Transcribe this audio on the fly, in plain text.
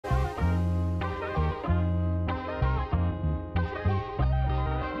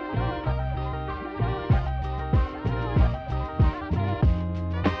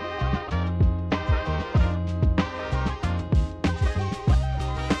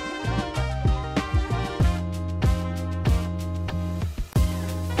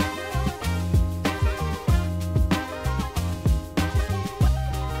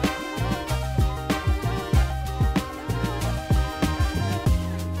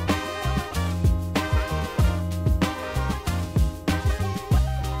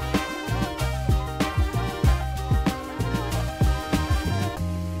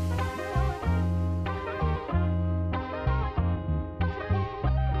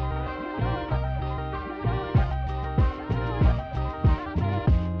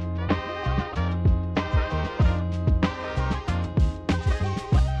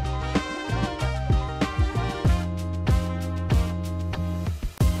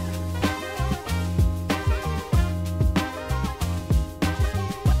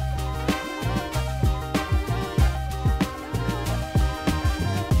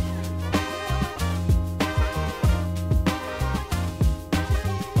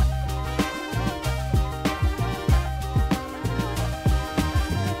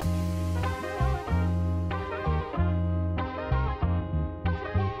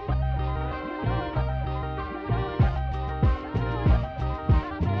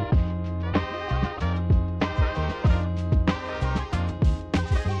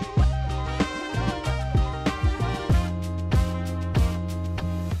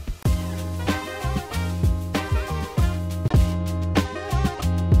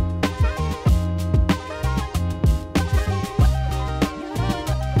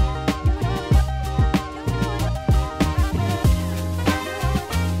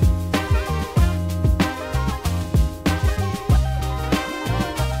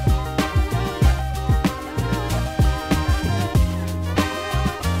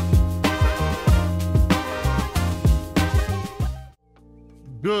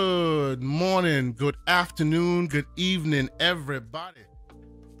morning, good afternoon, good evening, everybody.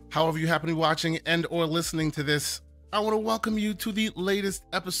 However you happen to be watching and or listening to this, I want to welcome you to the latest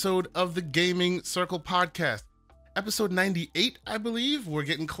episode of the Gaming Circle podcast. Episode 98, I believe. We're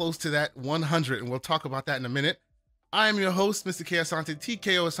getting close to that 100, and we'll talk about that in a minute. I am your host, Mr. K. Asante,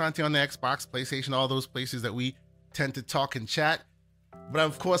 TKO Asante on the Xbox, PlayStation, all those places that we tend to talk and chat. But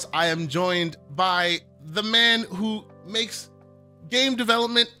of course, I am joined by the man who makes game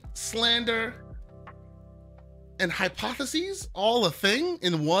development, slander, and hypotheses all a thing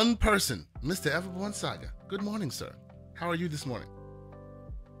in one person, Mr. Everborn Saga. Good morning, sir. How are you this morning?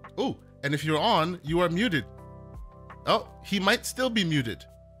 Oh, and if you're on, you are muted. Oh, he might still be muted.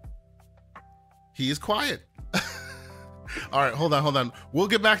 He is quiet. All right, hold on. We'll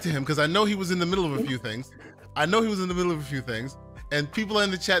get back to him because I know he was in the middle of a few things. And people in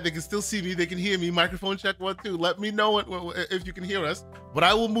the chat, they can still see me, they can hear me. Microphone check 1, 2. Let me know if you can hear us. But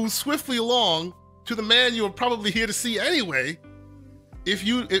I will move swiftly along to the man you are probably here to see anyway. If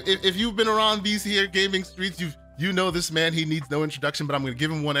you've been around these here gaming streets, you know this man. He needs no introduction, but I'm going to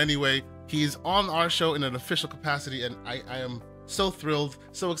give him one anyway. He's on our show in an official capacity, and I am so thrilled,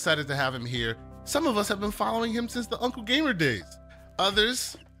 so excited to have him here. Some of us have been following him since the Uncle Gamer days.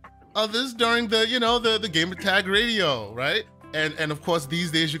 Others during the Gamer Tag Radio, right? And of course, these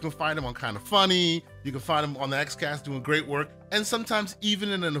days you can find him on Kind of Funny. You can find him on the Xcast doing great work. And sometimes even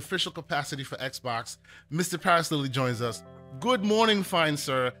in an official capacity for Xbox, Mr. Paris Lilly joins us. Good morning, fine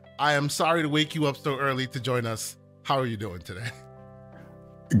sir. I am sorry to wake you up so early to join us. How are you doing today?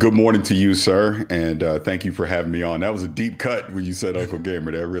 Good morning to you, sir. And thank you for having me on. That was a deep cut when you said Uncle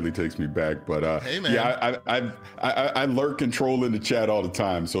Gamer. That really takes me back. But hey, man. Yeah, I lurk and troll in the chat all the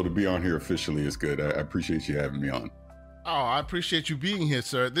time. So to be on here officially is good. I appreciate you having me on. Oh, I appreciate you being here,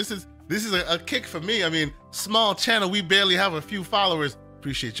 sir. This is a kick for me. I mean, small channel, we barely have a few followers.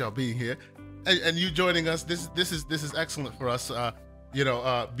 Appreciate y'all being here, and you joining us. This is excellent for us.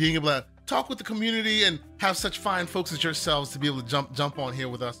 Being able to talk with the community and have such fine folks as yourselves to be able to jump on here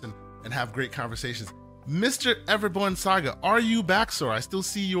with us and have great conversations. Mr. Everborn Saga, are you back, sir? I still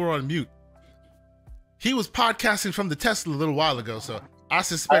see you're on mute. He was podcasting from the Tesla a little while ago, so I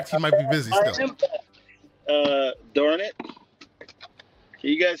suspect he might be busy still. Darn it. Can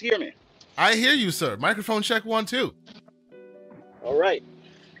you guys hear me? I hear you, sir. Microphone check 1, 2. All right.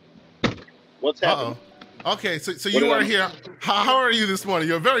 What's happening? Okay, so you are here. How are you this morning?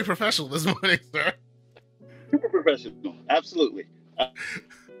 You're very professional this morning, sir. Super professional. Absolutely.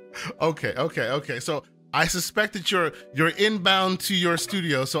 Okay. So I suspect that you're inbound to your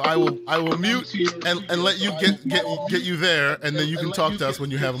studio, so I will mute and let you get you there, and then you can talk to us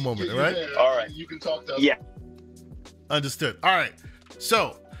when you have a moment, all right? All right. You can talk to us. Yeah. Understood. All right.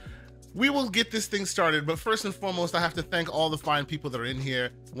 So we will get this thing started, but first and foremost, I have to thank all the fine people that are in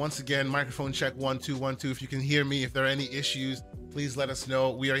here. Once again, microphone check 1, 2, 1, 2. If you can hear me, if there are any issues, please let us know.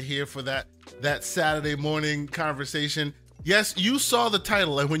 We are here for that Saturday morning conversation. Yes, you saw the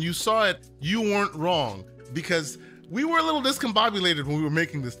title, and when you saw it, you weren't wrong, because we were a little discombobulated when we were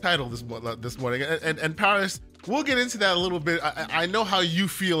making this title this morning. And Paris, we'll get into that a little bit. I know how you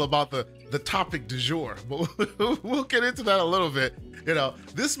feel about the topic du jour, but we'll get into that a little bit.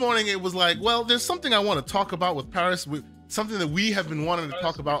 This morning it was like, well, there's something I want to talk about with Paris, something that we have been wanting to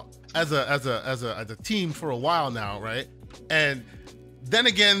talk about as a team for a while now, right? And then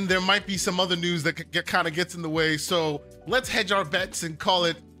again, there might be some other news that kind of gets in the way. So let's hedge our bets and call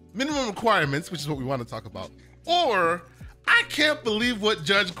it minimum requirements, which is what we want to talk about. Or I can't believe what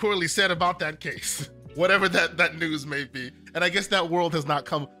Judge Corley said about that case, whatever that news may be. And I guess that world has not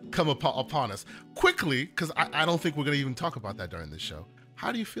come upon us quickly, because I don't think we're going to even talk about that during this show.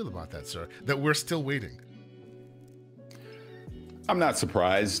 How do you feel about that, sir? That we're still waiting? I'm not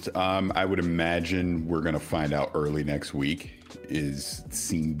surprised. I would imagine we're going to find out early next week.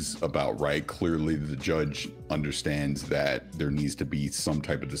 Seems about right. Clearly, the judge understands that there needs to be some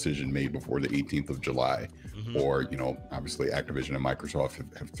type of decision made before the 18th of July. Mm-hmm. Or, obviously Activision and Microsoft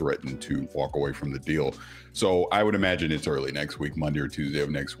have threatened to walk away from the deal. So I would imagine it's early next week, Monday or Tuesday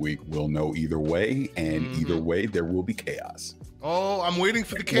of next week. We'll know either way, and either way, there will be chaos. Oh, I'm waiting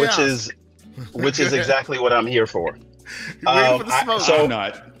for the chaos. Which is exactly what I'm here for. I'm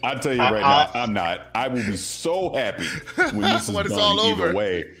not. I'll tell you right now, I'm not. I will be so happy when this is done all either over.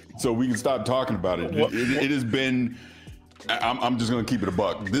 way, so we can stop talking about it. It has been. I'm just going to keep it a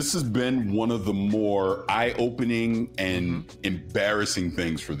buck. This has been one of the more eye-opening and embarrassing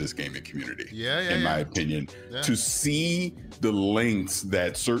things for this gaming community, in my opinion. Yeah. To see the lengths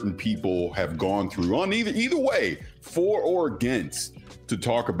that certain people have gone through on either way, for or against, to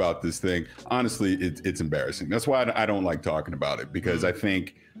talk about this thing, honestly, it's embarrassing. That's why I don't like talking about it, because I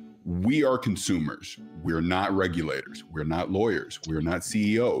think we are consumers. We're not regulators. We're not lawyers. We're not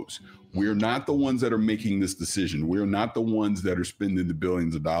CEOs. We're not the ones that are making this decision. We're not the ones that are spending the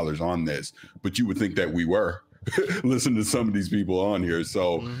billions of dollars on this, but you would think that we were. Listen to some of these people on here.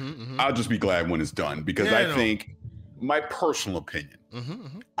 So I'll just be glad when it's done, because I think, my personal opinion,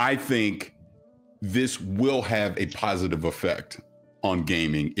 I think this will have a positive effect on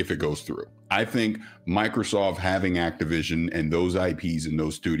gaming if it goes through. I think Microsoft having Activision and those IPs and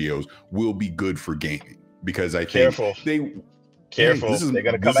those studios will be good for gaming, because I think they're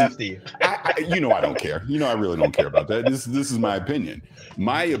gonna come after you. I don't care. I really don't care about that. This is my opinion.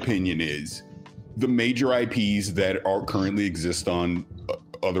 My opinion is the major IPs that are currently exist on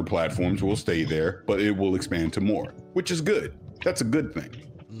other platforms will stay there, but it will expand to more, which is good. That's a good thing.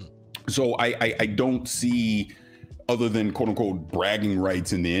 So I don't see, other than quote unquote bragging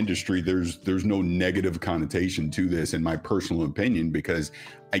rights in the industry, there's no negative connotation to this, in my personal opinion, because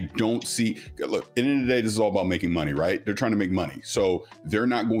I don't see, look, at the end of the day, this is all about making money, right? They're trying to make money. So they're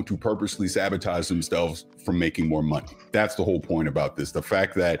not going to purposely sabotage themselves from making more money. That's the whole point about this. The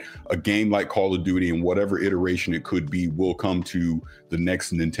fact that a game like Call of Duty, and whatever iteration it could be, will come to the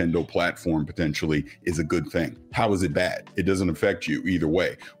next Nintendo platform potentially, is a good thing. How is it bad? It doesn't affect you either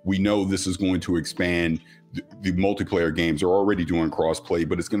way. We know this is going to expand. The multiplayer games are already doing cross-play,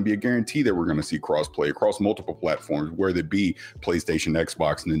 but it's going to be a guarantee that we're going to see cross-play across multiple platforms, whether it be PlayStation,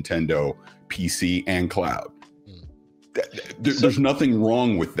 Xbox, Nintendo, PC, and cloud. There's nothing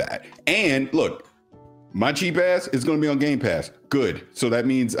wrong with that. And look, my cheap ass is going to be on Game Pass. Good. So that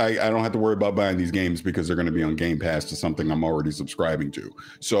means I don't have to worry about buying these games, because they're going to be on Game Pass to something I'm already subscribing to.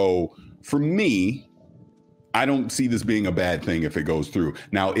 So for me, I don't see this being a bad thing if it goes through.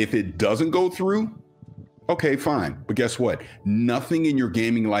 Now, if it doesn't go through, okay, fine. But guess what? Nothing in your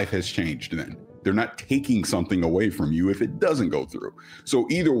gaming life has changed then. They're not taking something away from you if it doesn't go through. So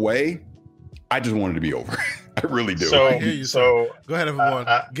either way, I just want it to be over. I really do. I hear you, so go ahead, everyone.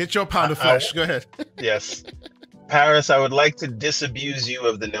 Get your pound of flesh. Go ahead. Yes. Paris, I would like to disabuse you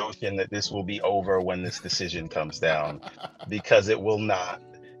of the notion that this will be over when this decision comes down, because it will not.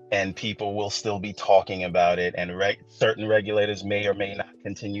 And people will still be talking about it, and certain regulators may or may not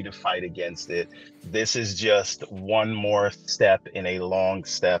continue to fight against it. This is just one more step in a long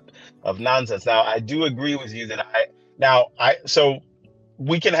step of nonsense. Now, I do agree with you that so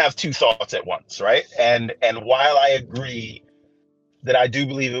we can have two thoughts at once, right? And while I agree that I do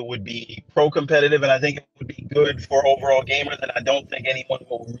believe it would be pro-competitive, and I think it would be good for overall gamers, and I don't think anyone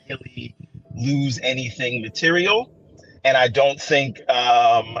will really lose anything material. And I don't think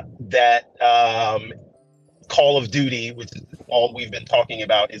that Call of Duty, which is all we've been talking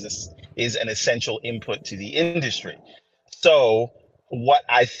about, is an essential input to the industry. So what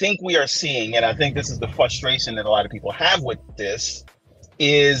I think we are seeing, and I think this is the frustration that a lot of people have with this,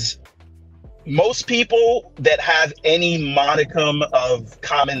 is most people that have any modicum of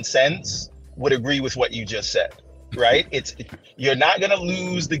common sense would agree with what you just said. Right? You're not going to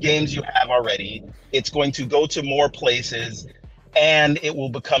lose the games you have already. It's going to go to more places, and it will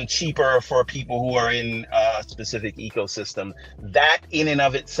become cheaper for people who are in a specific ecosystem. That in and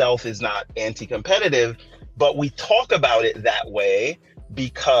of itself is not anti-competitive, but we talk about it that way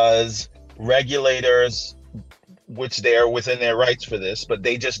because regulators, which they're within their rights for this, but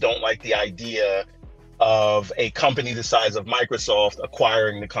they just don't like the idea of a company the size of Microsoft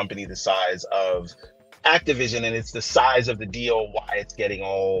acquiring the company the size of Activision, and it's the size of the deal why it's getting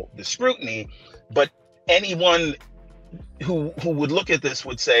all the scrutiny. But anyone who would look at this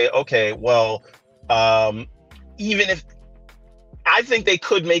would say, okay, well, even if I think they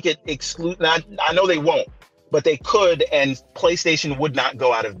could make it exclude, I know they won't, but they could, and PlayStation would not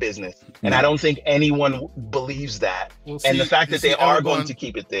go out of business. And I don't think anyone believes that. Well, and the fact that they are going to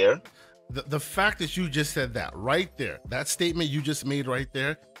keep it there. The fact that you just said that right there, that statement you just made right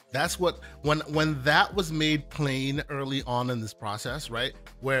there, that's what, when that was made plain early on in this process, right?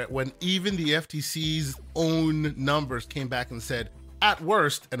 When even the FTC's own numbers came back and said, at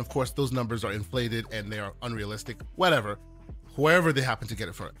worst, and of course those numbers are inflated and they are unrealistic, whatever, whoever they happen to get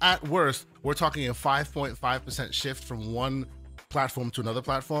it for, at worst, we're talking a 5.5% shift from one platform to another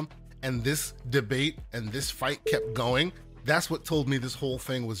platform. And this debate and this fight kept going. That's what told me this whole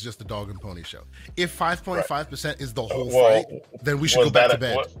thing was just a dog and pony show. If 5.5% is the whole fight, then we should go back to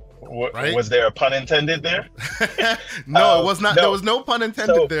bed. Right? Was there a pun intended there? No, it was not. No. There was no pun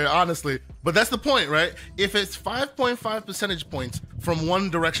intended there, honestly. But that's the point, right? If it's 5.5 percentage points from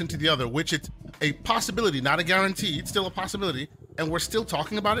one direction to the other, which it's a possibility, not a guarantee, it's still a possibility, and we're still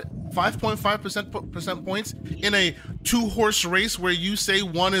talking about it, 5.5 percent points in a two-horse race where you say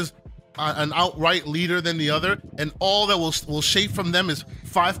one is an outright leader than the other, and all that will shape from them is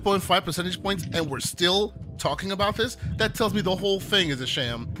 5.5 percentage points, and we're still talking about this. That tells me the whole thing is a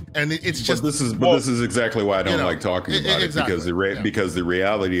sham, and it's just. But this is exactly why I don't like talking about it, because the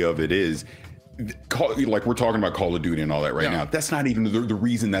reality of it is, like we're talking about Call of Duty and all that right now. That's not even the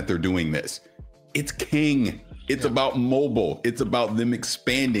reason that they're doing this. It's King. It's about mobile. It's about them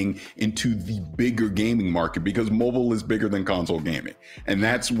expanding into the bigger gaming market, because mobile is bigger than console gaming. And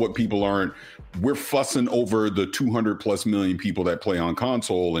that's what people aren't. We're fussing over the 200 plus million people that play on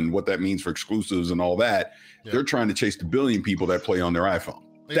console and what that means for exclusives and all that. Yeah. They're trying to chase the billion people that play on their iPhone.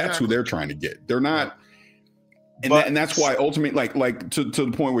 Exactly. That's who they're trying to get. They're not. And that's why ultimately, like to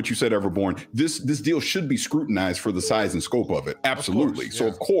the point what you said, Everborn, this deal should be scrutinized for the size and scope of it. Absolutely. Of course, so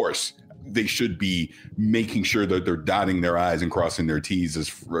of course, they should be making sure that they're dotting their I's and crossing their T's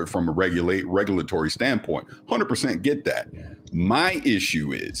from a regulatory standpoint. 100% get that. My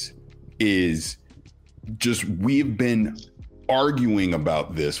issue is just we've been arguing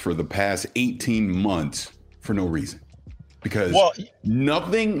about this for the past 18 months for no reason. Because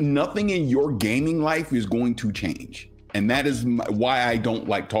nothing in your gaming life is going to change. And that is why I don't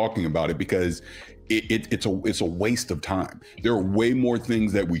like talking about it, because it's a waste of time. There are way more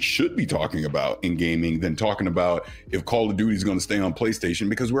things that we should be talking about in gaming than talking about if Call of Duty is going to stay on PlayStation,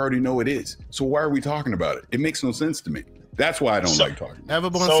 because we already know it is. So why are we talking about it? It makes no sense to me. That's why I don't like talking.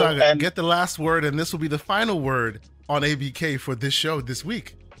 Everborn Saga, get the last word, and this will be the final word on ABK for this show this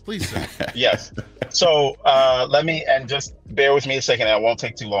week. Please, sir. Yes. So let me, and just bear with me a second. I won't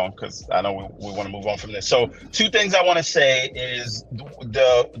take too long because I know we want to move on from this. So two things I want to say is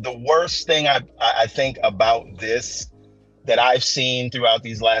the worst thing I think about this that I've seen throughout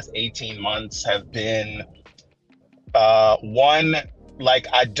these last 18 months have been one, like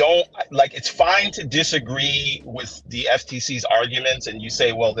it's fine to disagree with the FTC's arguments and you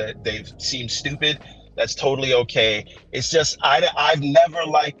say, well, that they've seemed stupid. That's totally okay. It's just I've never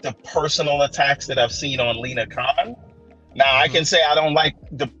liked the personal attacks that I've seen on Lena Khan. Now I can say I don't like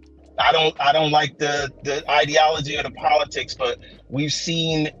the ideology or the politics, but we've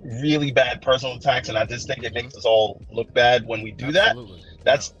seen really bad personal attacks, and I just think it makes us all look bad when we do that.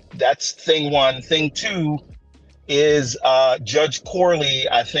 That's thing one. Thing two is Judge Corley,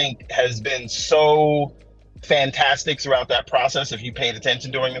 I think, has been so fantastic throughout that process. If you paid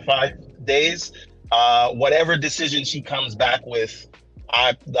attention during the 5 days. Whatever decision she comes back with,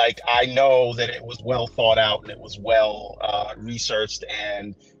 I know that it was well thought out and it was well researched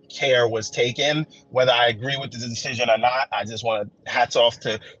and care was taken. Whether I agree with the decision or not, I just want to hats off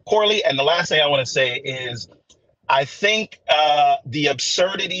to Corley. And the last thing I want to say is, I think the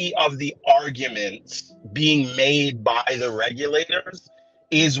absurdity of the arguments being made by the regulators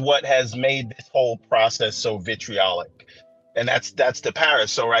is what has made this whole process so vitriolic. And that's the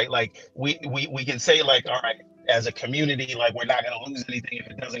Paris. So, right, like we can say, like, all right, as a community, like, we're not going to lose anything if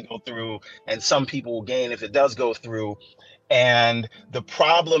it doesn't go through, and some people will gain if it does go through. And the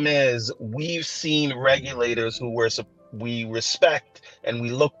problem is, we've seen regulators who we respect and we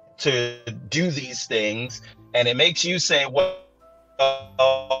look to do these things, and it makes you say, well,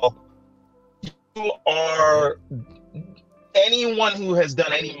 you are anyone who has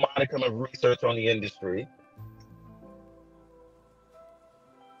done any modicum of research on the industry.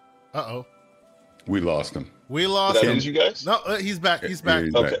 Uh-oh. We lost him. We lost him. Did you guys? No, he's back. He's back.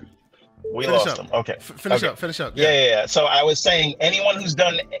 He's okay. back. We lost him. Okay. Finish up. Yeah. So I was saying, anyone who's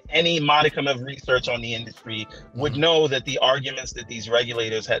done any modicum of research on the industry would know that the arguments that these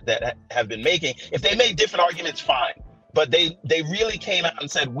regulators have been making, if they made different arguments, fine. But they really came out and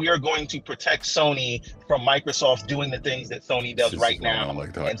said, we are going to protect Sony from Microsoft doing the things that Sony does right now.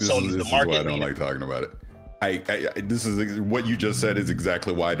 And Sony's the market leader. I don't like talking about it. This is what you just said is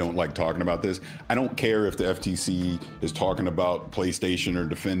exactly why I don't like talking about this. I don't care if the FTC is talking about PlayStation or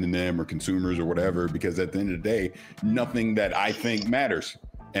defending them or consumers or whatever, because at the end of the day, nothing that I think matters.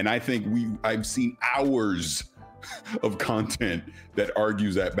 And I think I've seen hours of content that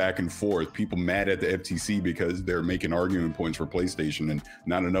argues that back and forth. People mad at the FTC because they're making argument points for PlayStation and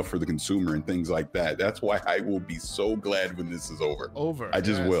not enough for the consumer and things like that. That's why I will be so glad when this is over. I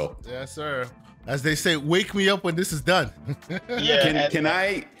just will. Yes, sir. As they say, wake me up when this is done. Yeah. Can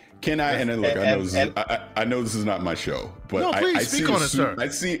I? And look, I know this is not my show, but no, please I speak on it, sir. I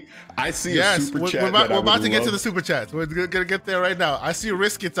see a super chat. We're about to get to the super chats. We're gonna get there right now. I see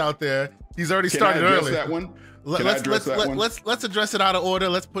Riskets out there. He's already started early. That one? Let's address it out of order.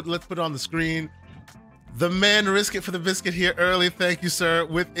 Let's put it on the screen. The man Risk It for the biscuit here early. Thank you, sir,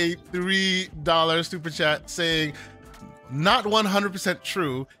 with a $3 super chat saying, not 100%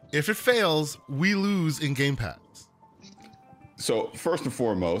 true. If it fails, we lose in Game Pass. So first and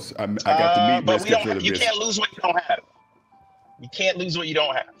foremost, I got to meet Risk It for the biscuit. You can't lose what you don't have. You can't lose what you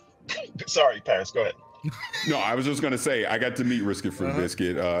don't have. Sorry, Paris, go ahead. No, I was just gonna say I got to meet Risk It for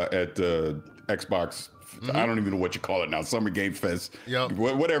Biscuit at Xbox. I don't even know what you call it now. Summer Game Fest,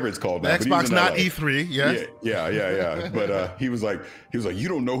 whatever it's called now. Xbox, not E3. Yes. Yeah. But he was like, you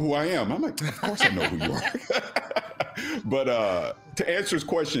don't know who I am. I'm like, of course I know who you are. But to answer his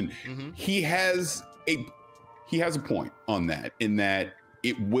question, he has a point on that, in that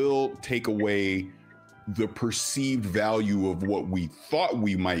it will take away the perceived value of what we thought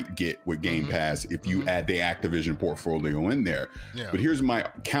we might get with Game Pass if you add the Activision portfolio in there. But here's my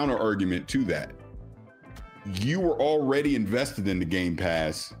counter argument to that. You were already invested in the Game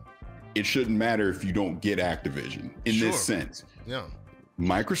Pass. It shouldn't matter if you don't get Activision in this sense.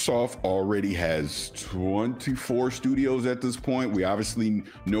 Microsoft already has 24 studios at this point. We obviously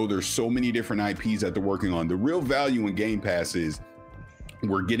know there's so many different IPs that they're working on. The real value in Game Pass is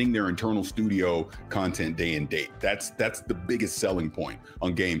we're getting their internal studio content day and date. That's the biggest selling point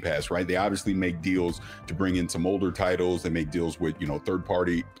on Game Pass, right? They obviously make deals to bring in some older titles. They make deals with, third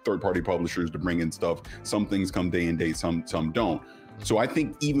party publishers to bring in stuff. Some things come day and date, some don't. So I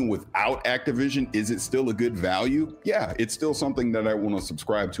think even without Activision, is it still a good value? Yeah, it's still something that I want to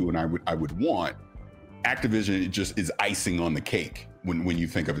subscribe to, and I would want. Activision, it just is icing on the cake when you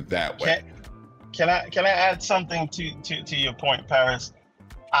think of it that way. Can I add something to your point, Paris?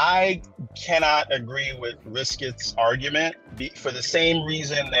 I cannot agree with Riskit's argument for the same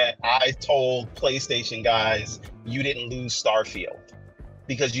reason that I told PlayStation guys you didn't lose Starfield,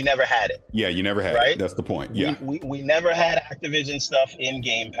 because you never had it. Yeah, you never had it. That's the point. Yeah, we never had Activision stuff in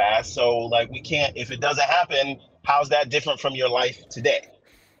Game Pass, so like we can't. If it doesn't happen, how's that different from your life today?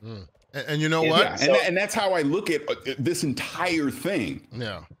 And you know what? Yeah, and that's how I look at this entire thing.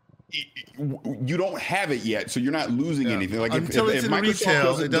 Yeah. You don't have it yet, so you're not losing anything. Like until if it's in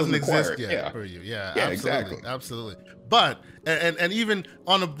retail, it doesn't exist yet for you. Yeah, absolutely, absolutely. But and even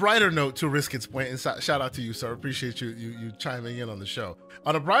on a brighter note, to Riskit's point, and shout out to you, sir. Appreciate you chiming in on the show.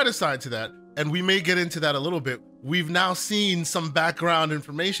 On a brighter side to that, and we may get into that a little bit. We've now seen some background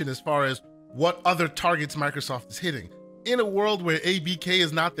information as far as what other targets Microsoft is hitting. In a world where ABK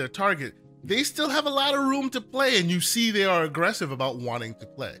is not their target, they still have a lot of room to play, and you see they are aggressive about wanting to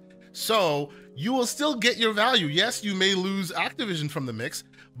play. So you will still get your value. Yes, you may lose Activision from the mix,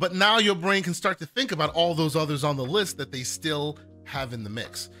 but now your brain can start to think about all those others on the list that they still have in the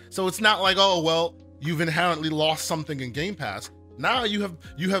mix. So it's not like, oh, well, you've inherently lost something in Game Pass. Now they're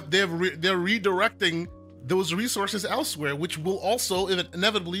redirecting those resources elsewhere, which will also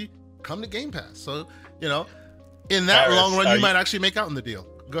inevitably come to Game Pass. So, in that Paris, long run, you might actually make out in the deal.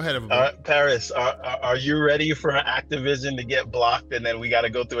 Go ahead, everybody. Paris, are you ready for Activision to get blocked, and then we got to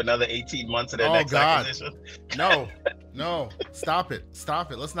go through another 18 months of their next acquisition? No, stop it.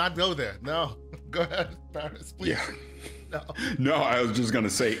 Let's not go there. No, go ahead, Paris, please. Yeah. No, I was just gonna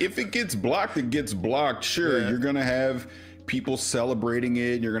say, if it gets blocked, it gets blocked. Sure, you're gonna have people celebrating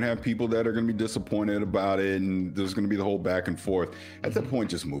it. You're gonna have people that are gonna be disappointed about it, and there's gonna be the whole back and forth. At that point,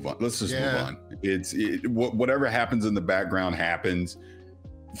 just move on. Let's just move on. Whatever happens in the background happens.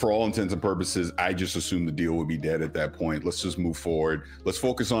 For all intents and purposes, I just assume the deal would be dead at that point. Let's just move forward. Let's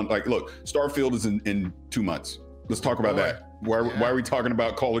focus on, look, Starfield is in 2 months. Let's talk about that. Why are we talking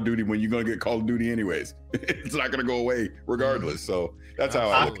about Call of Duty when you're going to get Call of Duty anyways? It's not going to go away regardless. So that's how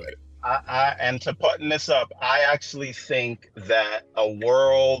I look at it. And to button this up, I actually think that a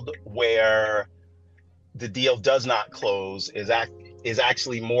world where the deal does not close is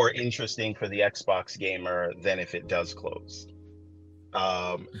actually more interesting for the Xbox gamer than if it does close.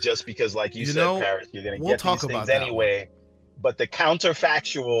 Just because, like you said, Paris, you're going to get these things anyway. But the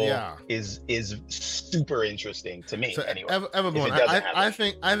counterfactual is super interesting to me. So anyway, Everborn,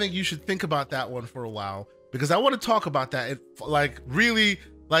 I think you should think about that one for a while, because I want to talk about that.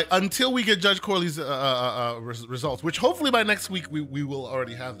 Until we get Judge Corley's results, which hopefully by next week we will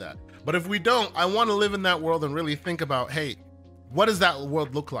already have that. But if we don't, I want to live in that world and really think about, hey, what does that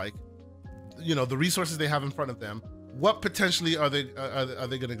world look like? The resources they have in front of them. What potentially are they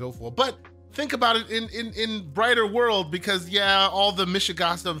going to go for? But think about it in brighter world, because all the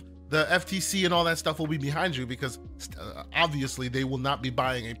mishigas of the FTC and all that stuff will be behind you, because obviously they will not be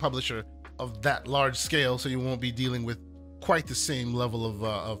buying a publisher of that large scale, so you won't be dealing with quite the same level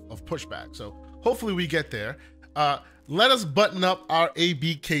of pushback. So hopefully we get there. Let us button up our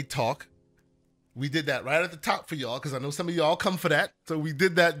ABK talk. We did that right at the top for y'all, because I know some of y'all come for that. So we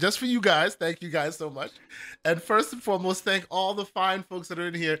did that just for you guys. Thank you guys so much. And first and foremost, thank all the fine folks that are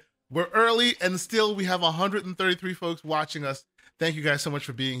in here. We're early, and still we have 133 folks watching us. Thank you guys so much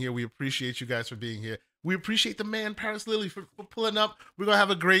for being here. We appreciate you guys for being here. We appreciate the man, Paris Lilly, for pulling up. We're going to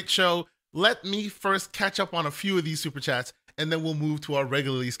have a great show. Let me first catch up on a few of these super chats, and then we'll move to our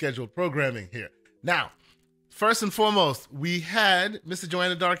regularly scheduled programming here. Now, first and foremost, we had Mr.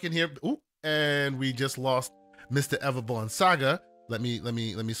 Joanna Dark in here. Ooh, and we just lost Mr. Everborn Saga. Let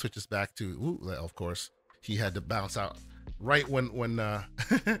me switch this back to. Ooh, of course, he had to bounce out right when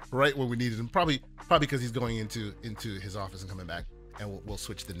right when we needed him. Probably because he's going into his office and coming back, and we'll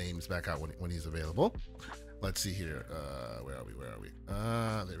switch the names back out when he's available. Let's see here. Where are we?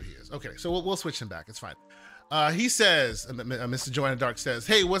 There he is. Okay, so we'll switch him back. It's fine. He says, Mr. Joanna Dark says,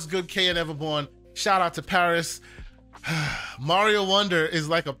 "Hey, what's good, K and Everborn? Shout out to Paris. Mario Wonder is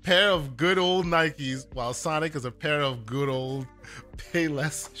like a pair of good old Nikes, while Sonic is a pair of good old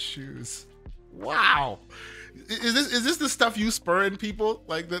Payless shoes." Wow. Is this the stuff you spur in people?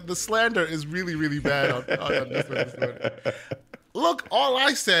 Like the slander is really bad on this one. Look, all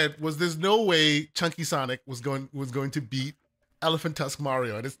I said was there's no way Chunky Sonic was going to beat Elephant Tusk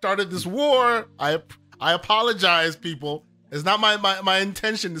Mario, and it started this war. I apologize, people. It's not my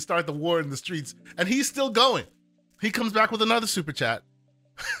intention to start the war in the streets, and he's still going. He comes back with another super chat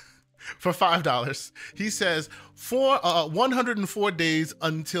for $5. He says, "For 104 days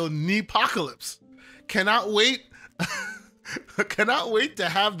until Kneepocalypse. Cannot wait." Cannot wait to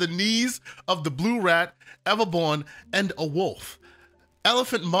have the knees of the Blue Rat, Everborn, and a wolf.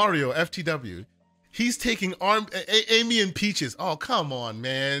 Elephant Mario, FTW. He's taking Amy and Peaches. Oh, come on,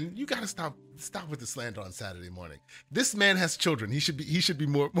 man. You gotta stop with the slander on Saturday morning. This man has children. He should be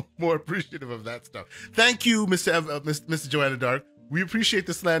more appreciative of that stuff. Thank you, Mr. Joanna Dark. We appreciate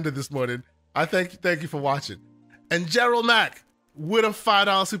the slander this morning. I thank you for watching. And Gerald Mack with a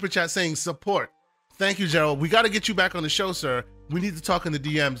 $5 super chat saying support. Thank you, Gerald. We got to get you back on the show, sir. We need to talk in the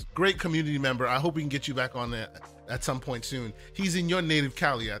DMs. Great community member. I hope we can get you back on there at some point soon. He's in your native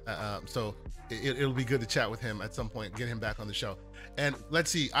Cali, so it'll be good to chat with him at some point, get him back on the show. And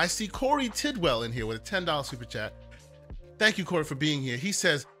let's see. I see Corey Tidwell in here with a $10 super chat. Thank you, Corey, for being here. He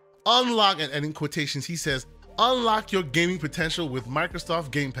says, unlock, and in quotations, he says, unlock your gaming potential with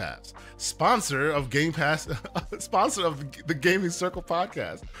Microsoft Game Pass. Sponsor of Game Pass, sponsor of the Gaming Circle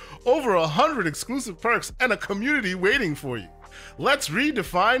podcast. Over 100 exclusive perks and a community waiting for you. Let's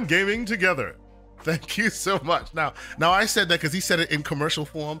redefine gaming together. Thank you so much. Now I said that because he said it in commercial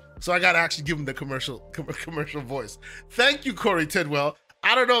form, so I got to actually give him the commercial voice. Thank you, Corey Tidwell.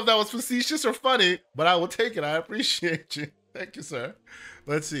 I don't know if that was facetious or funny, but I will take it. I appreciate you. Thank you, sir.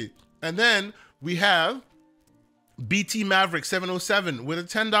 Let's see. And then we have BT Maverick 707 with a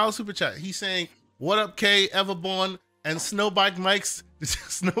 $10 super chat. He's saying, "What up, K, Everborn, and Snowbike Mike's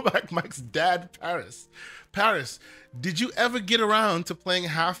dad, Paris. Paris, did you ever get around to playing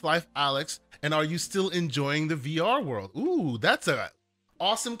Half-Life Alyx, and are you still enjoying the VR world?" Ooh, that's an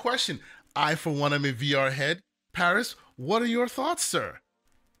awesome question. I, for one, am a VR head. Paris, what are your thoughts, sir?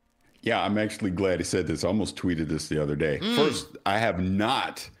 Yeah, I'm actually glad he said this. I almost tweeted this the other day. First, I have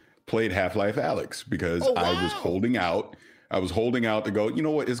not played Half-Life Alyx because I was holding out. I was holding out to go, you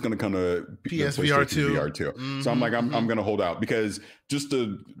know what, it's going to come to PSVR 2. VR 2. So I'm like, I'm going to hold out because just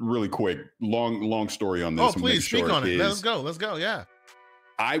a really quick, long story on this. Oh, please speak on it. Let's go. Yeah.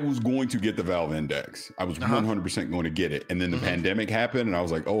 I was going to get the Valve Index. I was 100% going to get it. And then the pandemic happened and I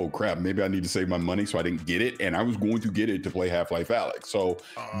was like, oh crap, maybe I need to save my money. So I didn't get it. And I was going to get it to play Half-Life Alyx. So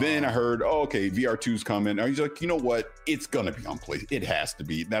then I heard, oh, okay, VR 2's coming. I was like, you know what? It's going to be on play. It has to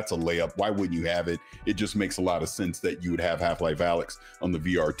be. That's a layup. Why wouldn't you have it? It just makes a lot of sense that you would have Half-Life Alyx on the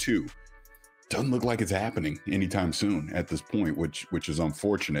VR 2. Doesn't look like it's happening anytime soon at this point, which is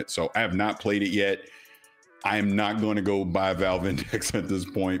unfortunate. So I have not played it yet. I am not going to go buy Valve Index at this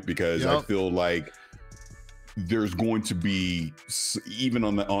point because I feel like there's going to be, even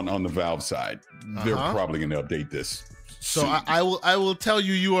on the Valve side, they're probably going to update this. So I will tell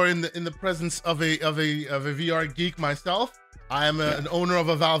you, you are in the presence of a VR geek myself. I am an owner of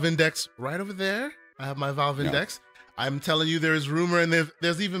a Valve Index right over there. I have my Valve Index. I'm telling you, there is rumor, and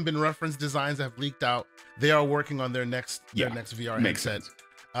there's even been reference designs that have leaked out. They are working on their next VR headset.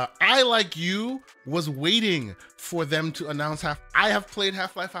 I, like you, was waiting for them to announce I have played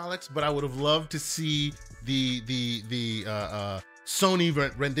Half-Life Alyx, but I would have loved to see the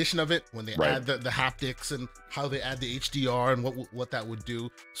Sony rendition of it when they add the haptics and how they add the HDR and what that would do.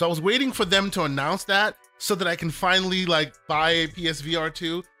 So I was waiting for them to announce that so that I can finally buy a PSVR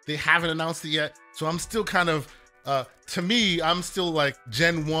 2. They haven't announced it yet, so I'm still kind of to me, I'm still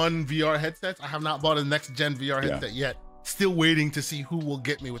Gen 1 VR headsets. I have not bought a next gen VR headset yet. Still waiting to see who will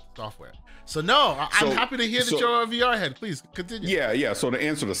get me with the software. So I'm happy to hear that you're a VR head. Please continue. Yeah. So to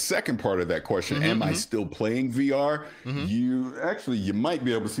answer the second part of that question, am I still playing VR? You might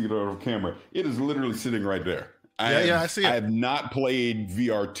be able to see it over camera. It is literally sitting right there. I see it. I have not played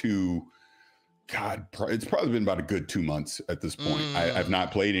VR 2 God, it's probably been about a good 2 months at this point. I've not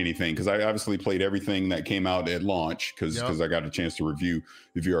played anything because I obviously played everything that came out at launch because I got a chance to review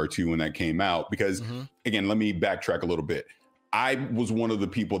the VR2 when that came out. Because again, let me backtrack a little bit. I was one of the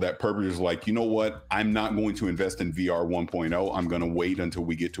people that purposely was like, you know what? I'm not going to invest in VR 1.0. I'm going to wait until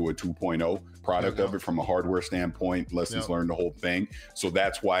we get to a 2.0 product of it from a hardware standpoint, lessons learned, the whole thing. So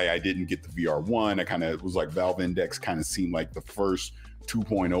that's why I didn't get the VR 1. I kind of was like, Valve Index kind of seemed like the first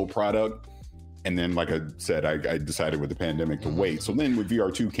 2.0 product. And then, like I said, I decided with the pandemic to wait. So then when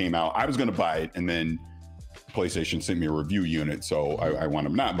VR2 came out, I was going to buy it. And then PlayStation sent me a review unit. So I wound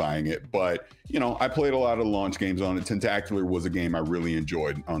up not buying it. But, you know, I played a lot of launch games on it. Tentacular was a game I really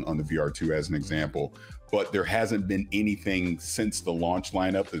enjoyed on the VR2 as an example. But there hasn't been anything since the launch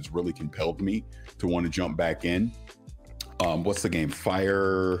lineup that's really compelled me to want to jump back in. What's the game?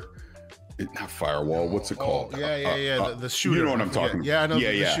 Not Firewall. What's it called? The shooter. You know what I'm talking about? Yeah, I know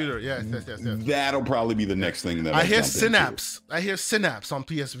the shooter. Yes. That'll probably be the next thing that I hear. Synapse. I hear Synapse on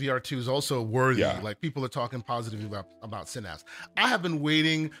PSVR 2 is also worthy. Yeah. Like people are talking positively about Synapse. I have been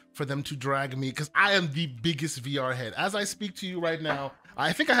waiting for them to drag me because I am the biggest VR head. As I speak to you right now,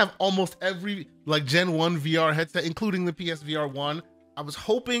 I think I have almost every like Gen 1 VR headset, including the PSVR 1. I was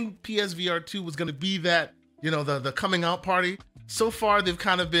hoping PSVR 2 was going to be that, you know, the coming out party. So far, they've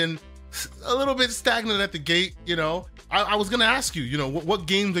kind of been a little bit stagnant at the gate, you know. I was gonna ask you, you know, what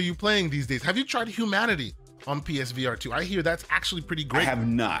games are you playing these days? Have you tried Humanity on PSVR 2? I hear that's actually pretty great. I have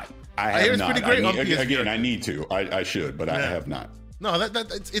not. I hear it's pretty great on PSVR 2. Again, I need to. I should, but I have not. No,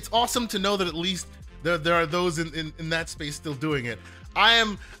 it's awesome to know that at least there are those in that space still doing it. I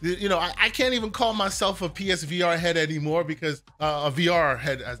am, you know, I can't even call myself a PSVR head anymore because a VR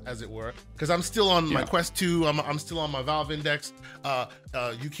head, as it were, because I'm still on my Quest 2. I'm still on my Valve Index.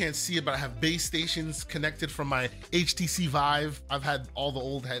 You can't see it, but I have base stations connected from my HTC Vive. I've had all the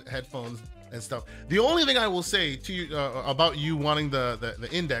old headphones and stuff. The only thing I will say to you about you wanting the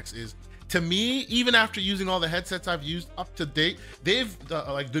Index is, to me, even after using all the headsets I've used up to date, they've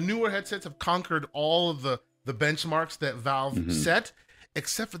like the newer headsets have conquered all of the benchmarks that Valve set,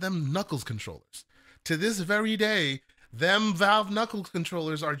 except for them Knuckles controllers. To this very day, them Valve Knuckles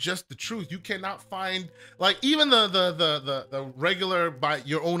controllers are just the truth. You cannot find, like, even the regular by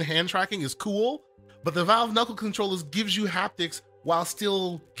your own hand tracking is cool, but the Valve Knuckle controllers gives you haptics while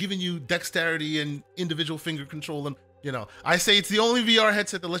still giving you dexterity and individual finger control. And, you know, I say it's the only VR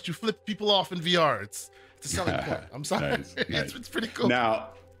headset that lets you flip people off in VR. It's a selling point. I'm sorry. Nice. It's pretty cool.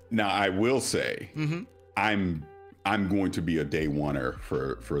 Now I will say, I'm going to be a day oneer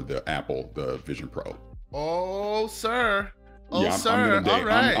for the Apple, the Vision Pro. Oh, sir. Oh, yeah, sir. All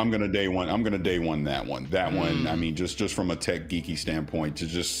right. I'm gonna day one that one. That one. I mean, just from a tech geeky standpoint, to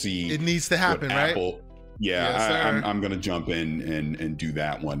just see it needs to happen, right? Apple. Yeah, yes, I'm gonna jump in and do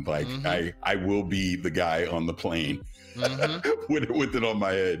that one. Like I will be the guy on the plane with it on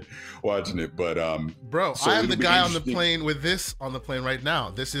my head watching it. But bro, so I am the guy on the plane with this on the plane right now.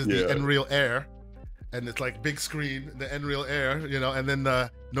 This is the Nreal Air. And it's like big screen, the Nreal Air, you know, and then the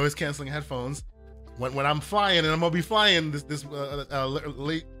noise canceling headphones. When I'm flying, and I'm gonna be flying this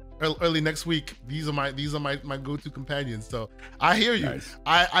early next week, these are my go-to companions. So I hear you. Nice.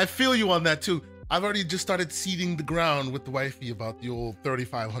 I feel you on that too. I've already just started seeding the ground with the wifey about the old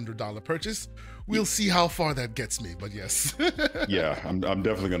 $3,500 purchase. We'll see how far that gets me, but yes. Yeah, I'm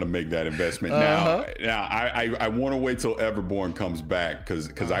definitely going to make that investment. Now I want to wait till Everborn comes back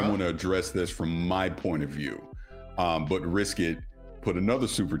because I want to address this from my point of view. But Risk It put another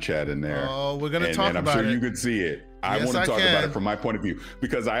super chat in there. Oh, we're going to talk about it. And I'm sure you could see it. I want to talk about it from my point of view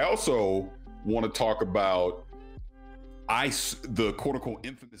because I also want to talk about the quote-unquote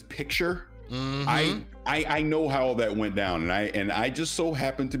infamous picture. I know how that went down, and I just so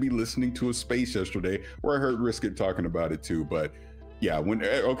happened to be listening to a space yesterday where I heard Risk It talking about it too. But yeah,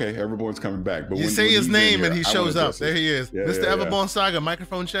 Everborn's coming back. But you say his name and he shows up. There he is, Mr. Everborn Saga.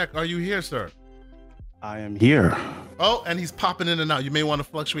 Microphone check. Are you here, sir? I am here. Oh, and he's popping in and out. You may want to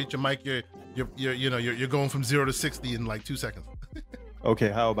fluctuate your mic. You're going from 0 to 60 in like 2 seconds. Okay,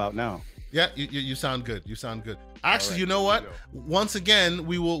 how about now? Yeah, you sound good. You sound good. Actually, you know what? Once again,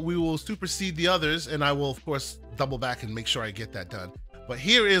 we will supersede the others, and I will, of course, double back and make sure I get that done. But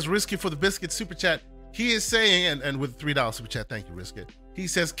here is Risky for the Biscuit super chat. He is saying, and with $3 super chat, thank you, Risky. He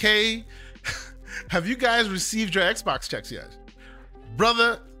says, Kay, have you guys received your Xbox checks yet?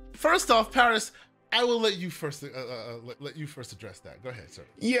 Brother, first off, Paris, I will let you first address that. Go ahead, sir.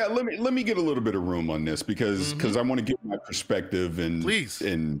 Yeah, let me get a little bit of room on this because I want to give my perspective and please.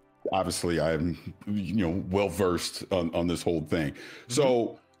 And obviously I'm well versed on this whole thing.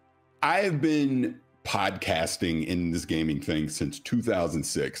 So I have been podcasting in this gaming thing since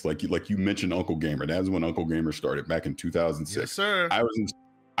 2006. Like you mentioned Uncle Gamer. That's when Uncle Gamer started back in 2006. Yes, sir.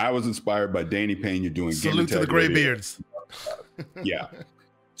 I was inspired by Danny Pena doing Salute to the gray beards. Yeah.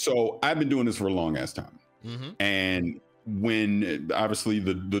 So I've been doing this for a long ass time. And when obviously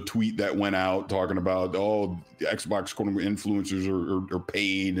the tweet that went out talking about the Xbox influencers are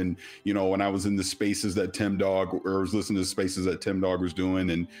paid, and when I was in the spaces that Tim Dog, or I was listening to the spaces that Tim Dog was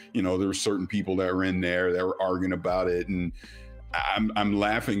doing, and there were certain people that were in there that were arguing about it, and I'm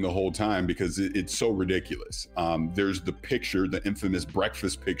laughing the whole time because it's so ridiculous. There's the picture, the infamous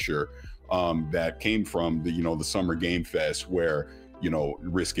breakfast picture that came from the Summer Game Fest, where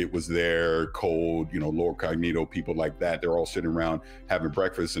Risket was there, Cold, Lord Cognito, people like that. They're all sitting around having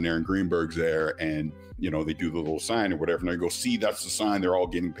breakfast, and Aaron Greenberg's there, and they do the little sign or whatever, and they go, see, that's the sign, they're all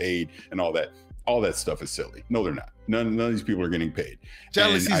getting paid and all that. All that stuff is silly. No, they're not. None of these people are getting paid.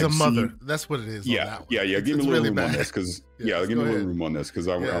 Jealousy's a mother. That's what it is. Yeah. Give me a little room on this, because give me a little room on this, because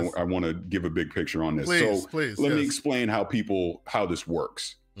I want to give a big picture on this. Please, let me explain how this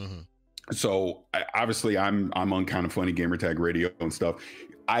works. So obviously I'm on Kind of Funny Gamer Tag Radio and stuff.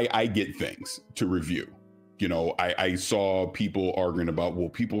 I get things to review. I saw people arguing about, well,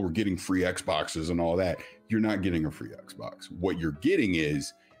 people were getting free Xboxes and all that. You're not getting a free Xbox. What you're getting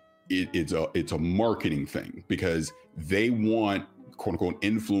is it's a marketing thing, because they want quote unquote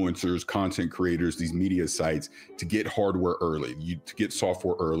influencers, content creators, these media sites to get hardware early, to get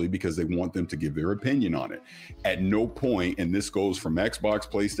software early, because they want them to give their opinion on it. At no point, and this goes from Xbox,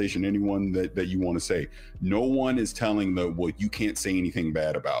 PlayStation, anyone that you want to say, no one is telling well, you can't say anything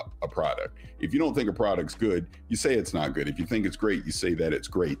bad about a product. If you don't think a product's good, you say it's not good. If you think it's great, you say that it's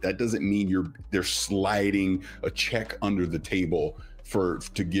great. That doesn't mean they're sliding a check under the table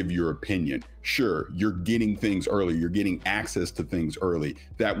to give your opinion. Sure, you're getting things early, you're getting access to things early.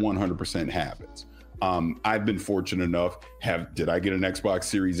 That 100% happens. I've been fortunate enough. Did I get an Xbox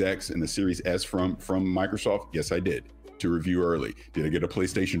Series X and the Series S from Microsoft? Yes, I did, to review early. Did I get a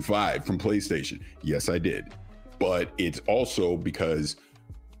PlayStation 5 from PlayStation? Yes, I did. But it's also because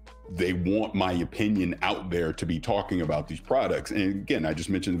they want my opinion out there to be talking about these products. And again, I just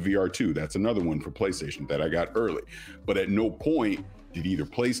mentioned VR2. That's another one for PlayStation that I got early. But at no point did either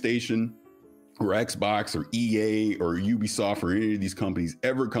PlayStation or Xbox or EA or Ubisoft or any of these companies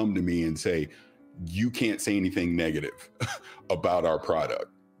ever come to me and say, you can't say anything negative about our product.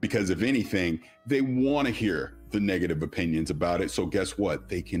 Because if anything, they want to hear the negative opinions about it. So guess what?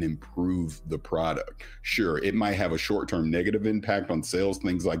 They can improve the product. Sure, it might have a short-term negative impact on sales,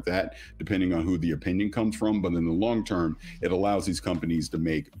 things like that, depending on who the opinion comes from. But in the long term, it allows these companies to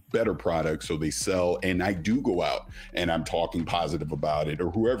make better products so they sell. And I do go out and I'm talking positive about it, or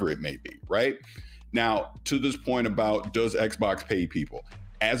whoever it may be, right? Now, to this point about, does Xbox pay people?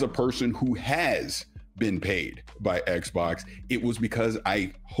 As a person who has been paid by Xbox, it was because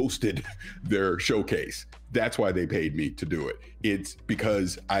I hosted their showcase. That's why they paid me to do it. It's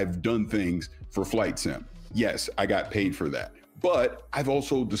because I've done things for Flight Sim. Yes, I got paid for that, but I've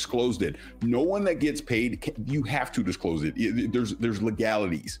also disclosed it. No one that gets paid, you have to disclose it. There's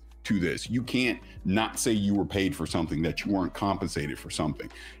legalities to this. You can't not say you were paid for something, that you weren't compensated for something.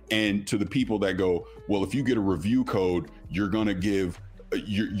 And to the people that go, well, if you get a review code, you're gonna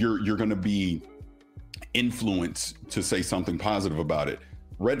you're gonna be influence to say something positive about it.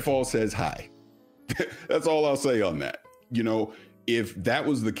 Redfall says hi. That's all I'll say on that. If that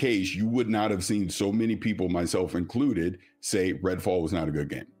was the case, you would not have seen so many people, myself included, say Redfall was not a good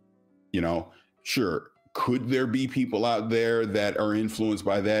game. Sure, could there be people out there that are influenced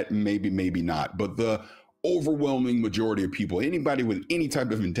by that? Maybe, maybe not. But the overwhelming majority of people, anybody with any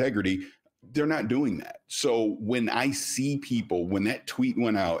type of integrity, they're not doing that. So when I see people, when that tweet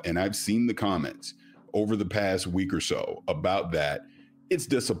went out and I've seen the comments over the past week or so about that, it's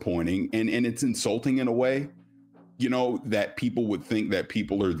disappointing and it's insulting in a way, that people would think that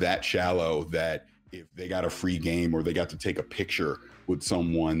people are that shallow, that if they got a free game or they got to take a picture with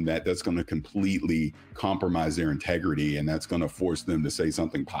someone, that's going to completely compromise their integrity and that's going to force them to say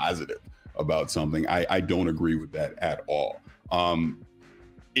something positive about something. I don't agree with that at all.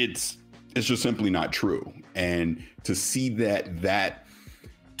 It's just simply not true. And to see that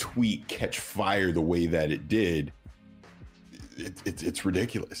tweet catch fire the way that it did, it's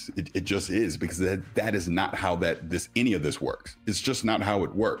ridiculous. It just is, because that is not how any of this works. It's just not how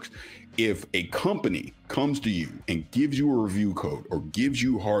it works. If a company comes to you and gives you a review code or gives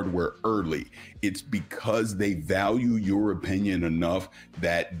you hardware early, it's because they value your opinion enough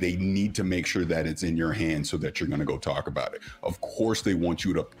that they need to make sure that it's in your hands so that you're going to go talk about it. Of course, they want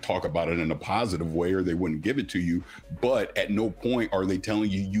you to talk about it in a positive way or they wouldn't give it to you. But at no point are they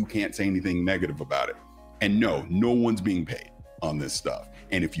telling you you can't say anything negative about it. And no one's being paid on this stuff.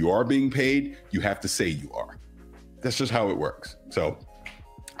 And if you are being paid, you have to say you are. That's just how it works. So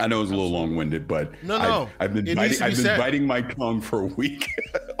I know it's a little long-winded, but I've been biting my tongue for a week.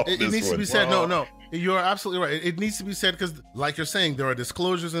 It needs to be said. No, you're absolutely right. It needs to be said because, like you're saying, there are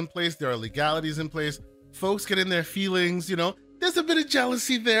disclosures in place, there are legalities in place. Folks get in their feelings. You know, there's a bit of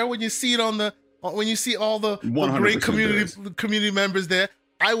jealousy there when you see it when you see all the great community members there.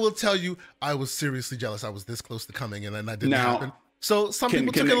 I will tell you, I was seriously jealous. I was this close to coming, and then that didn't happen. So some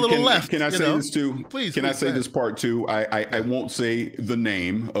people took it a little left. Can I say this too? Please. Can I say this part too? I won't say the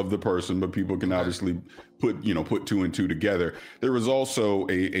name of the person, but people can obviously put two and two together. There was also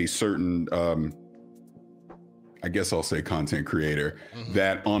a certain, I guess I'll say content creator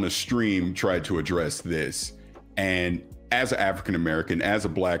that on a stream tried to address this. And as an African-American, as a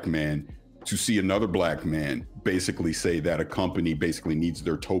black man, to see another black man basically say that a company basically needs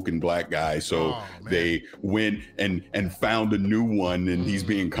their token black guy, so they went and found a new one, and he's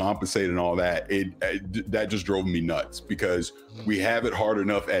being compensated and all that. That just drove me nuts, because we have it hard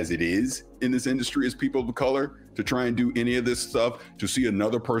enough as it is in this industry as people of color to try and do any of this stuff. To see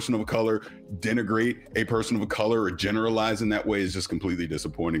another person of color denigrate a person of color or generalize in that way is just completely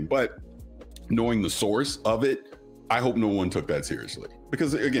disappointing. But knowing the source of it, I hope no one took that seriously,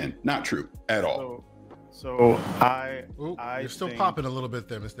 because again, not true at all. So you're still popping a little bit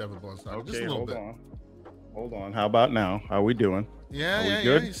there, Mr. Everborn. Okay, just a little bit. Hold on. How about now? How are we doing?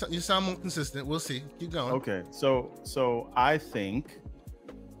 Yeah. You sound more consistent. We'll see. Keep going. Okay. So I think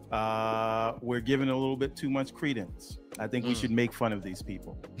we're giving a little bit too much credence. I think we should make fun of these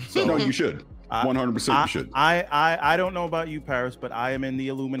people. So no, you should. 100% you should. I don't know about you, Paris, but I am in the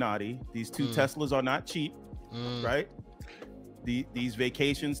Illuminati. These two Teslas are not cheap, right? These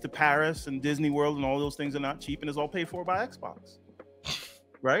vacations to Paris and Disney World and all those things are not cheap, and it's all paid for by Xbox,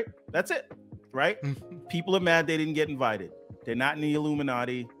 right? That's it, right? People are mad they didn't get invited. They're not in the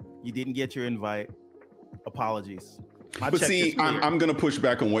Illuminati. You didn't get your invite. Apologies. But see, I'm going to push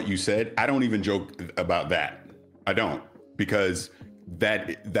back on what you said. I don't even joke about that. I don't, because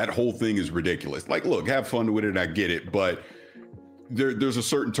that whole thing is ridiculous. Like, look, have fun with it. I get it, but there's a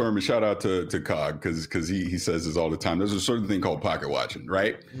certain term, and shout out to Cog, because he says this all the time. There's a certain thing called pocket watching,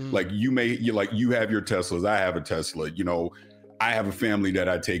 right? Like you have your Teslas, I have a Tesla, I have a family that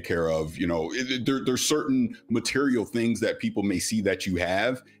I take care of. There's certain material things that people may see that you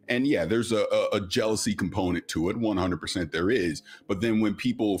have, and yeah, there's a jealousy component to it. 100% there is. But then when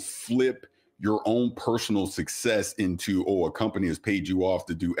people flip your own personal success into, a company has paid you off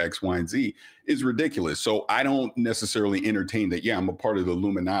to do X, Y, and Z, is ridiculous. So I don't necessarily entertain that, I'm a part of the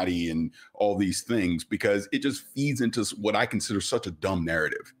Illuminati and all these things, because it just feeds into what I consider such a dumb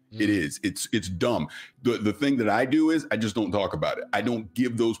narrative. It is. It's dumb. The thing that I do is I just don't talk about it. I don't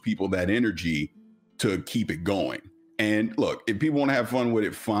give those people that energy to keep it going. And look, if people want to have fun with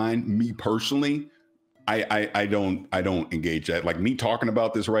it, fine. Me personally, I don't engage that. Like, me talking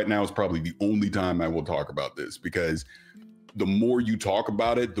about this right now is probably the only time I will talk about this, because the more you talk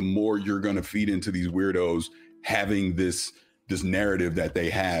about it, the more you're going to feed into these weirdos having this narrative that they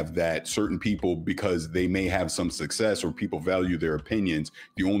have, that certain people, because they may have some success or people value their opinions,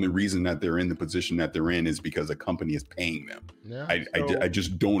 the only reason that they're in the position that they're in is because a company is paying them. Yeah. I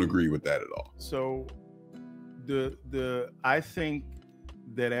just don't agree with that at all. So I think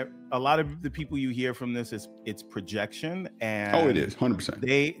that a lot of the people you hear from this it's projection, and it is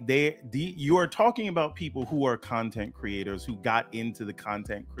 100%. You are talking about people who are content creators who got into the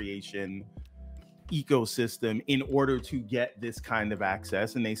content creation ecosystem in order to get this kind of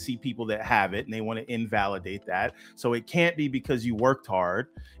access, and they see people that have it and they want to invalidate that. So it can't be because you worked hard.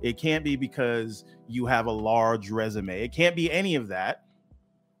 It can't be because you have a large resume. It can't be any of that.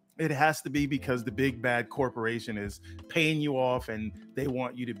 It has to be because the big bad corporation is paying you off and they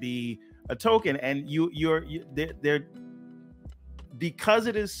want you to be a token. And they're because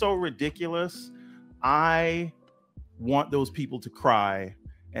it is so ridiculous, I want those people to cry.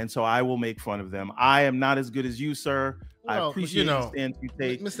 And so I will make fun of them. I am not as good as you, sir. Well, I appreciate the stance you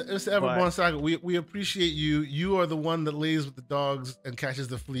take. Mr. Everborn Saga, we appreciate you. You are the one that lays with the dogs and catches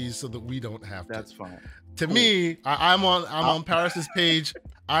the fleas so that we don't have to. That's fine. To me, I'm on Paris's page.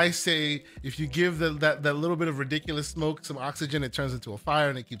 I say, if you give that little bit of ridiculous smoke some oxygen, it turns into a fire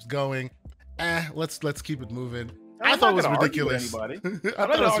and it keeps going. Let's keep it moving. I thought it was ridiculous. I'm not going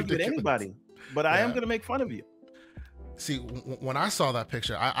to argue with anybody, but I am going to make fun of you. See, when I saw that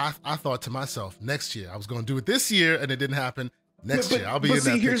picture, I thought to myself, next year I was going to do it this year, and it didn't happen. Next year I'll be in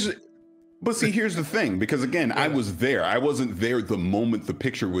that picture. But see, here's the thing, because again, I was there. I wasn't there the moment the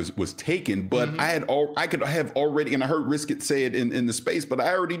picture was taken, but I could have already, and I heard Riskett say it in the space, but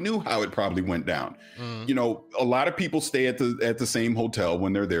I already knew how it probably went down. You know, a lot of people stay at the same hotel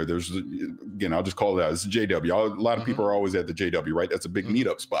when they're there. There's, again, I'll just call it out. It's a JW. A lot of people are always at the JW, right? That's a big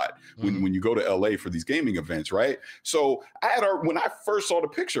meetup spot when you go to LA for these gaming events, right? So when I first saw the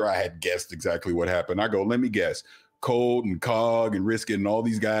picture, I had guessed exactly what happened. I go, let me guess. Cold and Cog and Riskett and all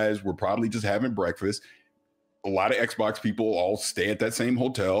these guys were probably just having breakfast. A lot of Xbox people all stay at that same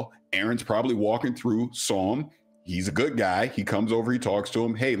hotel. Aaron's probably walking through, saw him. He's a good guy. He comes over, he talks to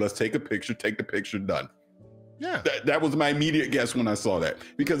him. Hey, let's take a picture. Take the picture, done. Yeah. That was my immediate guess when I saw that,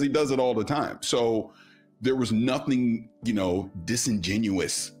 because he does it all the time. So there was nothing, you know,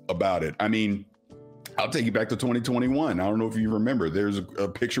 disingenuous about it. I mean, I'll take you back to 2021. I don't know if you remember. There's a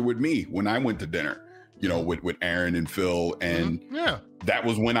picture with me when I went to dinner, you know, with Aaron and Phil, and that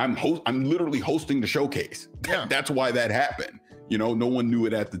was when I'm literally hosting the showcase. That's why that happened. You know, no one knew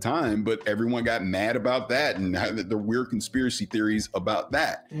it at the time, but everyone got mad about that and the weird conspiracy theories about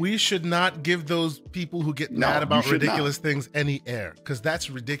that. We should not give those people who get mad about ridiculous things any air, because that's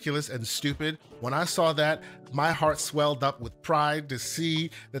ridiculous and stupid. When I saw that, my heart swelled up with pride to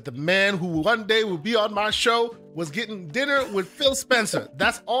see that the man who one day will be on my show was getting dinner with Phil Spencer.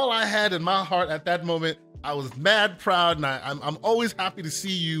 That's all I had in my heart at that moment. I was mad proud, and I'm always happy to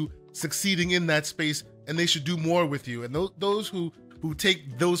see you succeeding in that space, and they should do more with you. And those who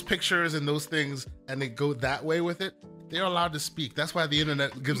take those pictures and those things and they go that way with it, they're allowed to speak. That's why the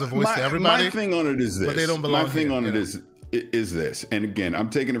internet gives a voice to everybody. My thing on it is this. But they don't belong. My thing on it is this. And again, I'm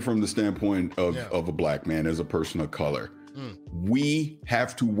taking it from the standpoint of a black man, as a person of color. We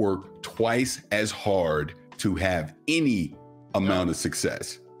have to work twice as hard to have any amount of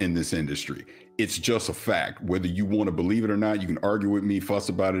success in this industry. It's just a fact. Whether you want to believe it or not, you can argue with me, fuss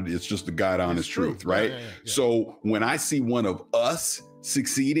about it. It's just the God honest truth, right? So when I see one of us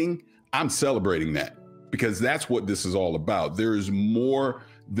succeeding, I'm celebrating that, because that's what this is all about. There is more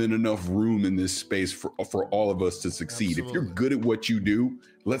than enough room in this space for all of us to succeed. If you're good at what you do,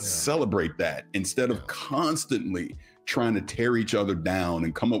 let's celebrate that, instead of constantly trying to tear each other down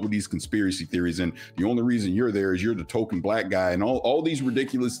and come up with these conspiracy theories. And the only reason you're there is you're the token black guy, and all these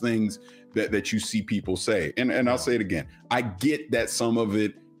ridiculous things that you see people say. And I'll say it again. I get that some of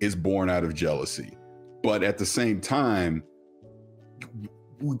it is born out of jealousy, but at the same time,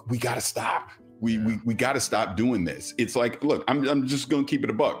 we got to stop. We got to stop doing this. It's like, look, I'm just going to keep it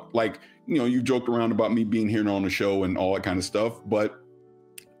a buck. Like, you know, you joked around about me being here on the show and all that kind of stuff, but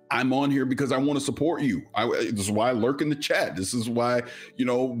I'm on here because I want to support you. This is why I lurk in the chat. This is why, you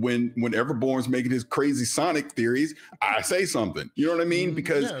know, when Everborn's making his crazy Sonic theories, I say something. You know what I mean?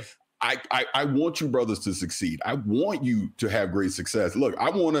 Because I want you brothers to succeed. I want you to have great success. Look, I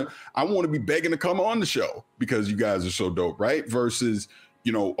want to be begging to come on the show because you guys are so dope, right? Versus,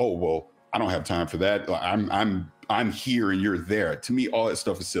 you know, oh well, I don't have time for that. I'm here and you're there. To me, all that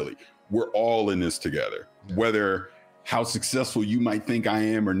stuff is silly. We're all in this together. Whether how successful you might think I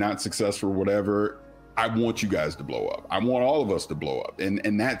am or not successful or whatever, I want you guys to blow up. I want all of us to blow up.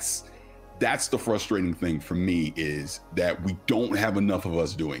 And that's the frustrating thing for me, is that we don't have enough of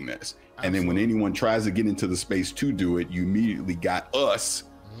us doing this. Absolutely. And then when anyone tries to get into the space to do it, you immediately got us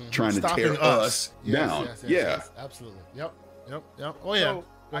trying to tear us down. Yes, absolutely. Yep. Oh yeah. So,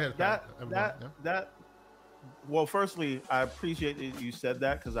 go ahead. Well, firstly, I appreciate that you said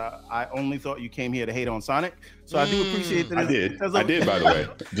that, because I only thought you came here to hate on Sonic. So I do appreciate that. I did, by the way,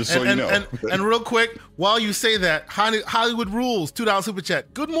 just so you know. And real quick, while you say that, Hollywood Rules, $2 super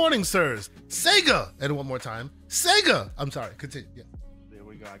chat. Good morning, sirs. Sega. And one more time. Sega. I'm sorry. Continue. Yeah. There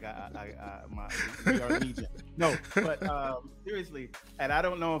we go. I my region. No, but seriously, and I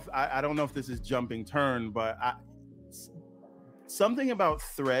don't know if this is jumping turn, but something about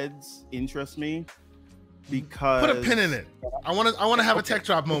threads interests me. Because put a pin in it. I want to have a tech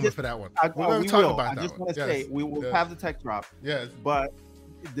drop moment for that one. We're going to talk about that. I just want to say we will have the tech drop. Yes. But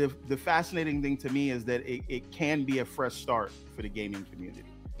the fascinating thing to me is that it can be a fresh start for the gaming community,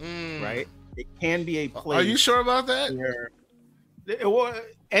 right? It can be a place. Are you sure about that? Well,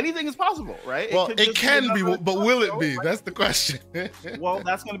 anything is possible, right? Well, it can be, but will it be? That's the question. Well,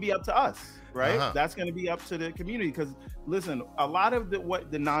 that's going to be up to us, right? That's going to be up to the community, because listen, a lot of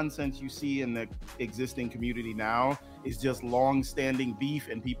the nonsense you see in the existing community now is just long-standing beef,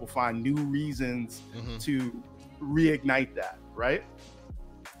 and people find new reasons to reignite that, right?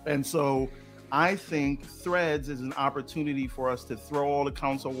 And so I think Threads is an opportunity for us to throw all the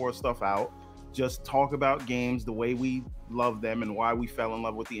console war stuff out, just talk about games the way we love them and why we fell in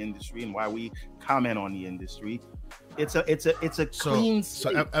love with the industry and why we comment on the industry. It's a clean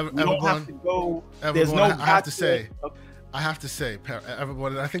slate. We don't have to go. There's no. I have to say,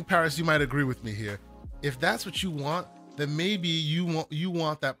 everyone. I think Paris, you might agree with me here. If that's what you want, then maybe you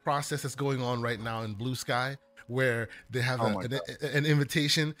want that process that's going on right now in Blue Sky, where they have an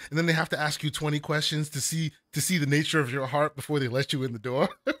invitation, and then they have to ask you 20 questions to see the nature of your heart before they let you in the door.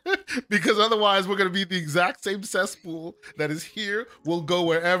 Because otherwise, we're going to be the exact same cesspool that is here. We'll go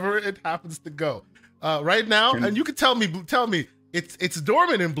wherever it happens to go. Right now, and you can tell me, it's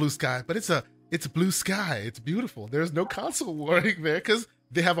dormant in Blue Sky, but it's Blue Sky. It's beautiful. There's no console warning there because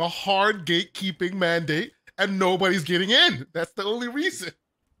they have a hard gatekeeping mandate, and nobody's getting in. That's the only reason.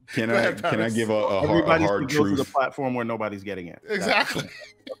 Can I give a hard truth? To the platform where nobody's getting in. Exactly.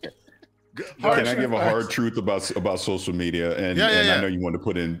 Okay. Can I give a hard truth about social media? And I know you want to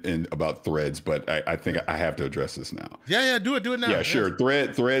put in about Threads, but I think I have to address this now. Yeah, do it now. Yeah, sure.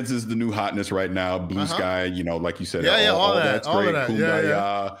 Threads is the new hotness right now. Blue Sky, like you said, all that's great.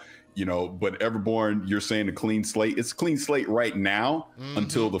 Kumbaya. But Everborn, you're saying a clean slate. It's a clean slate right now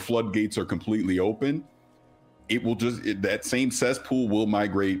until the floodgates are completely open. It will that same cesspool will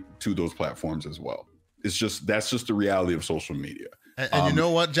migrate to those platforms as well. That's just the reality of social media. And you know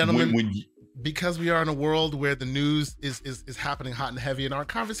what, gentlemen? Because we are in a world where the news is happening hot and heavy, and our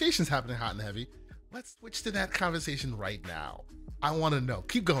conversation's happening hot and heavy, let's switch to that conversation right now. I want to know.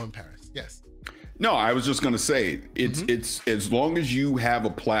 Keep going, Paris. Yes. No, I was just going to say, it's as long as you have a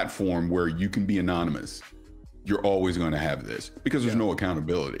platform where you can be anonymous, you're always going to have this because there's no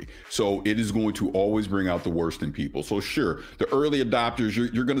accountability. So it is going to always bring out the worst in people. So sure, the early adopters,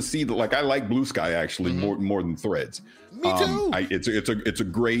 you're going to see that. Like, I like Blue Sky actually more than Threads. Me too. It's a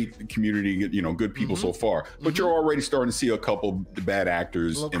great community, good people so far. But you're already starting to see a couple bad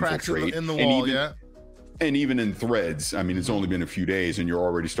actors infiltrate in the wall. And even in Threads, I mean, it's only been a few days and you're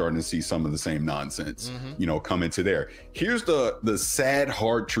already starting to see some of the same nonsense, come into there. Here's the sad,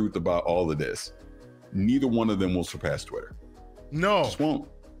 hard truth about all of this. Neither one of them will surpass Twitter. No. Just won't.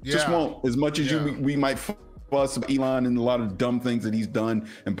 Just won't. As much as we might fuss about Elon and a lot of dumb things that he's done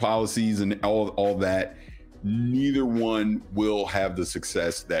and policies and all that, neither one will have the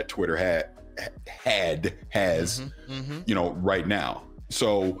success that Twitter has right now.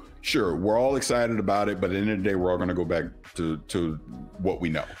 So sure, we're all excited about it, but at the end of the day, we're all going to go back to what we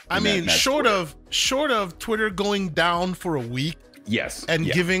know. I mean, short of Twitter going down for a week,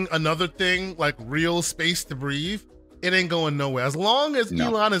 giving another thing like real space to breathe, it ain't going nowhere. As long as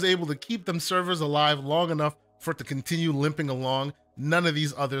Elon is able to keep them servers alive long enough for it to continue limping along, none of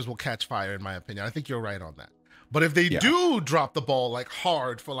these others will catch fire, in my opinion. I think you're right on that. But if they do drop the ball like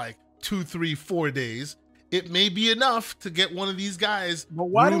hard for like 2, 3, 4 days, it may be enough to get one of these guys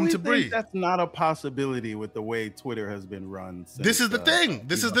room to breathe. That's not a possibility with the way Twitter has been run. This is the thing.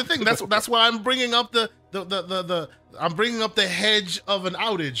 That's why I'm bringing up I'm bringing up the hedge of an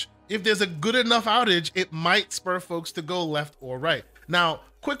outage. If there's a good enough outage, it might spur folks to go left or right. Now,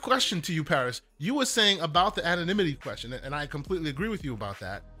 quick question to you, Paris. You were saying about the anonymity question, and I completely agree with you about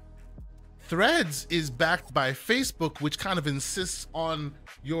that. Threads is backed by Facebook, which kind of insists on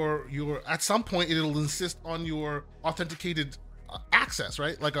your at some point it'll insist on your authenticated access,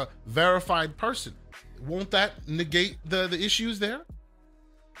 right? Like a verified person. Won't that negate the issues there?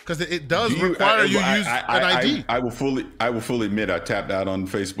 Because it does require you use an ID. I will fully admit I tapped out on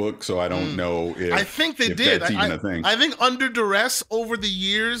Facebook, so I don't know if I think they did. That's even a thing. I think under duress over the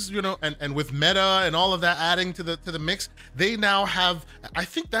years, and with Meta and all of that adding to the mix, they now have. I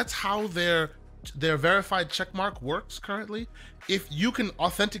think that's how their verified checkmark works currently. If you can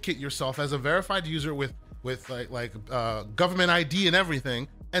authenticate yourself as a verified user with like government ID and everything,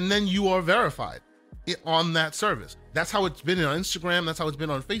 and then you are verified on that service. That's how it's been on Instagram. That's how it's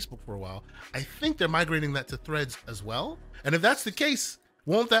been on Facebook for a while. I think they're migrating that to Threads as well. And if that's the case,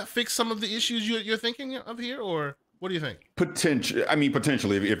 won't that fix some of the issues you're thinking of here, or what do you think?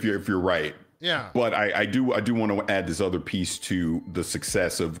 Potentially, if you're right. Yeah. But I do want to add this other piece to the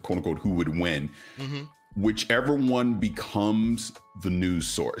success of quote unquote who would win. Whichever one becomes the news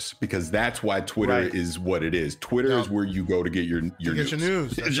source, because that's why Twitter is what it is. Twitter is where you go to get your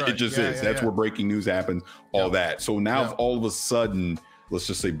news. It just is. That's where breaking news happens, all that. So now all of a sudden, let's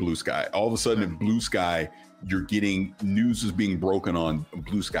just say Blue Sky, all of a sudden in Blue Sky, you're getting news is being broken on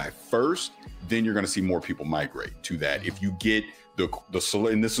Blue Sky first, then you're going to see more people migrate to that. If you get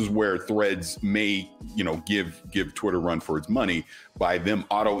and this is where Threads may, give Twitter run for its money by them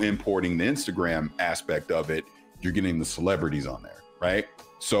auto importing the Instagram aspect of it. You're getting the celebrities on there, right?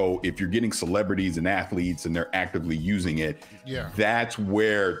 So if you're getting celebrities and athletes and they're actively using it, that's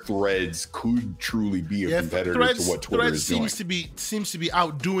where Threads could truly be a competitor to what Twitter is doing. Seems to be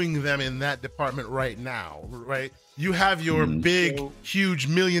outdoing them in that department right now, right? You have your big, huge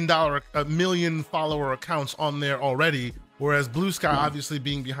million follower accounts on there already, whereas Blue Sky, obviously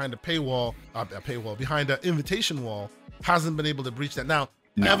being behind a paywall, behind an invitation wall, hasn't been able to breach that. Now,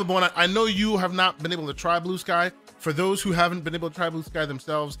 I know you have not been able to try Blue Sky. For those who haven't been able to try Blue Sky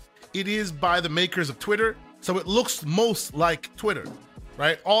themselves, it is by the makers of Twitter, so it looks most like Twitter,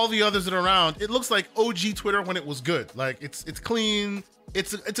 right? All the others that are around, it looks like OG Twitter when it was good. Like it's clean,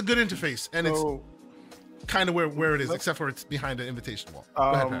 it's a good interface, and it's kind of where it is, except for it's behind an invitation wall.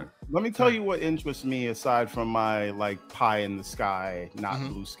 Let me tell you what interests me aside from my like pie in the sky, not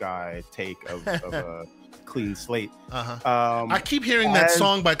Blue Sky take of a clean slate. I keep hearing that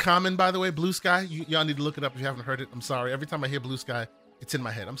song by Common, by the way, Blue Sky. Y'all need to look it up if you haven't heard it. I'm sorry. Every time I hear Blue Sky, it's in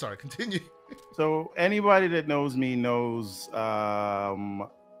my head. I'm sorry. Continue. So anybody that knows me knows one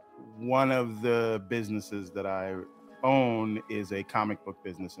of the businesses that I own is a comic book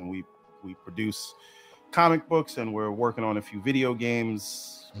business, and we produce comic books, and we're working on a few video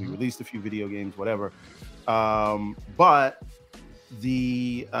games. We released a few video games, whatever. But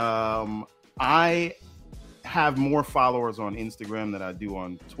I have more followers on Instagram than I do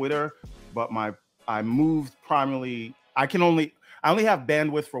on Twitter, but I moved primarily. I only have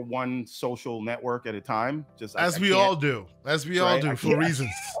bandwidth for one social network at a time. Just as we all do for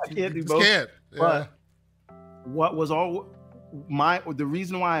reasons. I can't do both. But what was the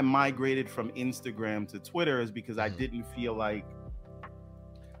reason why I migrated from Instagram to Twitter is because I didn't feel like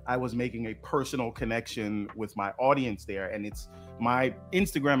I was making a personal connection with my audience there. And my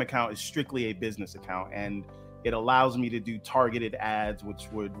Instagram account is strictly a business account, and it allows me to do targeted ads, which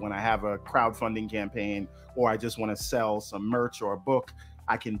would, when I have a crowdfunding campaign or I just want to sell some merch or a book,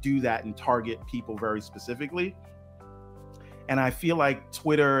 I can do that and target people very specifically. And I feel like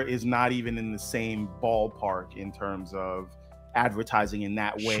Twitter is not even in the same ballpark in terms of advertising in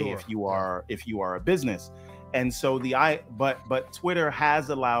that way if you are a business. And so but Twitter has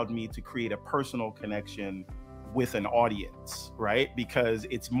allowed me to create a personal connection with an audience, right? Because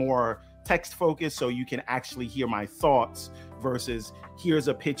it's more text focused, so you can actually hear my thoughts versus here's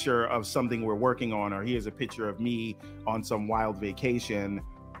a picture of something we're working on, or here's a picture of me on some wild vacation.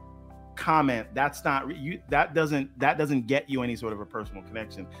 Comment, that's not you. That doesn't get you any sort of a personal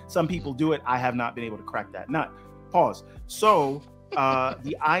connection. Some people do it. I have not been able to crack that nut. Pause. So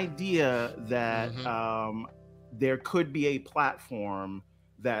the idea that there could be a platform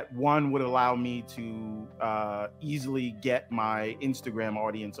that one would allow me to easily get my Instagram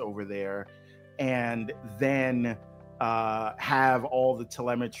audience over there, and then have all the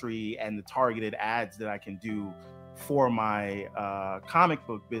telemetry and the targeted ads that I can do for my comic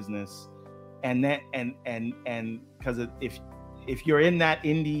book business, and because if you're in that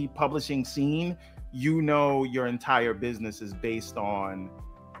indie publishing scene, you know your entire business is based on,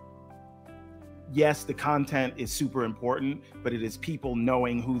 yes, the content is super important, but it is people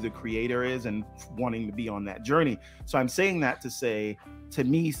knowing who the creator is and wanting to be on that journey. So I'm saying that to say, to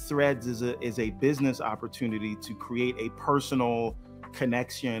me, Threads is a business opportunity to create a personal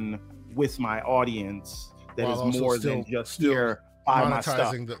connection with my audience that is more than just here buy my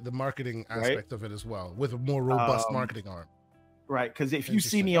stuff. Monetizing the marketing aspect of it as well, with a more robust marketing arm. Right, because if you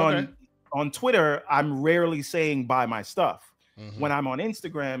see me on Twitter, I'm rarely saying buy my stuff. When I'm on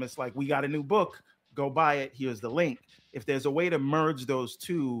Instagram, it's like, we got a new book, go buy it, here's the link. If there's a way to merge those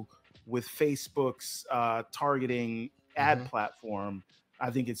two with Facebook's targeting ad platform, I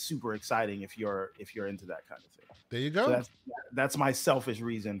think it's super exciting if you're into that kind of thing. There you go. So that's my selfish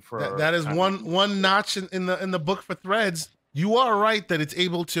reason for that is one notch in the book for Threads. You are right that it's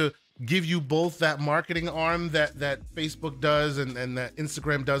able to give you both that marketing arm that Facebook does and that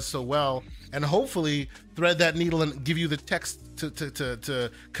Instagram does so well, and hopefully thread that needle and give you the text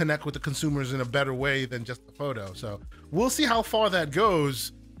to connect with the consumers in a better way than just the photo. So we'll see how far that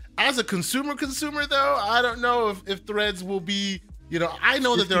goes. As a consumer though, I don't know if Threads will be, I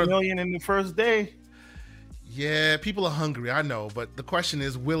know that there are million in the first day. Yeah, people are hungry, I know, but the question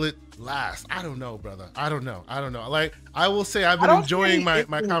is, will it last? I don't know, brother. I don't know. Like, I will say I've been enjoying my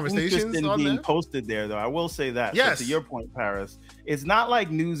conversations in on being there. Posted there, though. I will say that. Yes. So to your point, Paris, it's not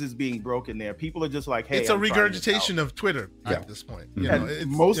like news is being broken there. People are just like, hey, it's a regurgitation of Twitter at this point.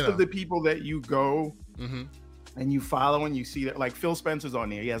 Most of the people that you go and you follow and you see that, like Phil Spencer's on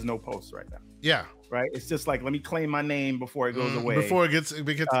there. He has no posts right now. Yeah. Right. It's just like, let me claim my name before it goes away. Before it gets too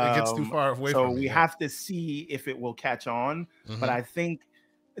far away from me. So we have to see if it will catch on. But I think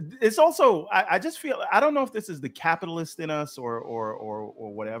it's also I just feel I don't know if this is the capitalist in us or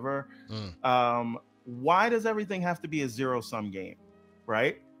whatever. Why does everything have to be a zero-sum game,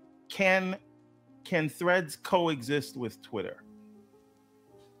 right? Can Threads coexist with Twitter?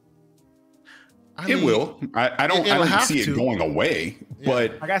 It will. I don't see it going away,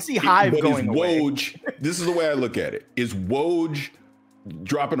 but like I see Hive going away. Woj, this is the way I look at it. Is Woj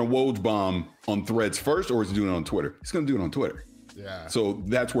dropping a Woj bomb on Threads first, or is it doing it on Twitter? It's going to do it on Twitter. Yeah. So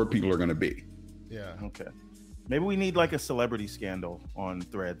that's where people are going to be. Yeah. Okay. Maybe we need like a celebrity scandal on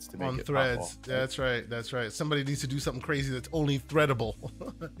Threads to make it Threads. That's right. That's right. Somebody needs to do something crazy that's only threadable.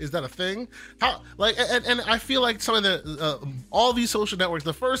 Is that a thing? How like and I feel like some of the all these social networks,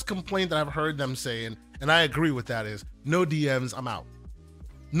 the first complaint that I've heard them saying, and I agree with that, is no DMs, I'm out.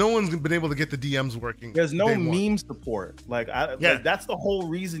 No one's been able to get the DMs working. There's no meme support. Like that's the whole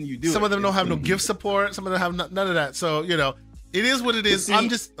reason you do it. Some of them don't have no GIF support. Some of them have none of that. So, you know, it is what it is. I'm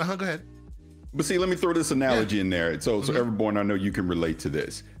just go ahead. But see, let me throw this analogy in there. So everyone, I know you can relate to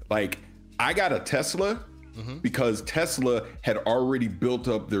this. Like, I got a Tesla because Tesla had already built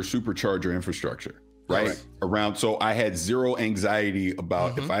up their supercharger infrastructure, right? Around, so I had zero anxiety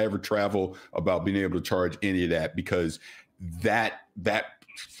about if I ever travel about being able to charge any of that, because that I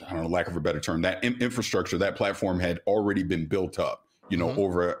don't know, lack of a better term, that infrastructure, that platform had already been built up, you know,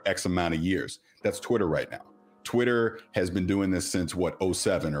 over X amount of years. That's Twitter right now. Twitter has been doing this since what,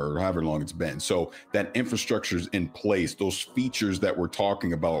 07 or however long it's been. So that infrastructure is in place. Those features that we're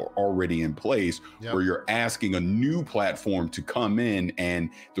talking about are already in place, where you're asking a new platform to come in,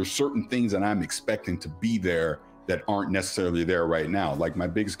 and there's certain things that I'm expecting to be there that aren't necessarily there right now. Like, my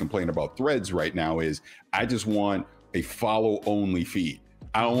biggest complaint about Threads right now is I just want a follow only feed.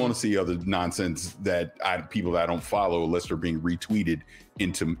 I don't want to see other nonsense that people that I don't follow unless they're being retweeted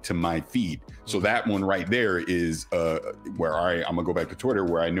into my feed. So that one right there is where I'm gonna go back to Twitter,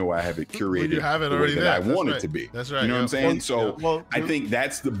 where I know I have it curated. You have it the already way that I want it to be. That's right. You know what I'm saying? So I think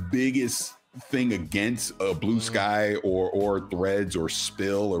that's the biggest thing against Blue Sky or Threads or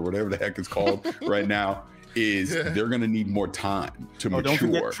Spill or whatever the heck it's called right now, is they're gonna need more time to mature. Don't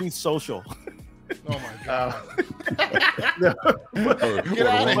forget Truth Social. Oh my God. Get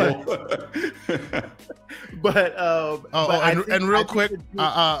out of here. And real quick,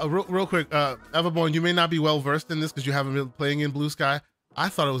 Everborn, you may not be well versed in this because you haven't been playing in Blue Sky. I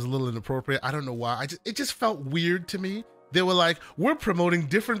thought it was a little inappropriate. I don't know why. It just felt weird to me. They were like, we're promoting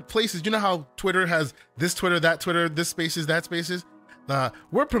different places. You know how Twitter has this Twitter, that Twitter, this spaces, that spaces?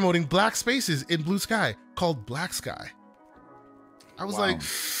 We're promoting black spaces in Blue Sky called Black Sky. I was like,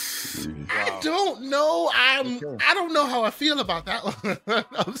 I don't know. I don't know how I feel about that one.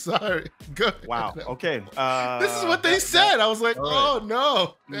 I'm sorry. Good. Wow. Okay. This is what they said. I was like, oh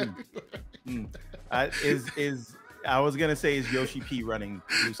no. I was gonna say, is Yoshi P running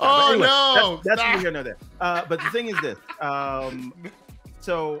Blue Sky? Oh anyway, no. That's neither here nor there. But the thing is this.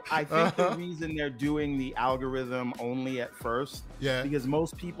 So I think the reason they're doing the algorithm only at first, because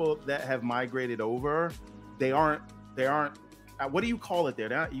most people that have migrated over, they aren't. What do you call it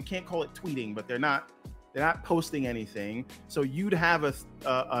there? You can't call it tweeting, but they're not posting anything. So you'd have a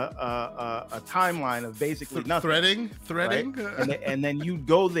timeline of basically nothing. Threading, right? and then you'd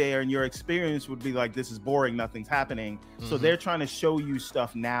go there, and your experience would be like, this is boring, nothing's happening. So they're trying to show you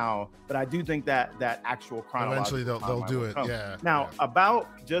stuff now, but I do think that actual chronological eventually they'll do it. Yeah. Now about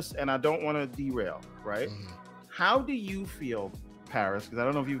and I don't want to derail, right? How do you feel, Paris? Because I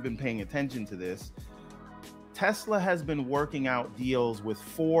don't know if you've been paying attention to this. Tesla has been working out deals with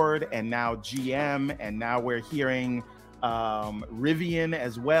Ford and now GM, and now we're hearing Rivian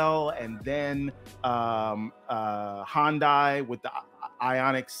as well, and then Hyundai with the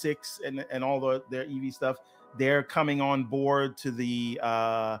Ioniq 6 and all their EV stuff. They're coming on board to the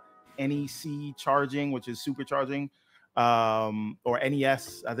NEC charging, which is supercharging, or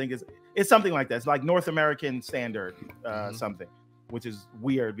NES, I think it's something like that. It's like North American standard something, which is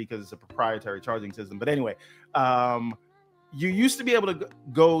weird because it's a proprietary charging system. But anyway, you used to be able to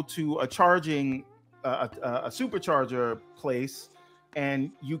go to a charging, a supercharger place, and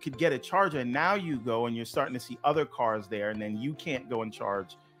you could get a charger. And now you go and you're starting to see other cars there, and then you can't go and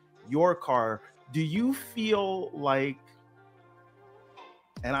charge your car. Do you feel like,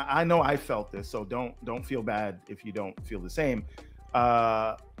 and I know I felt this, so don't feel bad if you don't feel the same.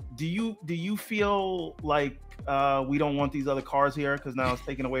 Do you feel like we don't want these other cars here because now it's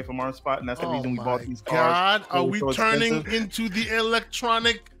taken away from our spot, and that's the reason we bought these cars? God, are we turning into the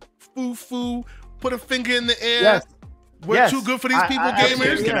electronic foo-foo? Put a finger in the air. Yes. We're too good for these people,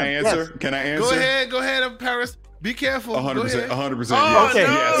 gamers. Can I answer? Can I answer? Go ahead, Paris. Be careful. 100%. 100%. Oh, Yes. Okay,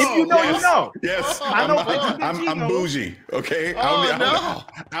 no. if you know, yes. you know. Yes, I know, I'm bougie. Okay, Oh,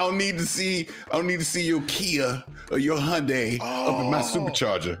 I don't need to see your Kia or your Hyundai up in my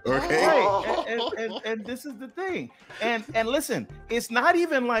supercharger. Okay, Right, and this is the thing, and listen, it's not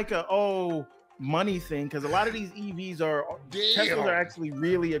even like a money thing, because a lot of these EVs Teslas are actually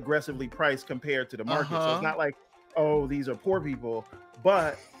really aggressively priced compared to the market. So it's not like, these are poor people,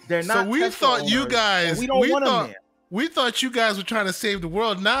 but they're not. So we Tesla thought you owners, guys. and we don't want them there. We thought you guys were trying to save the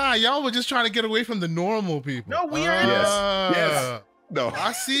world. Nah, y'all were just trying to get away from the normal people. No, we are. yes. No,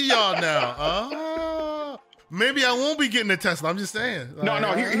 I see y'all now. Maybe I won't be getting a Tesla. I'm just saying. no.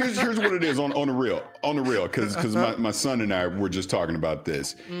 Here's what it is on the real, because my son and I were just talking about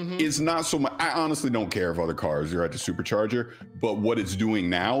this. It's not so much. I honestly don't care if other cars are at the supercharger, but what it's doing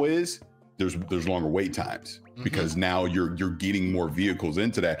now is there's longer wait times, because now you're getting more vehicles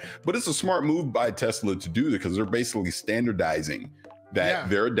into that. But it's a smart move by Tesla to do that, because they're basically standardizing that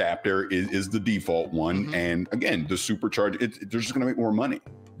their adapter is the default one. And again, the supercharger, they're just going to make more money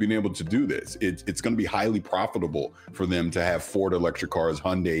being able to do this. It's going to be highly profitable for them to have Ford electric cars,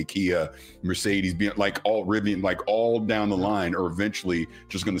 Hyundai, Kia, Mercedes, being all down the line, or eventually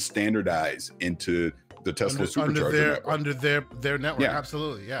just going to standardize into the Tesla supercharger under their network. Yeah.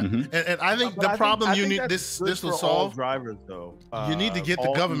 Absolutely, yeah. And I think the problem you need this will solve. Drivers though. You need to get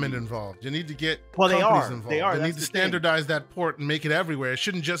the government involved. You need to get they companies are. involved. They are. They need That's to the thing. standardize that port and make it everywhere. It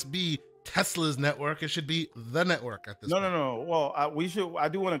shouldn't just be Tesla's network. It should be the network at this point. No. Well, I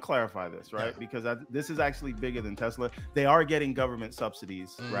do want to clarify this, right? Because this is actually bigger than Tesla. They are getting government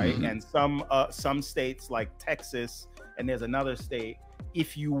subsidies, right? And some states like Texas, and there's another state,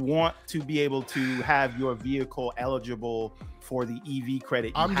 if you want to be able to have your vehicle eligible for the EV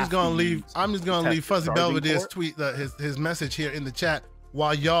credit, I'm just gonna leave Fuzzy Belvedere's tweet, his message here in the chat,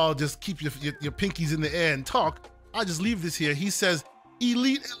 while y'all just keep your pinkies in the air and talk. I just leave this here. He says,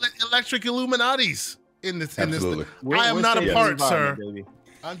 "Elite electric Illuminatis in this." Absolutely. I am not a part, sir. Baby.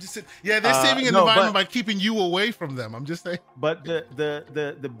 I'm just saying. Yeah, they're saving an environment by keeping you away from them. I'm just saying. But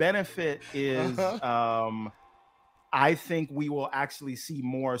the benefit is. I think we will actually see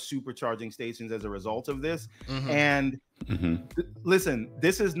more supercharging stations as a result of this. And listen,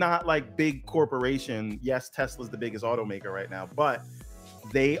 this is not like big corporation. Yes, Tesla's the biggest automaker right now, but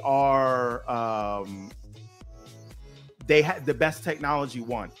they are they had the best technology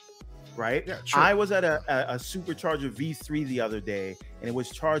won, right? Yeah, sure. I was at a supercharger V3 the other day, and it was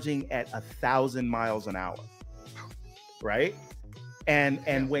charging at 1,000 miles an hour, right?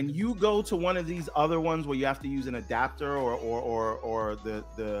 And when you go to one of these other ones where you have to use an adapter or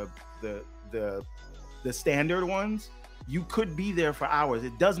the standard ones, you could be there for hours.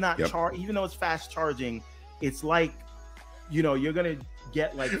 It does not charge, even though it's fast charging. It's like, you're gonna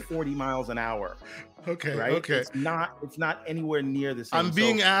get like 40 miles an hour. Okay. Right? Okay. It's not anywhere near the same. I'm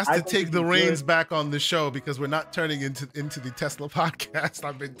being asked to take the reins back on the show because we're not turning into the Tesla podcast.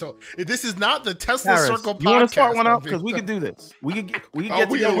 I've been told this is not the Tesla Circle podcast. You want to start one up, because we could do this. We could get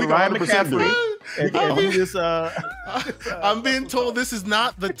together with Ryan McCaffrey and do this. I'm being told this is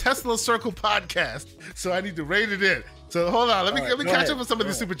not the Tesla Circle podcast, so I need to rein it in. So hold on, let me catch up with some of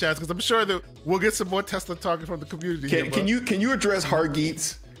these super chats, because I'm sure that we'll get some more Tesla talking from the community. Can you address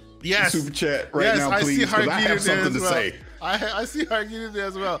Hargeet's super chat now, please? Because I have something to say. I see Hargeet in there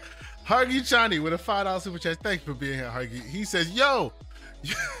as well. Hargeet Chani with a $5 super chat. Thanks for being here, Hargeet. He says, "Yo,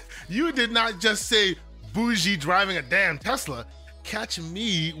 you did not just say bougie driving a damn Tesla. Catch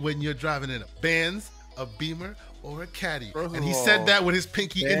me when you're driving in a Benz, a Beamer, or a Caddy." And he said that with his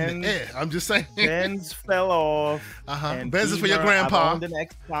pinky in the air. I'm just saying. Benz fell off. And Benz is for your grandpa. I've owned an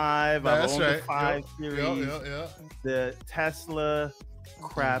X5. I've owned the 5 Series. The Tesla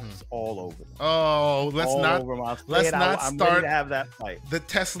craps all over them. Oh, let's not I'm start ready to have that fight. The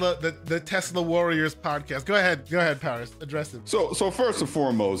Tesla Warriors podcast. Go ahead, Paris. Address it. So first and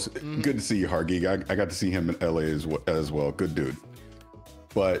foremost, good to see you, Hargeet. I got to see him in LA as well. Good dude.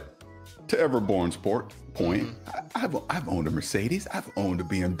 But to Everborn's point, I've owned a Mercedes. I've owned a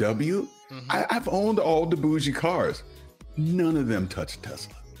BMW. I've owned all the bougie cars. None of them touch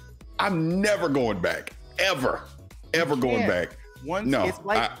Tesla. I'm never going back. Ever going back.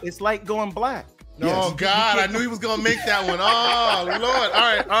 It's like going black. Oh God, I knew he was gonna make that one. Oh Lord.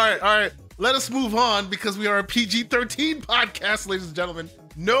 All right. Let us move on, because we are a PG-13 podcast, ladies and gentlemen.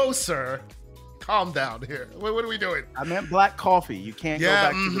 No, sir. Calm down here. What are we doing? I meant black coffee. You can't go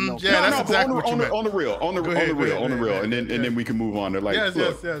back to the milk. Yeah, that's exactly what you meant. On the real, and then we can move on. They're like,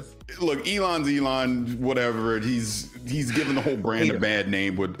 yes. Look, Elon, whatever. He's given the whole brand a bad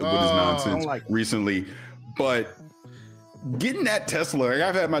name with his nonsense recently, but getting that Tesla, like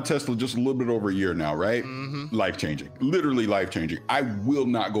I've had my Tesla just a little bit over a year now, right? Life changing, literally life changing. I will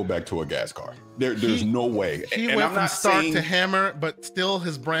not go back to a gas car. There's no way. He and went I'm from not start saying, to hammer, but still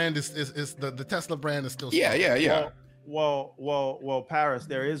his brand is the Tesla brand is still strong. yeah. Well, Paris,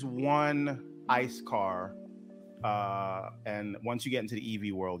 there is one ICE car, and once you get into the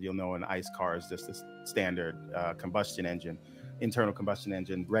EV world, you'll know an ICE car is just a standard combustion engine, internal combustion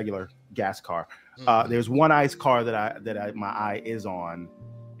engine, regular gas car. There's one ICE car that my eye is on,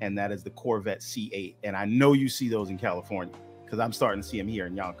 and that is the Corvette C8. And I know you see those in California because I'm starting to see them here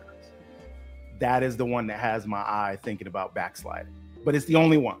in Yonkers. That is the one that has my eye thinking about backsliding, but it's the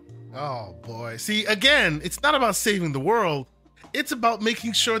only one. Oh boy. See, again, it's not about saving the world. It's about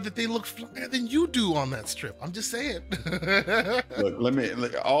making sure that they look flyer than you do on that strip. I'm just saying.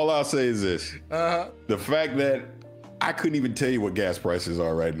 Look, all I'll say is this. The fact that I couldn't even tell you what gas prices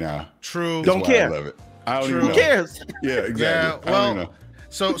are right now. True. Don't care. I love it. I don't True. even know. Who cares? Yeah, exactly. Yeah, I don't well, even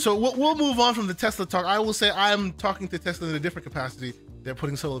know. So we'll move on from the Tesla talk. I will say I'm talking to Tesla in a different capacity. They're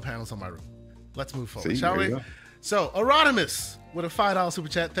putting solar panels on my roof. Let's move forward, shall we? So Erodimus with a $5 super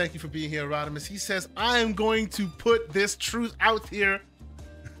chat. Thank you for being here, Erodimus. He says, I am going to put this truth out here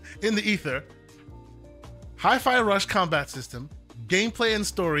in the ether. Hi-Fi Rush combat system, gameplay and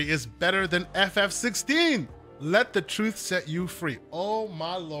story is better than FF16. Let the truth set you free. Oh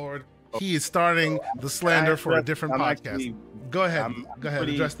my Lord. He is starting the slander for a different podcast. Go ahead. Go ahead.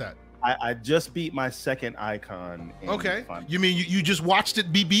 Address that. I just beat my second icon. Okay. You mean you just watched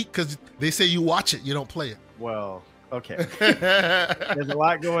it be beat? Because they say you watch it, you don't play it. Well, okay. There's a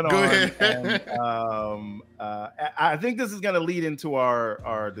lot going on. Go ahead. And, I think this is going to lead into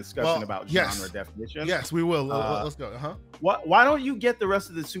our discussion about genre definition. Yes, we will. Let's go. Why don't you get the rest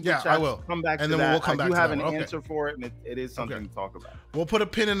of the super chats? I will. Come back and to then that. We'll come back do to have that an one. answer for it, and it is something to talk about. We'll put a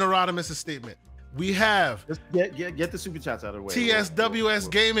pin in Erodimus' statement. We have Just get the super chats out of the way. TSWS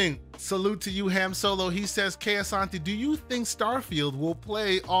Gaming. Salute to you, Ham Solo. He says, K Asante, do you think Starfield will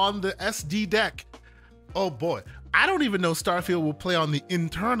play on the SD deck? Oh boy, I don't even know Starfield will play on the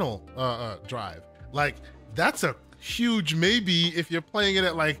internal drive. Like, that's a huge maybe if you're playing it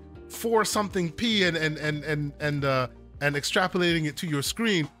at like 4 something p and extrapolating it to your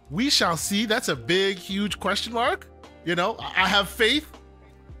screen. We shall see. That's a big, huge question mark. You know, I have faith.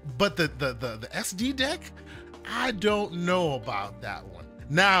 But the SD deck, I don't know about that one.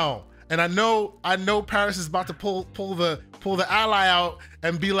 Now, and I know Paris is about to pull the ally out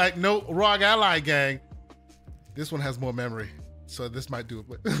and be like, no, ROG ally gang. This one has more memory, so this might do it.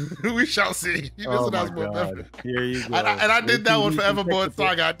 But we shall see. This one has more memory. Here you go. And I did that one for Everborn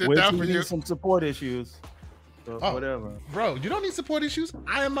Saga. I did that for you. Some support issues. Whatever. Bro, you don't need support issues.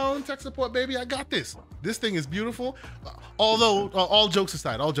 I am my own tech support, baby. I got this. This thing is beautiful. Although, all jokes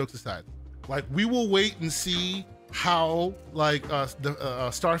aside, like, we will wait and see how like the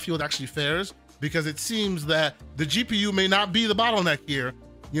Starfield actually fares, because it seems that the GPU may not be the bottleneck here.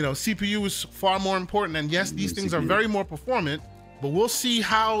 You know, CPU is far more important, and yes, these things are very more performant, but we'll see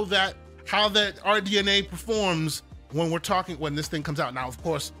how that RDNA performs when this thing comes out. Now, of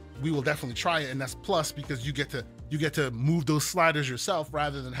course, we will definitely try it, and that's plus because you get to move those sliders yourself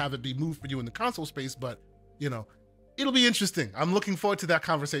rather than have it be moved for you in the console space. But you know, it'll be interesting. I'm looking forward to that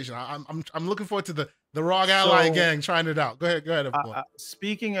conversation. I'm looking forward to the ROG ally gang trying it out. Go ahead.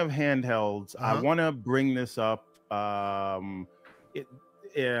 Speaking of handhelds, I want to bring this up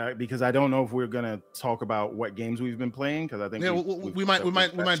because I don't know if we're gonna talk about what games we've been playing, because I think we might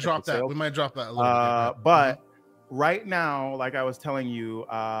drop that. We might drop that a little bit. But right now, like I was telling you,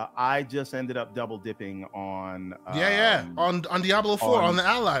 I just ended up double dipping on on Diablo 4 on the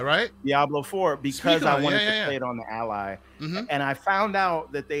Ally, right? Diablo 4 because I wanted to play it on the Ally, and I found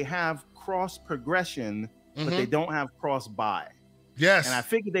out that they have cross progression, but they don't have cross buy. Yes, and I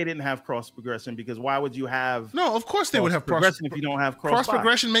figured they didn't have cross progression because why would you have? No, of course they would have progression if you don't have cross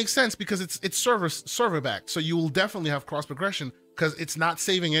progression. Makes sense because it's server back, so you will definitely have cross progression. Because it's not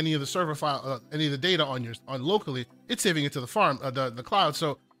saving any of the server file, any of the data on locally. It's saving it to the farm, the cloud.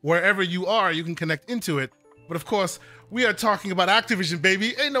 So wherever you are, you can connect into it. But of course, we are talking about Activision,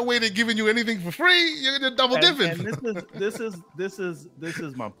 baby. Ain't no way they're giving you anything for free. You're gonna double dipping. And this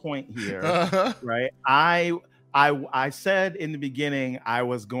is my point here, right? I said in the beginning I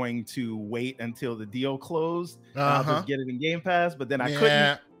was going to wait until the deal closed and I'll just get it in Game Pass, but then I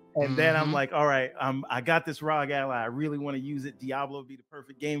couldn't. And then I'm like, all right, I got this ROG ally. I really want to use it. Diablo would be the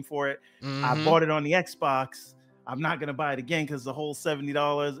perfect game for it. I bought it on the Xbox. I'm not going to buy it again because the whole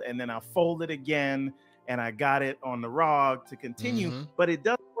 $70. And then I folded again and I got it on the ROG to continue. But it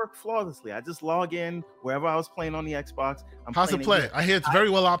doesn't work flawlessly. I just log in wherever I was playing on the Xbox. How's it play? I hear it's very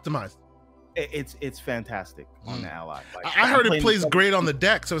well optimized. it's fantastic on the Ally. Like, I heard it plays great on the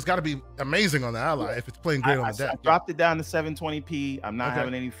deck, so it's got to be amazing on the Ally if it's playing great on the deck. I dropped it down to 720p. I'm not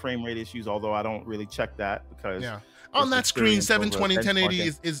having any frame rate issues, although I don't really check that because on that screen 720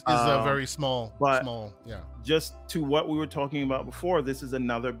 1080 is a very small. Just to what we were talking about before, this is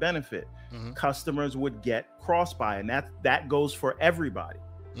another benefit. Customers would get cross buy, and that goes for everybody,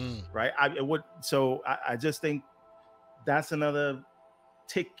 right? I just think that's another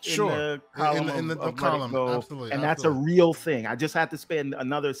tick in the column of column, absolutely, and that's a real thing. I just had to spend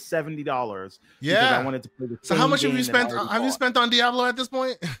another $70 because I wanted to play the so how much have you spent? Have you spent on Diablo at this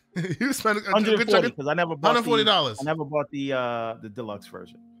point? You spent $140 because I never bought $140. I never bought the deluxe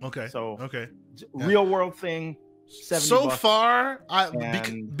version. Okay, so okay, real world thing. So far,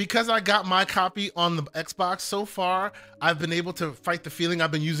 because I got my copy on the Xbox, so far I've been able to fight the feeling.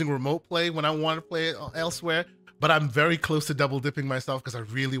 I've been using remote play when I want to play it elsewhere. But I'm very close to double dipping myself because I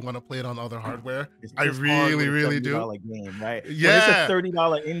really want to play it on other hardware. I really do. Game, right? Yeah, when it's a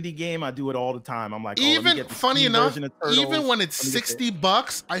 $30 indie game, I do it all the time. I'm like, even funny enough, even when it's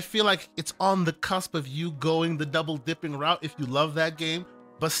 $60, I feel like it's on the cusp of you going the double dipping route if you love that game.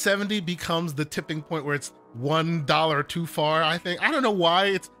 But 70 becomes the tipping point where it's $1 too far. I think I don't know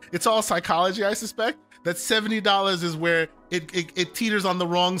why. It's all psychology. I suspect that $70 is where it teeters on the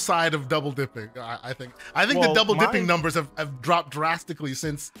wrong side of double dipping. I think the double dipping numbers have dropped drastically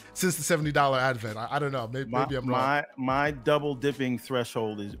since the $70 advent. I don't know. Maybe I'm wrong. My double dipping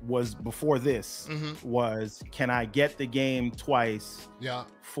threshold was before this was, can I get the game twice?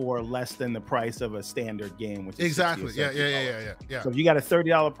 For less than the price of a standard game, which is exactly yeah. So if you got a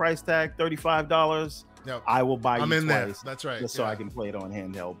 $30 price tag, $35. I will buy you twice. There. That's right. Just so I can play it on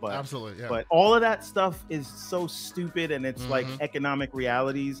handheld. But absolutely, But all of that stuff is so stupid, and it's like economic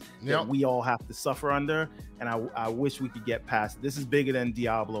realities that we all have to suffer under. And I wish we could get past. This is bigger than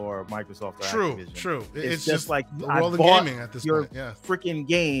Diablo or Microsoft or Activision. True. It's just like I bought gaming at this your point. Yeah. freaking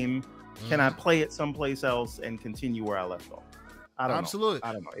game. Can I play it someplace else and continue where I left off? Absolutely.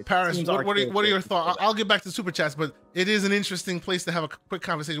 I don't know. Paris, what are your thoughts? I'll get back to Super Chats, but it is an interesting place to have a quick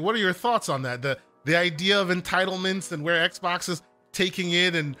conversation. What are your thoughts on that? The idea of entitlements and where Xbox is taking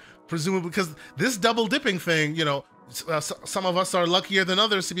it, and presumably because this double dipping thing, some of us are luckier than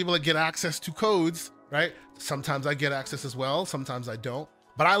others to be able to get access to codes, right? Sometimes I get access as well, sometimes I don't.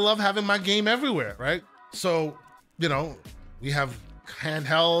 But I love having my game everywhere, right? So, we have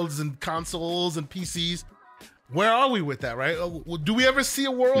handhelds and consoles and PCs. Where are we with that, right? Do we ever see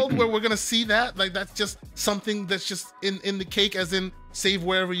a world where we're gonna see that? Like that's just something that's just in the cake, as in save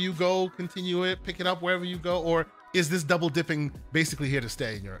wherever you go, continue it, pick it up wherever you go, or is this double dipping basically here to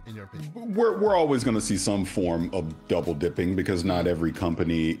stay in your opinion? We're always going to see some form of double dipping because not every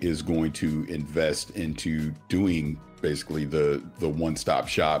company is going to invest into doing basically the one-stop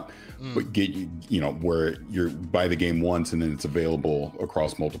shop, but get where you buy the game once and then it's available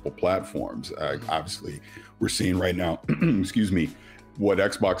across multiple platforms. Obviously, we're seeing right now, excuse me, what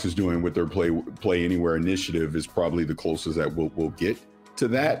Xbox is doing with their Play Anywhere initiative is probably the closest that we'll get to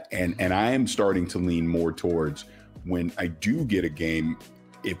that. And I am starting to lean more towards when I do get a game,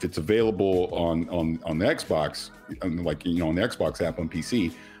 if it's available on the Xbox, like on the Xbox app on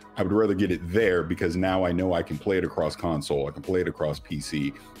PC, I would rather get it there because now I know I can play it across console, I can play it across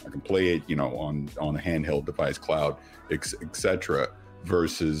PC, I can play it, on a handheld device, cloud, etc.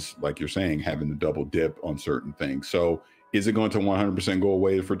 Versus, like you're saying, having the double dip on certain things. So is it going to 100% go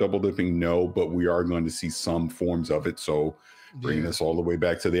away for double dipping? No, but we are going to see some forms of it. So bringing us all the way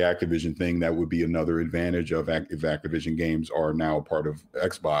back to the Activision thing, that would be another advantage of if Activision games are now part of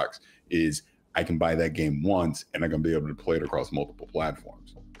Xbox, is I can buy that game once and I'm going to be able to play it across multiple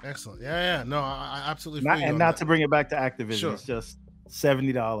platforms. Excellent. Yeah. No, I absolutely. Not to bring it back to Activision, it's just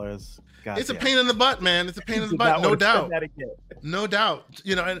 $70. It's a pain in the butt, man. It's a pain in the butt, no doubt. No doubt.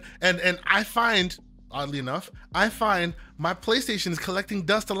 And I find, oddly enough, my PlayStation is collecting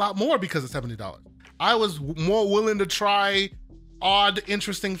dust a lot more because of $70. I was more willing to try odd,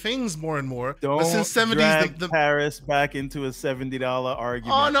 interesting things more and more. But since 70s, drag Paris back into a $70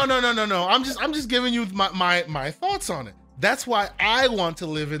 argument. Oh no. I'm just giving you my thoughts on it. That's why I want to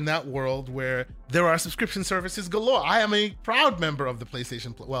live in that world where there are subscription services galore. I am a proud member of the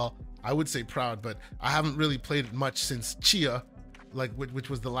PlayStation. Well, I would say proud, but I haven't really played it much since Chia, which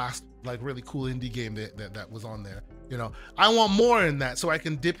was the last really cool indie game that was on there. I want more in that, so I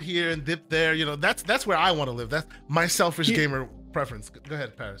can dip here and dip there. That's where I want to live. That's my selfish gamer preference. Go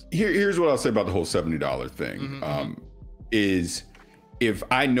ahead, Paris. Here's what I'll say about the whole $70 thing. Is if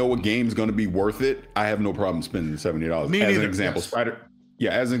I know a game's going to be worth it, I have no problem spending $70. As an example,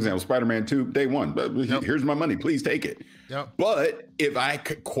 Yeah, as an example, Spider-Man 2, day one. But here's my money. Please take it. Yep. But if I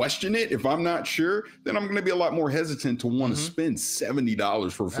could question it, if I'm not sure, then I'm going to be a lot more hesitant to want to spend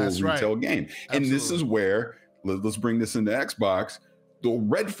 $70 for a full retail game. And this is where, let's bring this into Xbox. The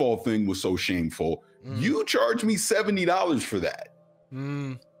Redfall thing was so shameful. You charged me $70 for that.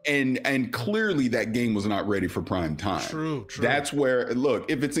 And clearly that game was not ready for prime time. True. That's where,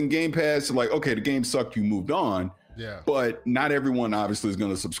 look, if it's in Game Pass, like, okay, the game sucked, you moved on. Yeah. But not everyone obviously is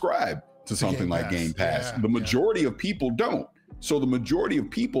going to subscribe to something like Game Pass. The majority of people don't. So the majority of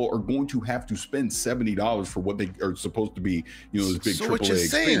people are going to have to spend $70 for what they are supposed to be, you know, this big AAA experience. So what you're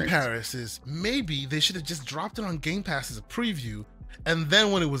saying, Paris, is maybe they should have just dropped it on Game Pass as a preview, and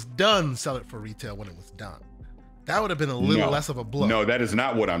then when it was done, sell it for retail when it was done. That would have been a little less of a blow. No, that is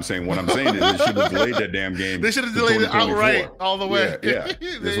not what I'm saying. What I'm saying is they should have delayed that damn game. They should have delayed it outright all the way. Yeah.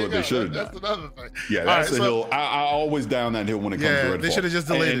 That's what they should have done. That's another thing. Yeah, that's the hill. I always down that hill when it comes to Redfall. They should have just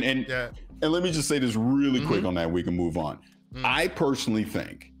delayed it. And let me just say this really quick on that. We can move on. I personally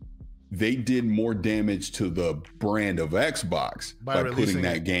think they did more damage to the brand of Xbox by putting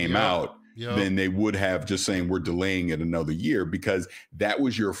that game out than they would have just saying we're delaying it another year, because that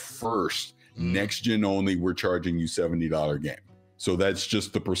was your first next gen only, we're charging you $70 game. So that's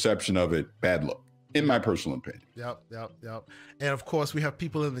just the perception of it. Bad luck, in my personal opinion. Yep. And of course, we have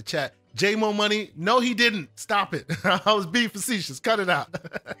people in the chat. J-Mo Money, no, he didn't. Stop it. I was being facetious. Cut it out.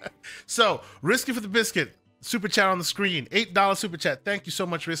 So, Risky for the Biscuit, super chat on the screen, $8 super chat. Thank you so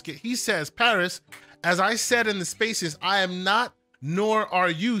much, Risky. He says, Paris, as I said in the spaces, I am not, nor are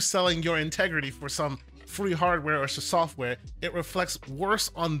you selling your integrity for some free hardware or software. It reflects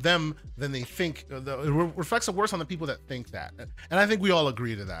worse on them than they think. It reflects worse on the people that think that, and I think we all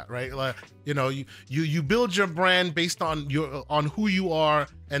agree to that, right? Like, you know, you build your brand based on who you are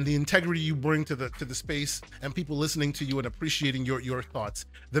and the integrity you bring to the space, and people listening to you and appreciating your thoughts.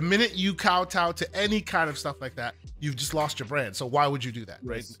 The minute you kowtow to any kind of stuff like that, you've just lost your brand. So why would you do that,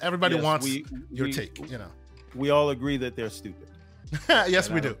 right? Everybody wants your take. You know, we all agree that they're stupid. Yes,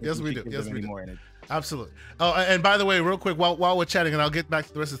 we do. Yes, we do. Yes, we do. Absolutely. Oh, and by the way, real quick, while we're chatting, and I'll get back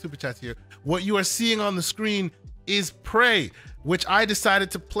to the rest of the super chats here, what you are seeing on the screen is Prey, which I decided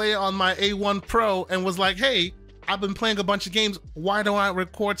to play on my A1 Pro and was like, hey, I've been playing a bunch of games. Why don't I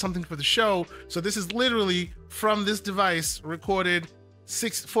record something for the show? So this is literally from this device recorded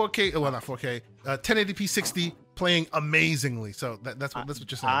 4K, well, not 4K, 1080p 60, playing amazingly. So that's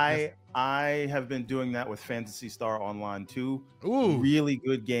what you're saying. I have been doing that with Phantasy Star Online too. Ooh, really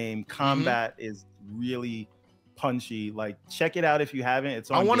good game. Combat is really punchy. Like, check it out if you haven't.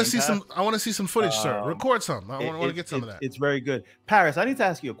 It's on I want to see Pass. some. I want to see some footage, sir. Record some. I want to get some of that. It's very good. Paris, I need to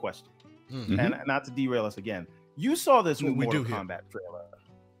ask you a question, and not to derail us again. You saw this with Mortal Kombat trailer,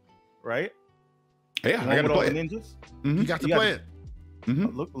 right? Yeah, I got to play it. Ninjas. You got to play it.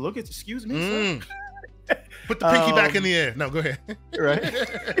 Look at. Excuse me. Sir. Put the pinky back in the air. No, go ahead. Right.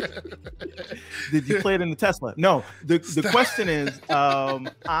 Did you play it in the Tesla? No. The question is,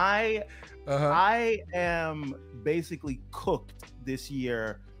 I am basically cooked this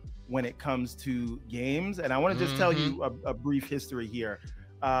year when it comes to games, and I want to just tell you a brief history here.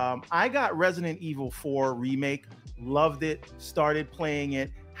 I got Resident Evil 4 remake, loved it, started playing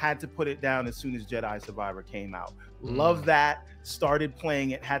it, had to put it down as soon as Jedi Survivor came out. Love that. Started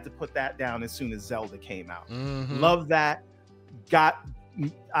playing it, had to put that down as soon as Zelda came out. Love that.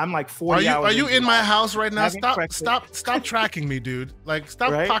 I'm like 40 hours. Are you in my house right now? Stop tracking me, dude. Like,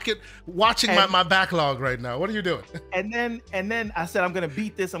 stop pocket watching my backlog right now. What are you doing? And then I said, I'm gonna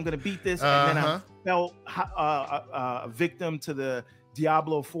beat this. And then I fell a victim to the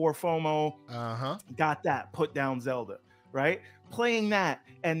Diablo 4 FOMO. Got that. Put down Zelda. Right. Playing that,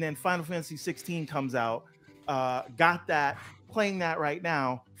 and then Final Fantasy 16 comes out. Got that. Playing that right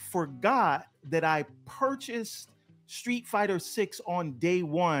now. Forgot that I purchased Street Fighter 6 on day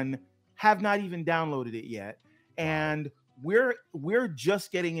one. Have not even downloaded it yet, and we're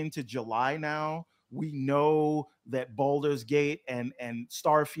just getting into July now. We know that Baldur's Gate and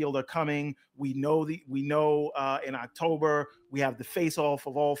Starfield are coming. We know in October we have the face-off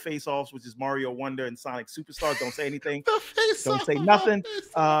of all face-offs, which is Mario Wonder and Sonic Superstars. Don't say anything. Don't say nothing.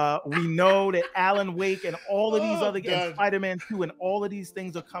 We know that Alan Wake and all of these other games, Spider-Man 2, and all of these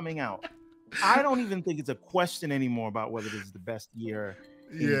things are coming out. I don't even think it's a question anymore about whether this is the best year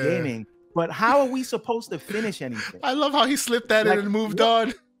in gaming. But how are we supposed to finish anything? I love how he slipped that in and moved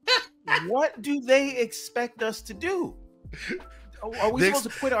on. What do they expect us to do? Are we supposed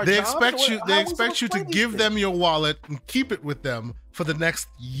to quit our they jobs? expect you. How They are we expect supposed you to to play give these them things? your wallet and keep it with them for the next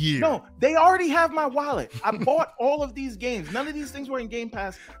year. No, they already have my wallet. I bought all of these games. None of these things were in Game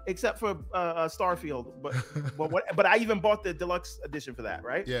Pass except for Starfield. But I even bought the deluxe edition for that,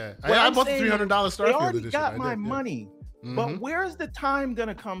 right? Yeah, What I I'm bought the saying is $300 Starfield They already edition. got I my did, yeah. money. Mhm. But where's the time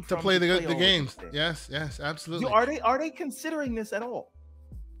gonna come from to play the all of games? these things? Yes, absolutely. Are they considering this at all?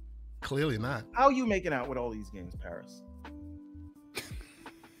 Clearly not. How are you making out with all these games, Paris?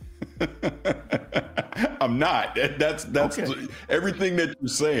 I'm not. That's Okay. everything that you're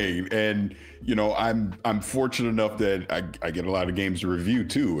saying, and you know, I'm fortunate enough that I get a lot of games to review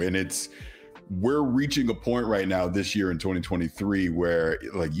too, and we're reaching a point right now this year in 2023 where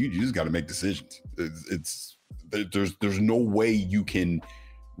like you just got to make decisions. There's no way you can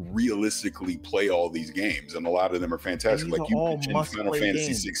realistically play all these games, and a lot of them are fantastic. These Like are you all mentioned must-play Final Fantasy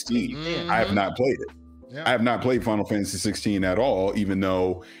games. 16. Mhm. I have not played it. Yeah. I have not played Final Fantasy 16 at all, even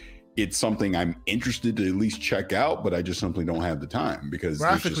though it's something I'm interested to at least check out, but I just simply don't have the time because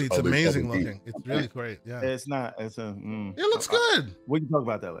there's just Graphically, it's other amazing games. looking. It's really great. Yeah, It's not. It's a. it looks good. We can talk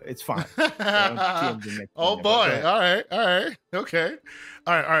about that later. It's fine. Oh boy! All right. Okay.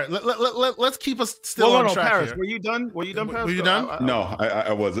 All right. Let's keep us still Well, on no, track Paris. here. Were you done? Were you done, Paris? Were you done? No,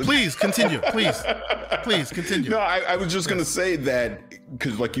 I wasn't. Please continue. Please continue. No, I was just gonna say that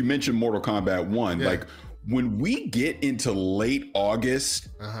because, like you mentioned, Mortal Kombat 1, Yeah. like when we get into late August,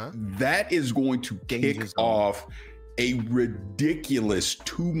 that is going to Danger kick zone. off a ridiculous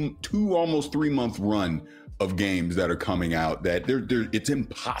two almost 3 month run of games that are coming out that it's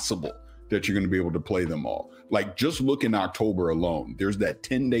impossible that you're going to be able to play them all. Like just look in October alone, there's that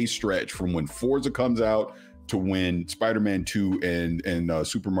 10-day stretch from when Forza comes out to when Spider-Man 2 and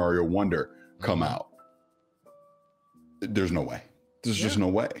Super Mario Wonder come out. There's no way. There's just no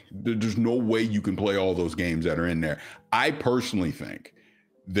way. There's no way you can play all those games that are in there. I personally think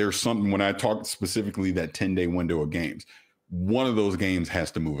there's something, when I talk specifically that 10-day window of games, one of those games has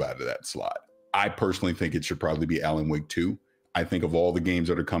to move out of that slot. I personally think it should probably be Alan Wake 2. I think of all the games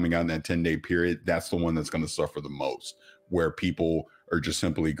that are coming out in that 10-day period, that's the one that's going to suffer the most, where people are just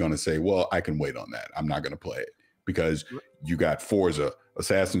simply going to say, well, I can wait on that. I'm not going to play it because you got Forza,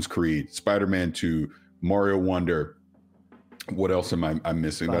 Assassin's Creed, Spider-Man 2, Mario Wonder. What else am I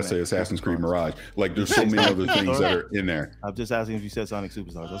missing? Did I say Assassin's Creed Mirage? Like there's so many other things that are in there. I'm just asking if you said Sonic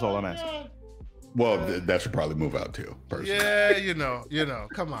Superstars. That's all I'm asking. Well, that should probably move out too, personally. Yeah, you know.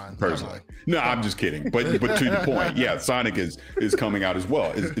 Come on. Personally. No, I'm just kidding. But to the point, yeah, Sonic is coming out as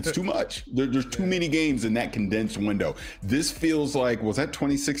well. It's too much. There's too many games in that condensed window. This feels like, was that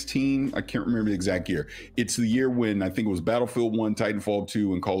 2016? I can't remember the exact year. It's the year when I think it was Battlefield 1, Titanfall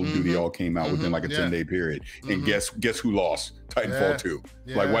 2, and Call of Duty all came out within like a 10-day period. And guess who lost? Titanfall 2.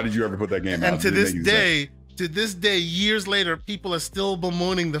 Like, why did you ever put that game out? And to this day, years later, people are still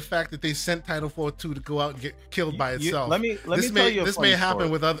bemoaning the fact that they sent Titanfall 2 to go out and get killed by itself. Let me tell you a This funny may happen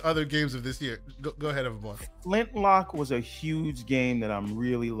story. with other games of this year. Go ahead, everyone. Flintlock was a huge game that I'm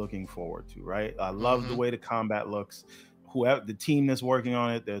really looking forward to, right? I love the way the combat looks. Whoever the team that's working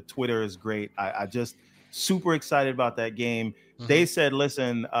on it, their Twitter is great. I just super excited about that game. They said,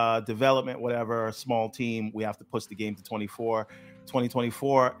 listen, development, whatever, a small team, we have to push the game to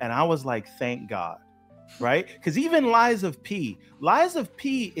 2024. And I was like, thank God, right? Because even Lies of P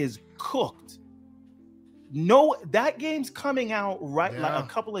is cooked. No, that game's coming out like a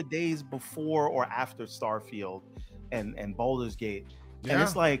couple of days before or after Starfield and Baldur's Gate. And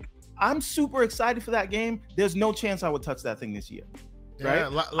it's like, I'm super excited for that game. There's no chance I would touch that thing this year. Yeah,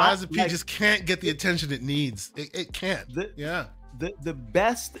 right? Lies of P just can't get the attention it needs. It can't. The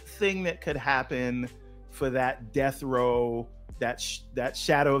best thing that could happen for that death row, that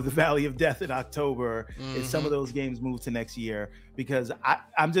shadow of the Valley of Death in October, is some of those games move to next year. Because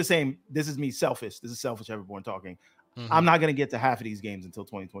I'm just saying, this is me selfish. This is selfish, everyone talking. I'm not going to get to half of these games until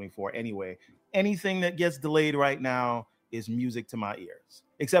 2024 anyway. Anything that gets delayed right now is music to my ears,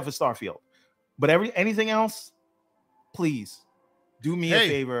 except for Starfield. But anything else, please do me a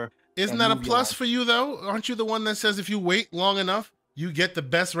favor. Isn't that a plus for you though? Aren't you the one that says if you wait long enough, you get the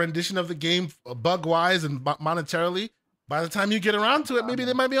best rendition of the game bug-wise and monetarily? By the time you get around to it, maybe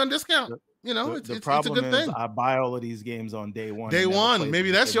they might be on discount. You know, it's a good thing. I buy all of these games on day one.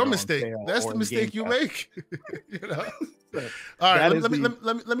 Maybe that's your mistake. That's the mistake you make. You know. All right, let me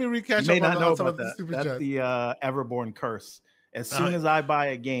recatch up on some of the super chat. That's the Everborn curse. As soon as I buy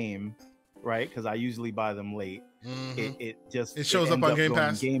a game, right? Because I usually buy them late. It shows up on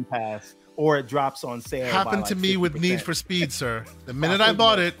Game Pass, or it drops on sale. Happened to me with Need for Speed, sir. The minute I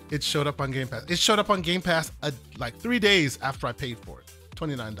bought it, it showed up on Game Pass. It showed up on Game Pass like 3 days after I paid for it.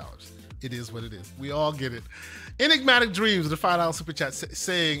 $29. It is what it is. We all get it. Enigmatic Dreams, the $5 super chat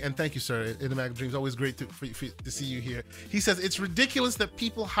saying, and thank you, sir. Enigmatic Dreams, always great to see you here. He says, it's ridiculous that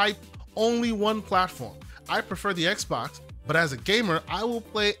people hype only one platform. I prefer the Xbox, but as a gamer, I will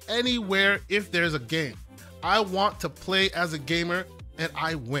play anywhere if there's a game. I want to play as a gamer and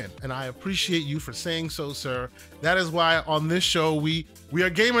I win. And I appreciate you for saying so, sir. That is why on this show, we are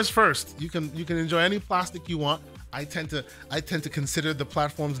gamers first. You can enjoy any plastic you want. I tend to consider the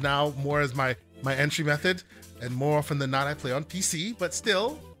platforms now more as my entry method, and more often than not I play on PC, but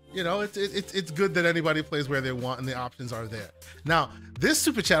still, you know, it's good that anybody plays where they want and the options are there. Now, this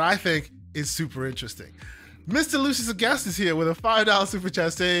super chat I think is super interesting. Mr. Lucius August is here with a $5 super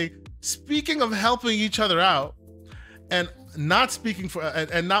chat saying, speaking of helping each other out and not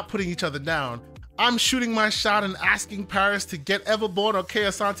not putting each other down, I'm shooting my shot and asking Paris to get Everborn or Kay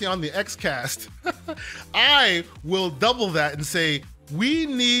Asante on the Xcast. I will double that and say, we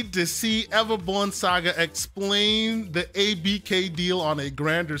need to see Everborn Saga explain the ABK deal on a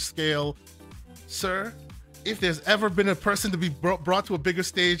grander scale. Sir, if there's ever been a person to be brought to a bigger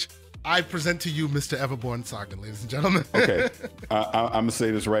stage, I present to you Mr. Everborn Saga, ladies and gentlemen. Okay, I'm going to say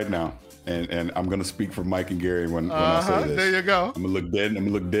this right now. And I'm gonna speak for Mike and Gary when I say this. There you go. I'm gonna look dead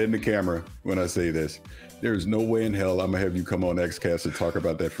in the camera when I say this. There's no way in hell I'm gonna have you come on Xcast and talk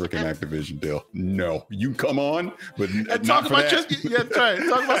about that freaking Activision deal. No, you come on, but not talk for about that. Yeah, try it.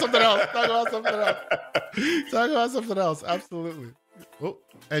 Talk about something else. Talk about something else. Absolutely. Oh,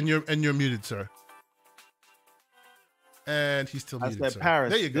 and you're muted, sir. And he's still muted. I said, sir.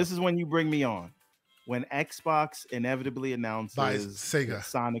 Paris, There you go. this is when you bring me on. When Xbox inevitably announces Sega. that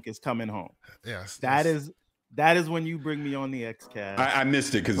Sonic is coming home. Yes. That is when you bring me on the Xcast. I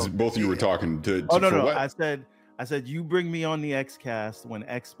missed it because both of you were talking to Oh no. what? I said you bring me on the Xcast when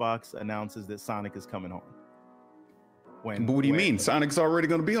Xbox announces that Sonic is coming home. But what do you mean? Sonic's already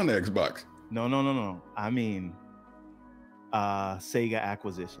going to be on the Xbox. No. I mean, Sega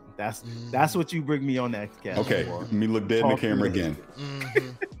acquisition. That's what you bring me on the Xcast. Okay, for. let me look dead in the camera again. Mm-hmm.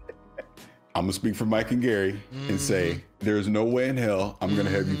 I'm gonna speak for Mike and Gary and say there's no way in hell I'm gonna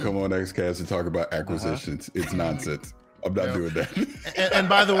have you come on Xcast and talk about acquisitions. It's nonsense. I'm not doing that. And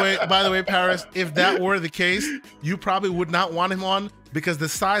by the way, Paris, if that were the case, you probably would not want him on because the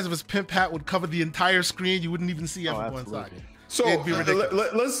size of his pimp hat would cover the entire screen. You wouldn't even see everyone inside. So It'd be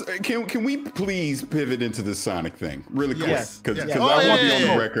ridiculous. can we please pivot into the Sonic thing really quick? Yes. Because Yes. I want to be on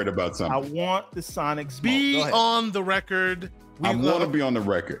the record about something. I want the Sonic smoke. Be on the record. I want to be on the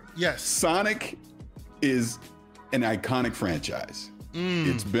record. Yes. Sonic is an iconic franchise.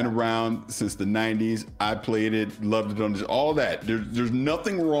 It's been around since the 90s. I played it, loved it, all that. There's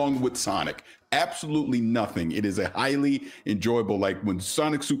nothing wrong with Sonic. Absolutely nothing. It is a highly enjoyable, like when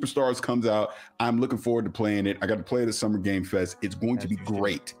Sonic Superstars comes out, I'm looking forward to playing it. I got to play it at Summer Game Fest. It's going to be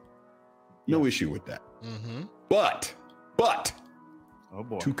great. No issue with that. But oh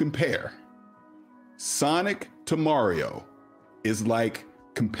boy. to compare Sonic to Mario is like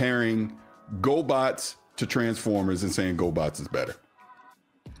comparing GoBots to Transformers and saying GoBots is better.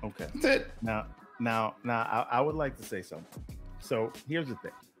 Okay. That's it. Now, I would like to say something. So here's the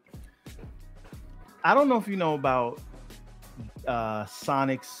thing. I don't know if you know about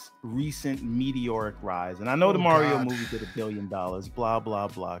Sonic's recent meteoric rise, and I know the Mario movie did $1 billion. Blah blah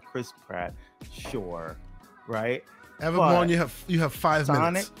blah. Chris Pratt, sure, right? Everborn, you have 5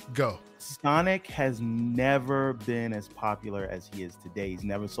 minutes. Go. Sonic has never been as popular as he is today. He's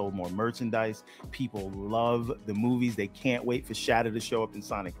never sold more merchandise. People love the movies. They can't wait for Shadow to show up in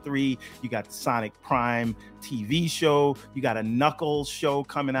Sonic 3. You got the Sonic Prime TV show. You got a Knuckles show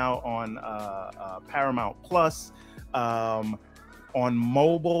coming out on Paramount Plus. On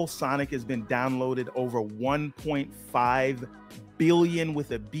mobile, Sonic has been downloaded over 1.5 billion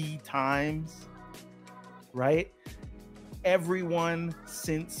with a B times, right? Everyone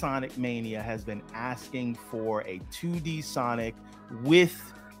since Sonic Mania has been asking for a 2D Sonic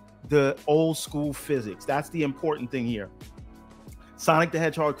with the old school physics. That's the important thing here. Sonic the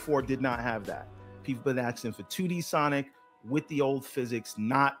Hedgehog 4 did not have that. People have been asking for 2D Sonic with the old physics,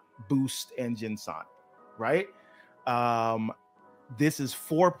 not boost engine Sonic, right? This is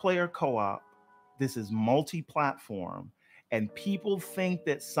 4-player co-op. This is multi-platform. And people think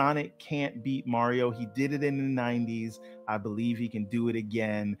that Sonic can't beat Mario. He did it in the 90s. I believe he can do it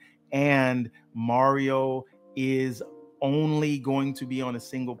again. And Mario is only going to be on a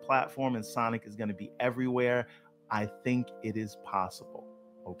single platform and Sonic is going to be everywhere. I think it is possible.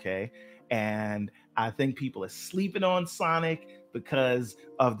 Okay. And I think people are sleeping on Sonic because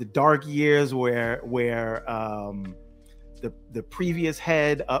of the dark years where the previous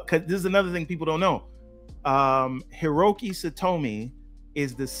head, because this is another thing people don't know. Hiroki Satomi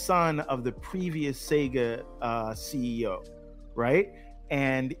is the son of the previous Sega CEO, right?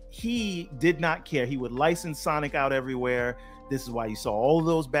 And he did not care. He would license Sonic out everywhere. This is why you saw all of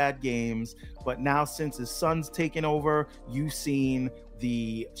those bad games. But now, since his son's taken over, you've seen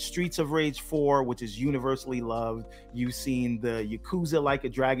the Streets of Rage 4, which is universally loved. You've seen the Yakuza Like a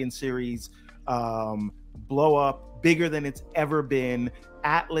Dragon series blow up bigger than it's ever been.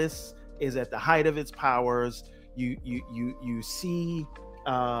 Atlas is at the height of its powers. You see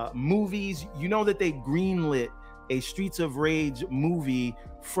movies. You know that they greenlit a Streets of Rage movie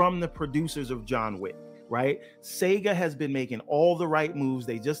from the producers of John Wick, right? Sega has been making all the right moves.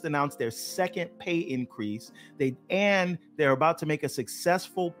 They just announced their second pay increase. They're about to make a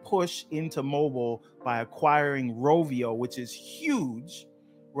successful push into mobile by acquiring Rovio, which is huge,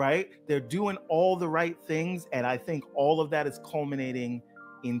 right? They're doing all the right things, and I think all of that is culminating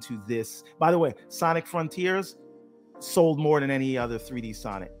into this. By the way, Sonic Frontiers sold more than any other 3D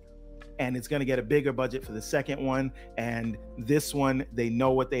Sonic, and it's going to get a bigger budget for the second one. And this one, they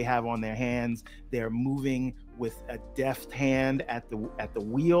know what they have on their hands. They're moving with a deft hand at the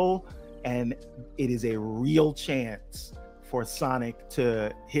wheel, and it is a real chance for Sonic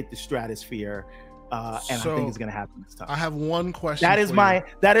to hit the stratosphere. And I think it's going to happen this time. I have one question. That is my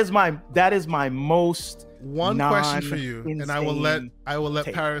most one question for you, and I will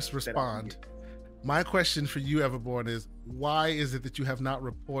let Paris respond. My question for you, Everborn, is why is it that you have not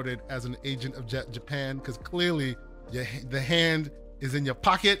reported as an agent of Japan? Because clearly the hand is in your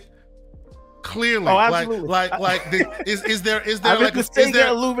pocket. Clearly, oh, absolutely. Is there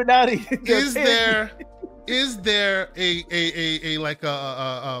Illuminati? Is there a like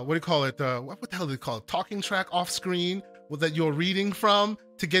a what do you call it? What the hell do they call it? Talking track off screen that you're reading from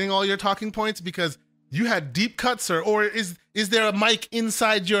to getting all your talking points? Because you had deep cuts, sir. Or is there a mic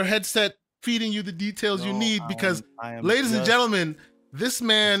inside your headset feeding you the details you need? Because ladies and gentlemen, this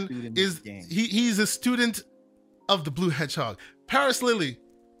man he's a student of the Blue Hedgehog. Paris Lily,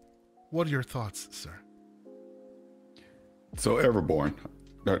 what are your thoughts, sir? So Everborn,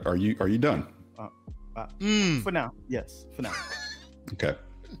 are you done? For now, yes. For now. Okay.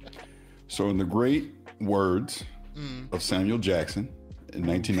 So in the great words of Samuel Jackson in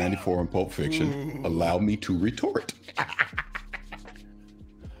 1994 in Pulp Fiction, allow me to retort.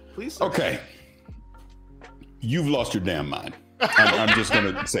 Please, sir. Okay. You've lost your damn mind. I'm just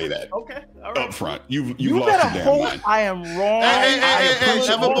going to say that. Okay. All right. Up front. You've lost your damn mind. I am wrong.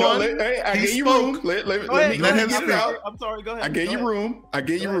 I gave you room. Let me get it out. I'm sorry. Go ahead. I gave you room.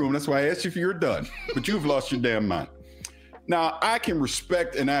 That's why I asked you if you were done. But you've lost your damn mind. Now, I can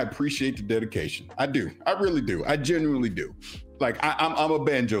respect and I appreciate the dedication. I do. I really do. I genuinely do. Like, I'm a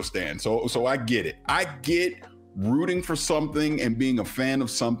banjo stan, so I get it. I get rooting for something and being a fan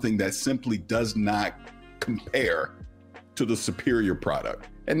of something that simply does not compare to the superior product,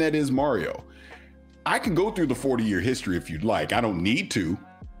 and that is Mario. I can go through the 40-year history if you'd like. I don't need to,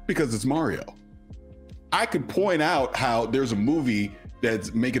 because it's Mario. I could point out how there's a movie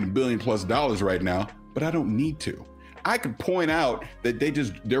that's making $1 billion+ right now, but I don't need to. I could point out that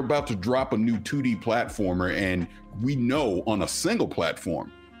they're about to drop a new 2D platformer, and we know on a single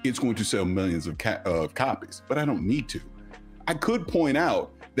platform it's going to sell millions of copies, but I don't need to. I could point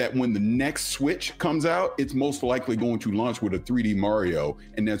out that when the next Switch comes out, it's most likely going to launch with a 3D Mario,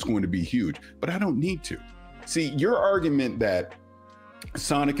 and that's going to be huge, but I don't need to. See, your argument that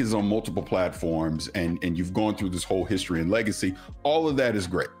Sonic is on multiple platforms and you've gone through this whole history and legacy, all of that is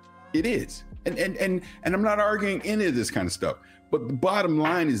great. It is. And I'm not arguing any of this kind of stuff, but the bottom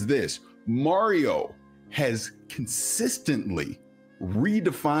line is this: Mario has consistently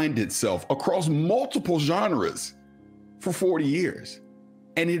redefined itself across multiple genres for 40 years.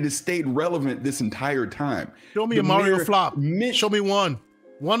 And it has stayed relevant this entire time. Show me a Mario flop. Show me one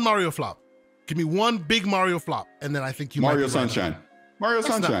Mario flop. Give me one big Mario flop, and then I think you Mario might Sunshine. Mario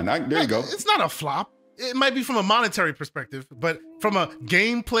Sunshine. There you go. It's not a flop. It might be from a monetary perspective, but from a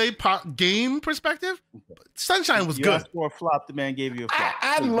game perspective, Sunshine was good. You asked for a flop, the man gave you a flop.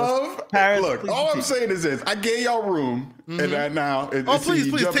 I love Paris. Look, all I'm saying is this: I gave y'all room, and now.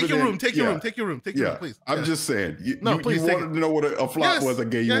 Please, take your room, take your room, please. I'm just saying. You please. You wanted to know what a flop was. I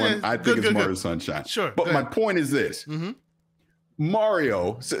gave you one. I think it's Mario Sunshine. Sure. But my point is this: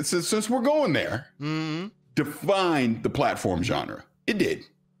 Mario, since we're going there, defined the platform genre. It did.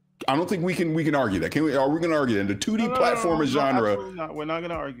 I don't think we can argue that. Are we going to argue that? The 2D platformer genre. Absolutely not. We're not going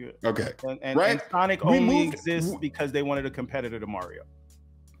to argue it. Okay. And Sonic only exists because they wanted a competitor to Mario.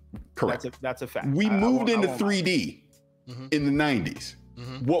 Correct. That's a fact. We moved into 3D in the 90s.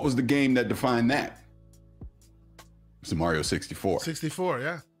 What was the game that defined that? It's the Mario 64. 64,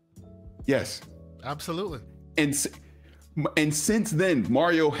 yeah. Yes. Absolutely. And And since then,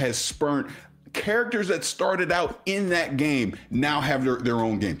 Mario has spurned characters that started out in that game now have their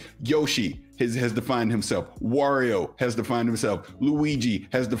own game. Yoshi has defined himself. Wario has defined himself. Luigi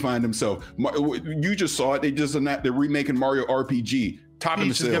has defined himself. You just saw it. They're remaking Mario RPG, topping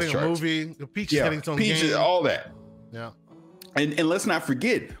the sales charts. Peach is getting a movie. Peach is getting its own game. All that. Yeah. And let's not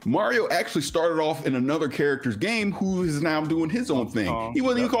forget, Mario actually started off in another character's game who is now doing his own thing. He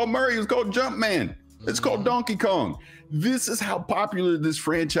wasn't even called Mario, he was called Jumpman. It's called Donkey Kong. This is how popular this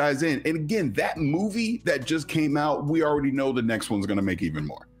franchise is. And again, that movie that just came out, we already know the next one's gonna make even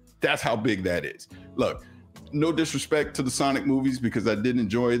more. That's how big that is. Look, no disrespect to the Sonic movies because I did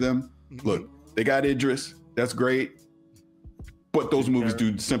enjoy them. Look, they got Idris, that's great. But those movies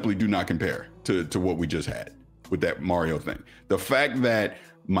simply do not compare to what we just had with that Mario thing. The fact that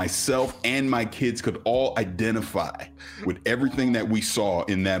myself and my kids could all identify with everything that we saw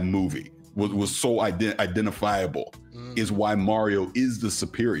in that movie was so identifiable is why Mario is the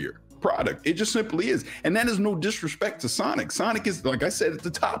superior product. It just simply is. And that is no disrespect to Sonic. Sonic is, like I said at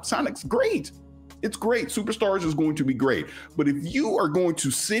the top, Sonic's great. It's great. Superstars is going to be great. But if you are going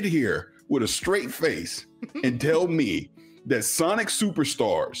to sit here with a straight face and tell me that Sonic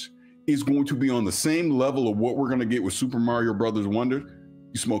Superstars is going to be on the same level of what we're going to get with Super Mario Brothers Wonder,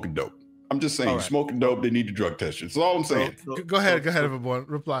 you smoking dope. I'm just saying, you smoking dope, they need to drug test you. That's all I'm saying. Go ahead, everyone.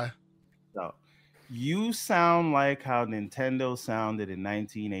 Reply. So, you sound like how Nintendo sounded in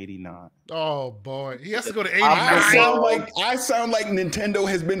 1989. Oh boy, he has to go to 89. I sound like Nintendo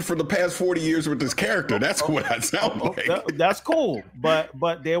has been for the past 40 years with this character. That's what I sound like. That's cool, but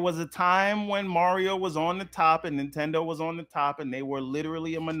there was a time when Mario was on the top and Nintendo was on the top, and they were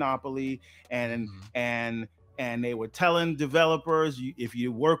literally a monopoly, and they were telling developers, if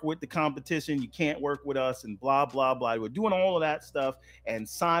you work with the competition, you can't work with us, and blah, blah, blah. They were doing all of that stuff, and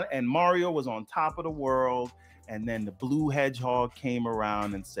Mario was on top of the world, and then the blue hedgehog came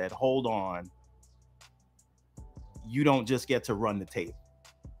around and said, hold on, you don't just get to run the tape,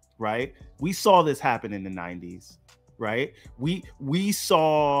 right? We saw this happen in the 90s, right? We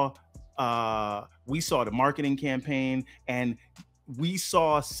saw the marketing campaign, and we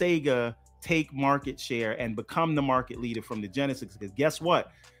saw Sega take market share and become the market leader from the Genesis. Because guess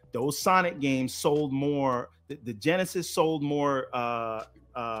what? Those Sonic games sold more. The Genesis sold more.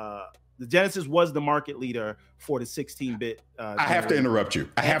 The Genesis was the market leader for the 16-bit. I have to interrupt you.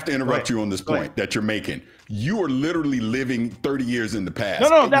 I have to interrupt you on this point that you're making. You are literally living 30 years in the past.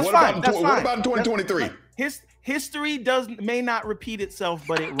 No, that's fine. What about in 2023? History may not repeat itself,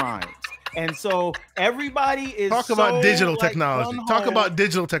 but it rhymes. And so everybody is talk about digital technology. Talk about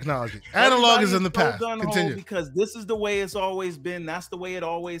digital technology. Analog is in the past. Continue. Because this is the way it's always been. That's the way it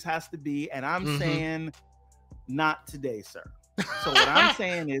always has to be. And I'm saying, not today, sir. So what I'm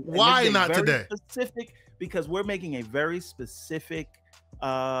saying is, why not today? Specific, because we're making a very specific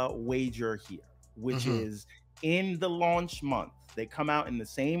wager here, which is in the launch month. They come out in the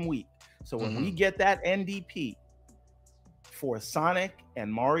same week. So when we get that NDP for Sonic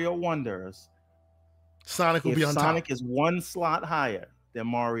and Mario Wonders, Sonic will be on top. Sonic is one slot higher than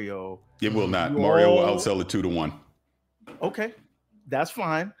Mario. It will not. Mario will outsell it 2-1. Okay, that's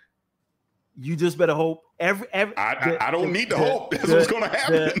fine. You just better hope. I don't need to hope. That's what's going to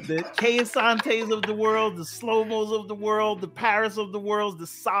happen. The K-Santes of the world, the Slow-Mos of the world, the Paris of the world, the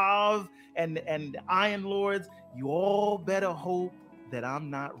Sav and the Iron Lords, you all better hope that I'm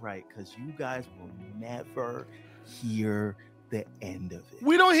not right, because you guys will never hear the end of it.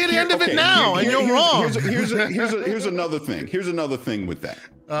 We don't hear the end of it now, and you're wrong. Here's another thing. Here's another thing with that.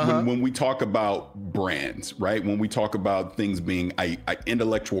 When we talk about brands, right? When we talk about things being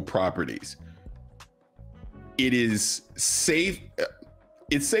intellectual properties, it is safe.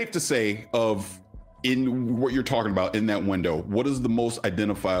 It's safe to say in what you're talking about in that window, what is the most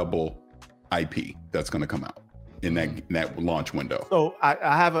identifiable IP that's going to come out in that launch window? So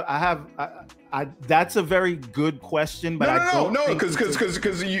that's a very good question, but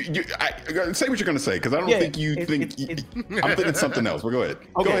because you say what you're going to say, because I don't think you think. I'm thinking something else. But go ahead.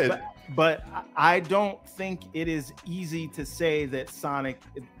 Okay, go ahead. But I don't think it is easy to say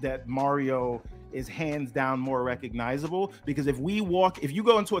that Mario is hands down more recognizable, because if you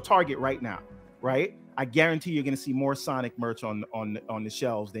go into a Target right now, right, I guarantee you're going to see more Sonic merch on the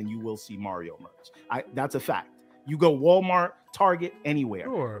shelves than you will see Mario merch. That's a fact. You go Walmart, Target, anywhere,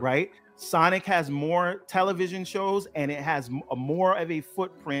 right? Sonic has more television shows, and it has more of a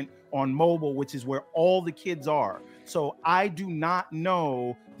footprint on mobile, which is where all the kids are. So I do not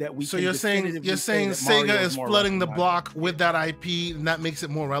know that we. So you're saying Sega is flooding the block with that IP, and that makes it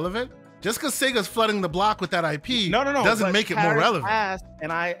more relevant? Just because Sega's flooding the block with that IP no, doesn't make it more Paris relevant. Asked,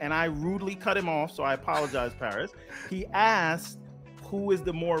 and I rudely cut him off, so I apologize, Paris. He asked, who is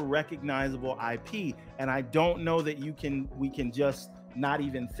the more recognizable IP? And I don't know that we can just not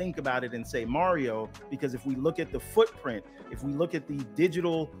even think about it and say Mario, because if we look at the footprint, if we look at the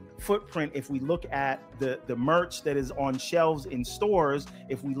digital footprint, if we look at the merch that is on shelves in stores,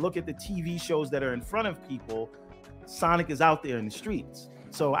 if we look at the TV shows that are in front of people, Sonic is out there in the streets.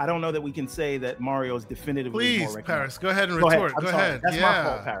 So I don't know that we can say that Mario is definitively more recognizable. Paris, go ahead and retort. Go ahead. That's my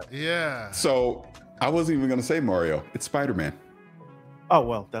fault, Paris. Yeah. So I wasn't even going to say Mario. It's Spider-Man. Oh,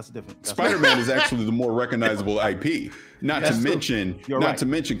 well, that's different. Spider-Man is actually the more recognizable IP. Not to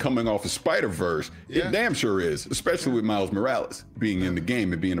mention coming off of Spider-Verse, it damn sure is, especially with Miles Morales being in the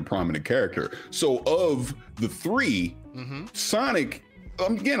game and being a prominent character. So of the three, Sonic,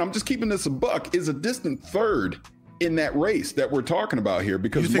 again, I'm just keeping this a buck, is a distant third in that race that we're talking about here,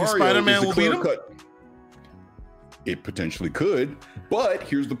 because you think Mario Spider-Man is will a beat clear him? cut. It potentially could, but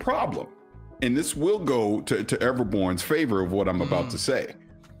here's the problem. And this will go to Everborn's favor of what I'm about to say.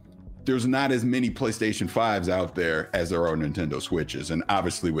 There's not as many PlayStation 5s out there as there are Nintendo Switches. And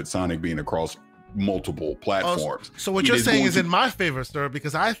obviously with Sonic being across multiple platforms. So what you're saying is in my favor, sir,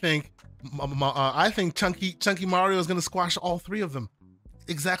 because I think Chunky Mario is going to squash all three of them.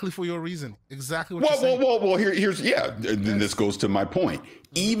 Exactly for your reason. Exactly what you're saying. Well, here's then this goes to my point.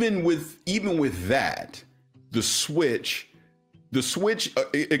 Even with that, the Switch,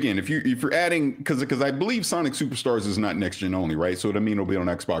 again, if you're adding, because I believe Sonic Superstars is not next gen only, right? So I mean, it'll be on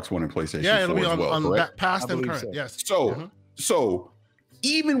Xbox One and PlayStation 4 it'll be on correct? Past and current. So. Yes. So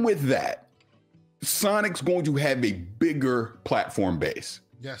even with that, Sonic's going to have a bigger platform base.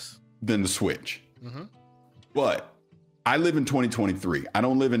 Yes. Than the Switch. But I live in 2023. I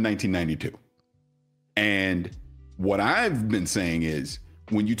don't live in 1992. And what I've been saying is,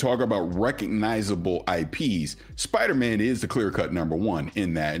 when you talk about recognizable IPs, Spider-Man is the clear-cut number one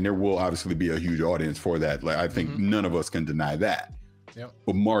in that, and there will obviously be a huge audience for that. Like, I think none of us can deny that. Yep.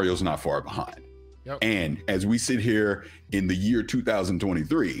 But Mario's not far behind. Yep. And as we sit here in the year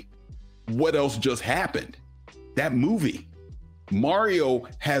 2023, what else just happened? That movie. Mario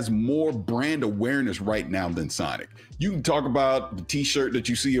has more brand awareness right now than Sonic. You can talk about the t-shirt that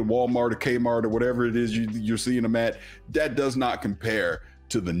you see at Walmart or Kmart or whatever it is you're seeing them at. That does not compare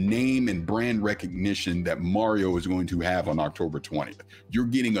to the name and brand recognition that Mario is going to have on October 20th. You're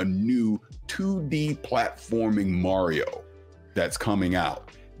getting a new 2D platforming Mario that's coming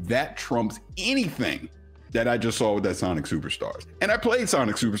out. That trumps anything that I just saw with that Sonic Superstars. And I played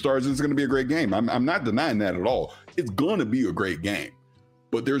Sonic Superstars. It's going to be a great game. I'm not denying that at all. It's going to be a great game.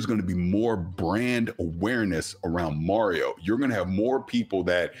 But there's going to be more brand awareness around Mario. You're going to have more people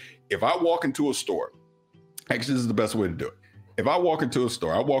that, if I walk into a store, actually, this is the best way to do it. If I walk into a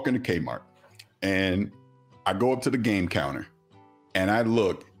store, I walk into Kmart and I go up to the game counter and I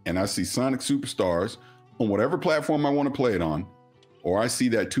look and I see Sonic Superstars on whatever platform I want to play it on, or I see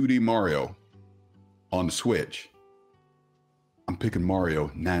that 2D Mario on the Switch, I'm picking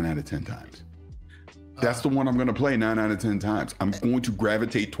Mario 9 out of 10 times. That's the one I'm going to play 9 out of 10 times. I'm going to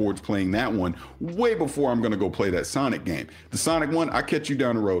gravitate towards playing that one way before I'm going to go play that Sonic game. The Sonic one, I'll catch you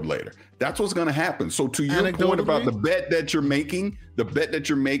down the road later. That's what's going to happen. So to your point about the bet that you're making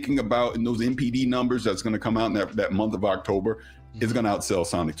about in those NPD numbers that's going to come out in that month of October is going to outsell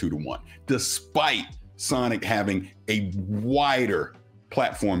Sonic 2-1, despite Sonic having a wider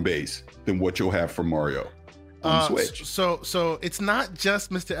platform base than what you'll have for Mario on Switch. So it's not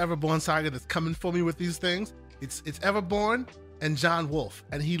just Mr. Everborn Saga that's coming for me with these things. It's Everborn and John Wolf.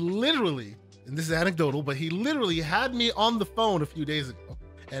 And he literally, and this is anecdotal, but he literally had me on the phone a few days ago.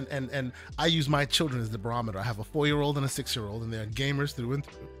 And I use my children as the barometer. I have a 4-year-old and a 6-year-old, and they're gamers through and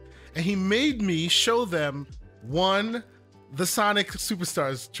through. And he made me show them the Sonic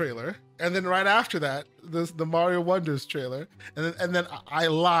Superstars trailer, and then right after that, the Mario Wonders trailer, and then I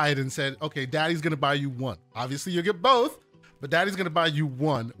lied and said, okay, Daddy's gonna buy you one. Obviously, you'll get both, but Daddy's gonna buy you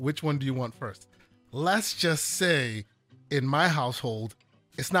one. Which one do you want first? Let's just say, in my household,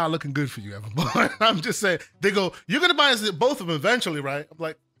 it's not looking good for you, Everborn. I'm just saying. They go, you're gonna buy us both of them eventually, right? I'm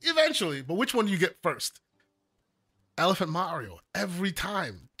like, eventually, but which one do you get first? Elephant Mario every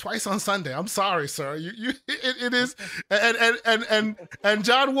time, twice on Sunday. I'm sorry, sir. It is. And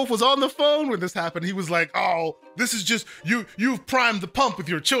John Wolf was on the phone when this happened. He was like, "Oh, this is just you've primed the pump with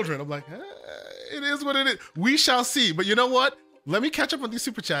your children." I'm like, it is what it is. We shall see. But you know what? Let me catch up on these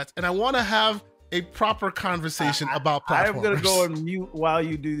super chats, and I want to have a proper conversation about platformers. I'm gonna go on mute while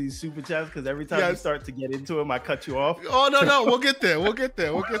you do these super chats, because every time you start to get into them, I cut you off. Oh no, we'll get there.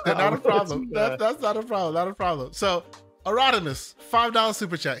 Not a problem. That's not a problem. So Erodimus, $5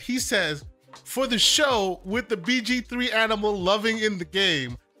 super chat. He says, for the show with the BG3 animal loving in the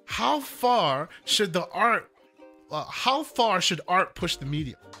game, how far should art push the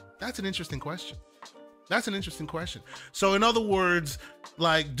medium? That's an interesting question. So in other words,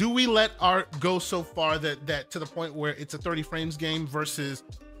 like, do we let art go so far that to the point where it's a 30 frames game versus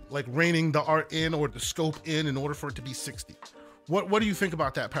like reining the art in or the scope in order for it to be 60? What do you think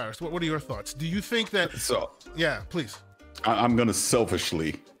about that, Paris? What are your thoughts? Do you think that? So yeah, please. I'm gonna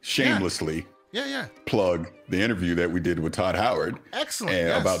selfishly, shamelessly. Yeah. Plug the interview that we did with Todd Howard.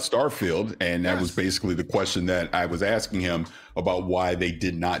 Excellent. About Starfield. And that was basically the question that I was asking him about why they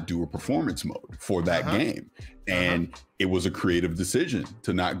did not do a performance mode for that game. And it was a creative decision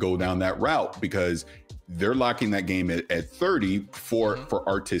to not go down that route because they're locking that game at 30 for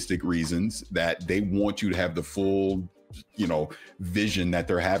artistic reasons, that they want you to have the full, vision that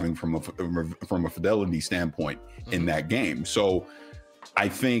they're having from a fidelity standpoint in that game. So I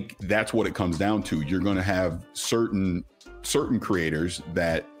think that's what it comes down to. You're going to have certain creators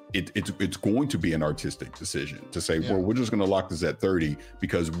that it's going to be an artistic decision to say, well, we're just going to lock this at 30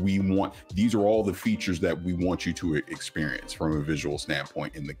 because these are all the features that we want you to experience from a visual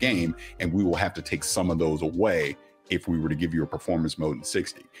standpoint in the game, and we will have to take some of those away if we were to give you a performance mode in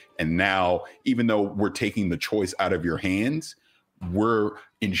 60. And now, even though we're taking the choice out of your hands, we're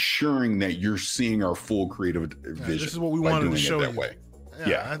ensuring that you're seeing our full creative vision. This is what we wanted to show that you. Way.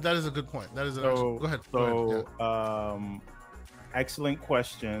 Yeah, that is a good point. That is go ahead. Excellent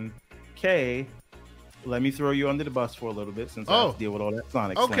question. Kay, let me throw you under the bus for a little bit since I have to deal with all that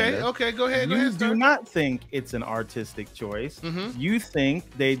Sonic slander. Okay, go ahead. You do not think it's an artistic choice. You think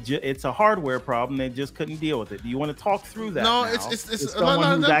it's a hardware problem. They just couldn't deal with it. Do you want to talk through that? No, now? it's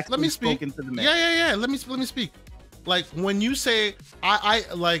let me speak. To the man. Yeah. Let me speak. Like when you say I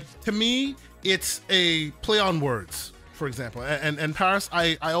like, to me, it's a play on words. For example, and Paris,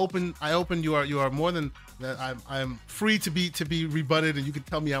 I open you are more than that. I'm free to be rebutted, and you can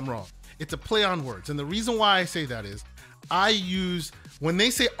tell me I'm wrong. It's a play on words, and the reason why I say that is when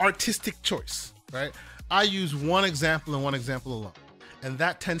they say artistic choice, right? I use one example and one example alone, and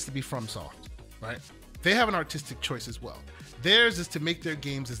that tends to be FromSoft, right? They have an artistic choice as well. Theirs is to make their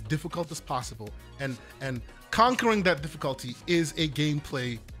games as difficult as possible, and conquering that difficulty is a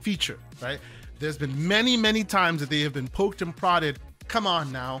gameplay feature, right? There's been many times that they have been poked and prodded. Come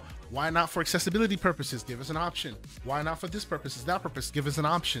on now, why not for accessibility purposes? Give us an option. Why not for this purpose, that purpose? Give us an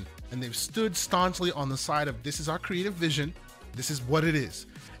option. And they've stood staunchly on the side of, this is our creative vision. This is what it is.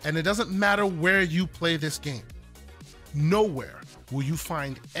 And it doesn't matter where you play this game. Nowhere will you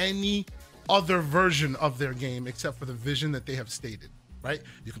find any other version of their game except for the vision that they have stated, right?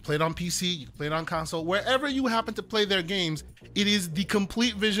 You can play it on PC, you can play it on console, wherever you happen to play their games, it is the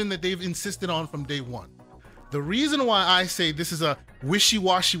complete vision that they've insisted on from day one. The reason why I say this is a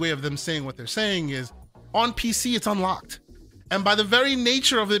wishy-washy way of them saying what they're saying is, on PC, it's unlocked. And by the very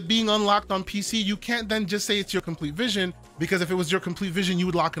nature of it being unlocked on PC, you can't then just say it's your complete vision, because if it was your complete vision, you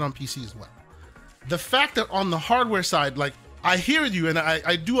would lock it on PC as well. The fact that on the hardware side, like, I hear you, and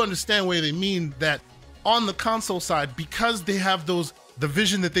I do understand where they mean that on the console side, because they have the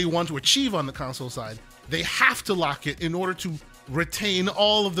vision that they want to achieve on the console side, they have to lock it in order to retain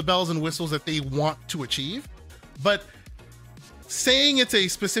all of the bells and whistles that they want to achieve. But saying it's a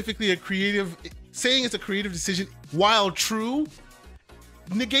creative decision, while true,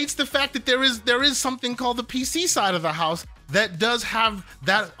 negates the fact that there is something called the PC side of the house that does have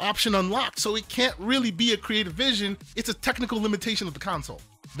that option unlocked. So it can't really be a creative vision. It's a technical limitation of the console.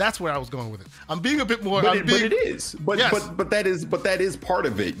 That's where I was going with it. I'm being a bit more. But it is. But that is part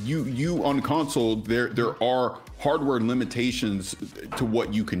of it. You on console, there are hardware limitations to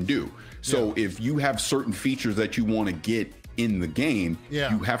what you can do. So if you have certain features that you want to get in the game,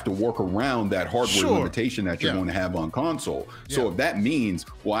 you have to work around that hardware limitation that you're going to have on console. So if that means,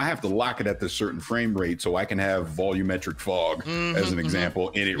 well, I have to lock it at this certain frame rate so I can have volumetric fog as an example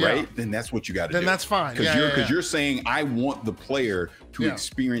in it, right? Then that's what you got to do. Then that's fine. Because you're saying, I want the player to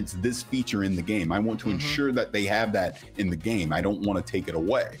experience this feature in the game. I want to ensure that they have that in the game. I don't want to take it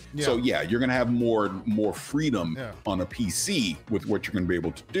away. So you're going to have more freedom on a PC with what you're going to be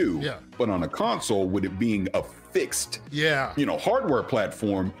able to do. But on a console, with it being a fixed hardware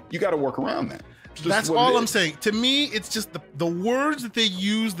platform, you got to work around that. That's all I'm saying. To me, it's just the words that they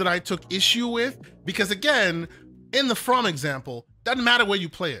use that I took issue with, because again, in the From example, doesn't matter where you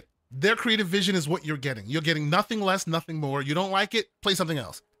play it. Their creative vision is what you're getting. You're getting nothing less, nothing more. You don't like it, play something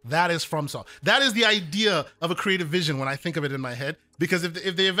else. That is FromSoft. That is the idea of a creative vision when I think of it in my head. Because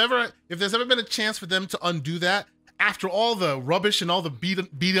if there's ever been a chance for them to undo that, after all the rubbish and all the beat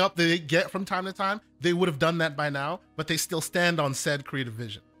up that they get from time to time, they would have done that by now, but they still stand on said creative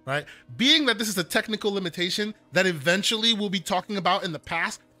vision, right? Being that this is a technical limitation that eventually we'll be talking about in the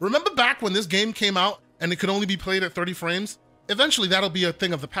past. Remember back when this game came out and it could only be played at 30 frames? Eventually that'll be a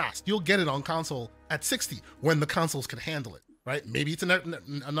thing of the past. You'll get it on console at 60 when the consoles can handle it, right? Maybe it's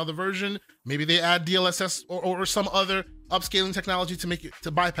another version. Maybe they add DLSS or some other upscaling technology to make it,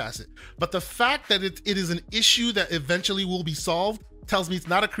 to bypass it. But the fact that it is an issue that eventually will be solved tells me it's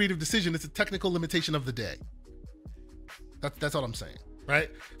not a creative decision. It's a technical limitation of the day. That's all I'm saying, right?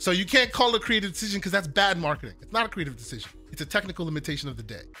 So you can't call it a creative decision because that's bad marketing. It's not a creative decision. It's a technical limitation of the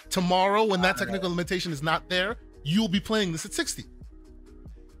day. Tomorrow, when that technical limitation is not there, you'll be playing this at 60.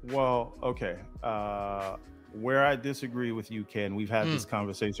 Well, okay. Where I disagree with you, Ken, we've had this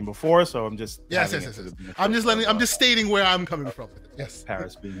conversation before, so I'm just yes. I'm just stating where I'm coming from. Yes,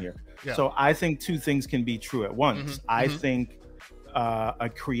 Paris being here. Yeah. So I think two things can be true at once. I think a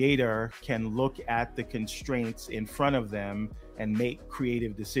creator can look at the constraints in front of them and make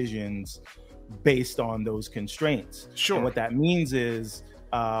creative decisions based on those constraints. Sure. And what that means is,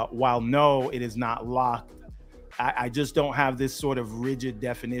 while no, it is not locked. I just don't have this sort of rigid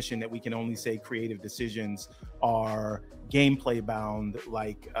definition that we can only say creative decisions are gameplay bound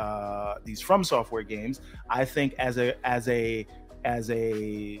like these From Software games. I think as a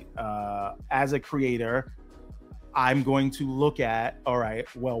creator, I'm going to look at, all right,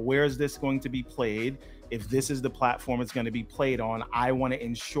 well, where is this going to be played? If this is the platform it's going to be played on, I want to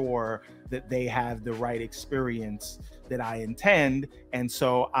ensure that they have the right experience that I intend. And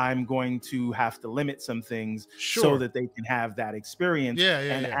so I'm going to have to limit some things so that they can have that experience.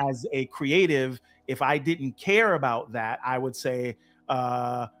 As a creative, if I didn't care about that, I would say,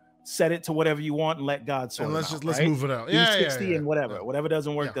 set it to whatever you want and let God sort it out. Let's move it out. Do 60 and whatever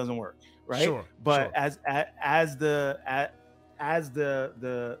doesn't work, doesn't work. Right. But as the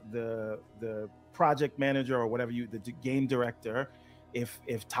project manager or whatever the game director,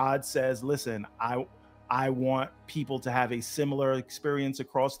 if Todd says, listen, I want people to have a similar experience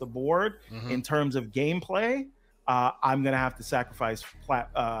across the board in terms of gameplay, I'm going to have to sacrifice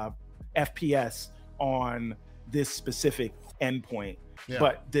FPS on this specific endpoint,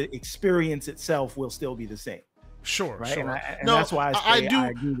 but the experience itself will still be the same. Sure, right? sure. And that's why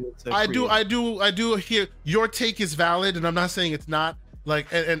I do hear your take is valid, and I'm not saying it's not. Like,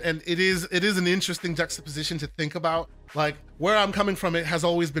 and it is an interesting juxtaposition to think about. Like, where I'm coming from, it has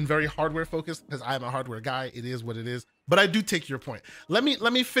always been very hardware focused because I'm a hardware guy. It is what it is. But I do take your point. Let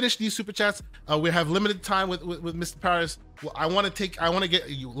me finish these super chats. We have limited time with Mr. Paris. Well, I want to get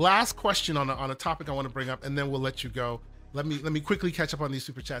you last question on a topic I want to bring up, and then we'll let you go. Let me quickly catch up on these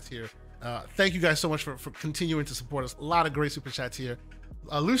super chats here. Thank you guys so much for continuing to support us. A lot of great super chats here.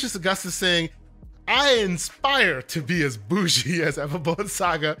 Lucius Augustus saying, I aspire to be as bougie as Everbone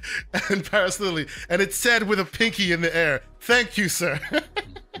Saga and Paris Lily. And it's said with a pinky in the air. Thank you, sir.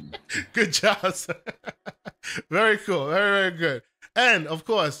 Good job, sir. Very cool. Very, very good. And of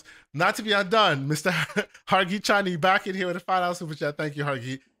course, not to be outdone, Mr. Hargi Chani back in here with a $5 super chat. Thank you,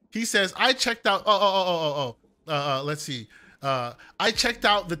 Hargi. He says, I checked out, let's see. I checked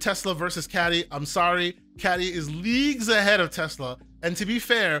out the Tesla versus Caddy. I'm sorry. Caddy is leagues ahead of Tesla. And to be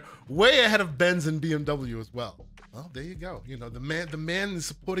fair, way ahead of Benz and BMW as well. Well, there you go. You know, the man is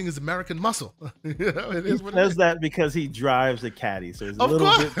supporting his American muscle. You know, it is what he does that because he drives a Caddy, so he's a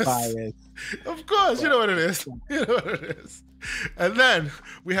little bit biased. Of course, you know what it is. You know what it is. And then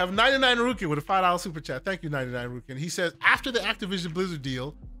we have 99 Rukin with a $5 super chat. Thank you, 99 Rukin. He says, after the Activision Blizzard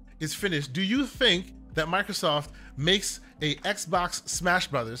deal is finished, do you think that Microsoft makes a Xbox Smash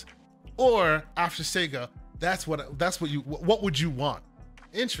Brothers, or after Sega, what would you want?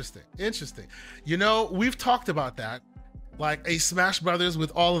 Interesting. You know, we've talked about that, like a Smash Brothers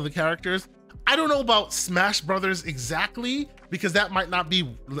with all of the characters. I don't know about Smash Brothers exactly, because that might not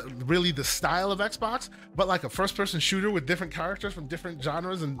be really the style of Xbox, but like a first-person shooter with different characters from different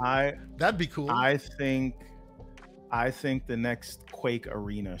genres, and that'd be cool. I think the next Quake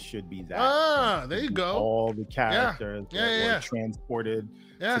Arena should be that. Ah, there you go. All the characters that were transported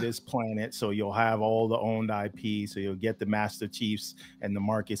to this planet, so you'll have all the owned IP. So you'll get the Master Chiefs and the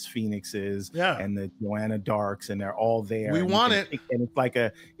Marcus Phoenixes and the Joanna Darks, and they're all there. We want it, and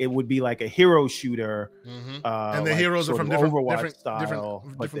it's it would be like a hero shooter. And the heroes are from different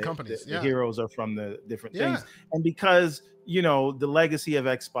companies. The heroes are from the different things, and because you know the legacy of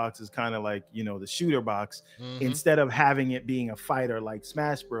Xbox is kind of like the shooter box. Instead of having it being a fighter like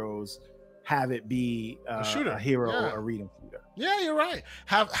Smash Bros, have it be a shooter, a hero arena shooter. Yeah, you're right.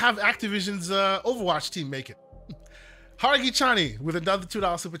 Have Activision's Overwatch team make it. Hargi Chani with another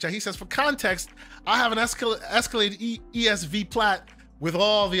 $2 super chat. He says, for context, I have an Escalade ESV Plat with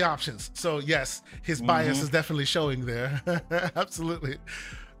all the options. So yes, his bias is definitely showing there. Absolutely.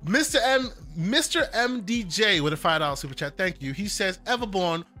 Mr. MDJ with a $5 super chat. Thank you. He says,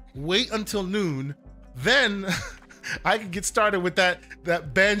 Everborn, wait until noon, then I can get started with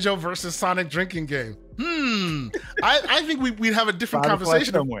that Banjo versus Sonic drinking game. I think we'd have a different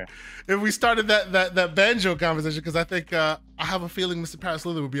conversation if we started that Banjo conversation, because I think I have a feeling Mr. Paris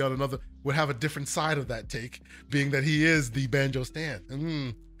Lillard would have a different side of that take, being that he is the Banjo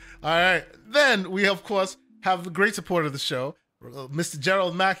stan. All right, then we of course have a great supporter of the show, Mr.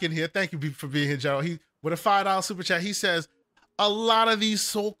 Gerald Mack in here. Thank you for being here, Gerald. He with a $5 super chat. He says, a lot of these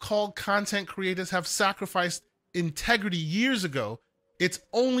so-called content creators have sacrificed integrity years ago. It's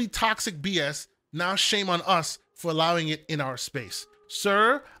only toxic BS. Now shame on us for allowing it in our space.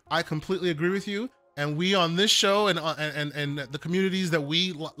 Sir, I completely agree with you. And we on this show and the communities that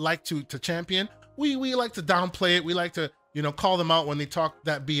we like to champion, we like to downplay it. We like to, call them out when they talk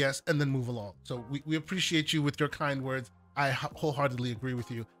that BS and then move along. So we appreciate you with your kind words. I wholeheartedly agree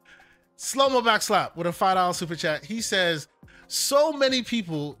with you. Slow-mo backslap with a $5 super chat. He says, so many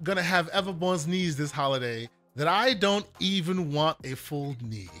people gonna have Everborn's knees this holiday that I don't even want a full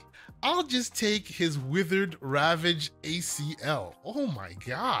knee. I'll just take his withered, ravaged ACL. Oh my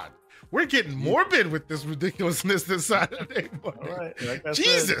God. We're getting morbid with this ridiculousness this Saturday morning. All right, like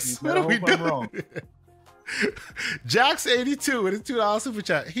Jesus, what are we doing? Jax82 with a $2 super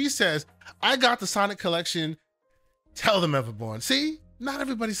chat. He says, I got the Sonic collection. Tell them, Everborn. See, not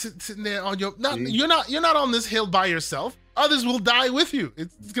everybody's sitting there on your. You're not on this hill by yourself. Others will die with you.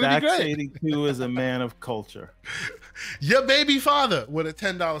 It's gonna be great. 82 is a man of culture. Your baby father with a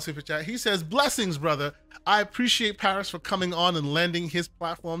 $10 super chat. He says, blessings, brother. I appreciate Paris for coming on and lending his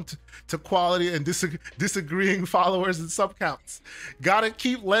platform to quality and disagreeing followers and sub counts. Gotta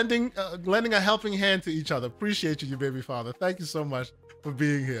keep lending a helping hand to each other. Appreciate you, your baby father. Thank you so much for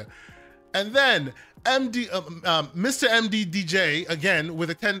being here. And then Mr. MDDJ again with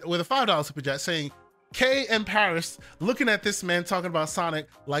a $5 super chat saying, Kay and Paris looking at this man talking about Sonic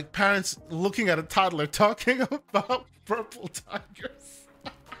like parents looking at a toddler talking about purple tigers.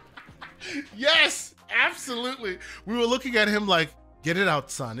 Yes, absolutely. We were looking at him like, get it out,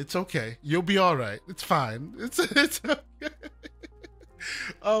 son. It's okay. You'll be all right. It's fine. It's okay.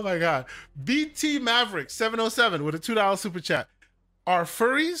 Oh my God. BT Maverick 707 with a $2 super chat. Are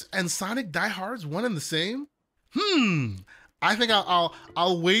furries and Sonic diehards one and the same? I think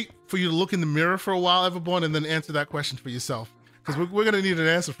I'll wait for you to look in the mirror for a while, Everborn, and then answer that question for yourself, because we're gonna need an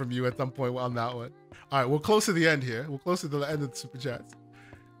answer from you at some point on that one. All right, we're close to the end here. We're close to the end of the super chats.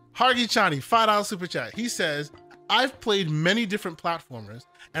 Hargi Chani, $5 super chat. He says, I've played many different platformers,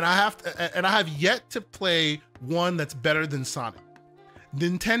 and I have yet to play one that's better than Sonic.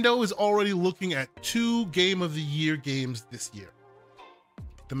 Nintendo is already looking at 2 Game of the Year games this year.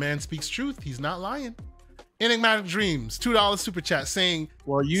 The man speaks truth. He's not lying. Enigmatic Dreams, $2 super chat saying,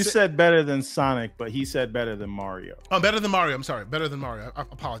 well, you said better than Sonic, but he said better than Mario. Oh, better than Mario. I'm sorry. Better than Mario.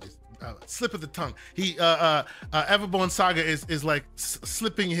 Apologies. Slip of the tongue. Everborn Saga is like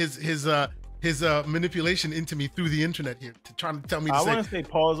slipping his manipulation into me through the internet here to try to tell me to I want to say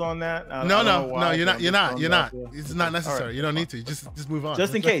pause on that. No, you're not. It's not necessary. Right. You don't need to. Just move on.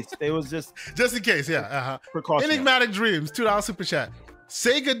 Just in case. It was just in case. Yeah. Precaution. Enigmatic Dreams, $2 super chat.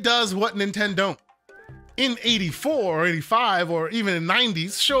 Sega does what Nintendo don't. In 84 or 85 or even in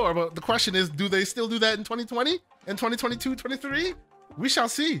 90s, sure, but the question is, do they still do that in 2020 and 2022, 23? We shall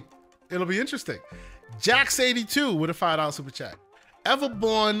see. It'll be interesting. Jax82 with a $5 super chat.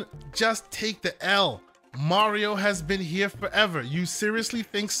 Everborn, just take the L. Mario has been here forever. You seriously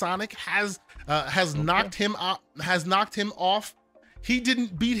think Sonic has knocked him off? He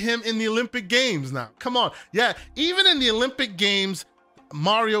didn't beat him in the Olympic Games now. Come on. Yeah, even in the Olympic Games,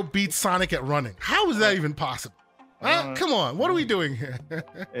 Mario beats Sonic at running. How is that even possible? Come on, what are we doing here?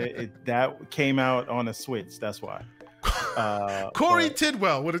 That came out on a Switch, that's why. Corey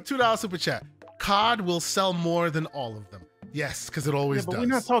Tidwell with a $2 super chat. COD will sell more than all of them. Yes, because it always does. We're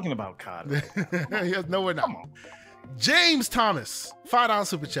not talking about COD. Yes, no, we're not. James Thomas, $5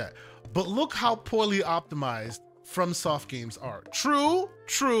 super chat. But look how poorly optimized FromSoft games are. True.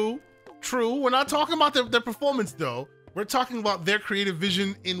 We're not talking about their performance though. We're talking about their creative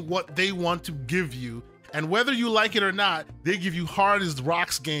vision in what they want to give you. And whether you like it or not, they give you hard as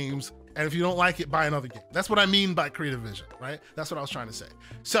rocks games. And if you don't like it, buy another game. That's what I mean by creative vision, right? That's what I was trying to say.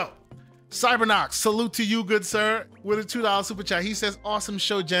 So, Cybernox, salute to you, good sir, with a $2 super chat. He says, awesome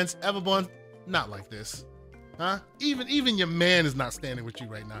show, gents. Everborn, not like this. Huh? Even your man is not standing with you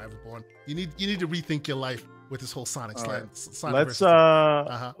right now, Everborn. You need to rethink your life with this whole Sonic All slant. right. Sonic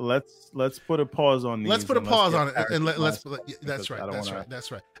Let's put a pause on these. let's put a pause on it, and Paris that's right. because I don't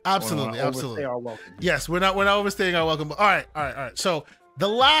That's right. wanna Absolutely. overstay our welcome. Yes, we're not overstaying our welcome. All right. So the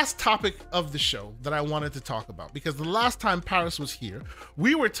last topic of the show that I wanted to talk about, because the last time Paris was here,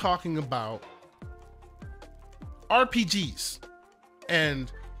 we were talking about RPGs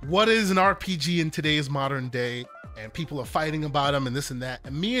and what is an RPG in today's modern day, and people are fighting about them and this and that.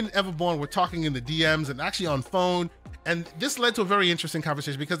 And me and Everborn were talking in the DMs and actually on phone, and this led to a very interesting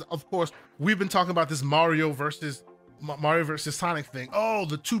conversation because, of course, we've been talking about this Mario versus Sonic thing. Oh,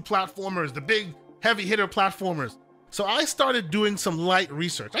 the two platformers, the big heavy hitter platformers. So I started doing some light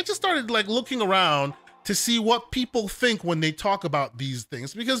research. I just started like looking around to see what people think when they talk about these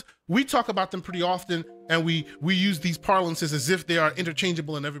things, because we talk about them pretty often and we use these parlances as if they are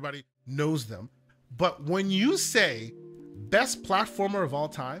interchangeable and everybody knows them. But when you say best platformer of all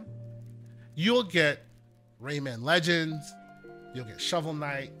time, you'll get Rayman Legends, you'll get Shovel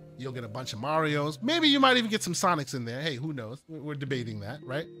Knight, you'll get a bunch of Marios. Maybe you might even get some Sonics in there. Hey, who knows? We're debating that,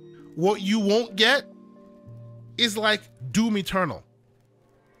 right? What you won't get is like Doom Eternal.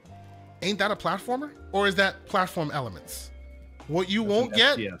 Ain't that a platformer? Or is that platform elements? What you won't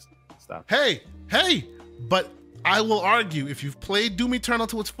get? Yes. Stop. Hey, but I will argue, if you've played Doom Eternal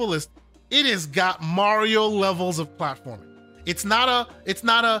to its fullest, it has got Mario levels of platforming. It's not a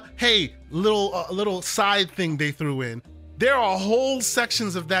hey, little side thing they threw in. There are whole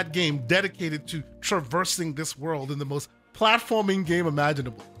sections of that game dedicated to traversing this world in the most platforming game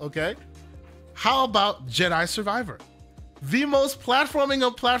imaginable, okay? How about Jedi Survivor? The most platforming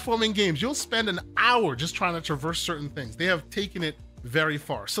of platforming games. You'll spend an hour just trying to traverse certain things. They have taken it very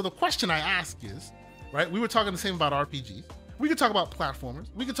far. So the question I ask is, right, we were talking the same about RPGs. We could talk about platformers.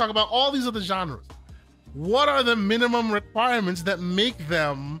 We could talk about all these other genres. What are the minimum requirements that make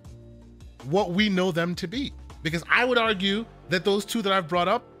them what we know them to be? Because I would argue that those two that I've brought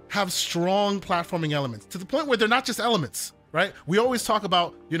up have strong platforming elements, to the point where they're not just elements, right? We always talk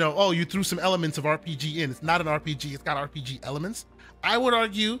about, oh, you threw some elements of RPG in. It's not an RPG, it's got RPG elements. I would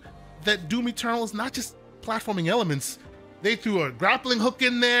argue that Doom Eternal is not just platforming elements. They threw a grappling hook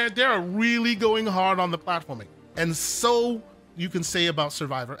in there. They're really going hard on the platforming. And so you can say about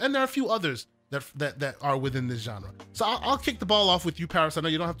Survivor. And there are a few others that are within this genre. So I'll kick the ball off with you, Paris. I know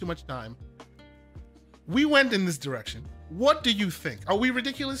you don't have too much time. We went in this direction. What do you think? Are we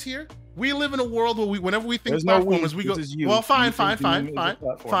ridiculous here? We live in a world where whenever we think platformers, we go, well, fine.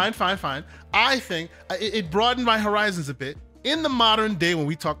 I think it broadened my horizons a bit. In the modern day, when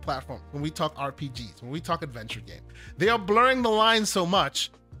we talk platform, when we talk RPGs, when we talk adventure game, they are blurring the line so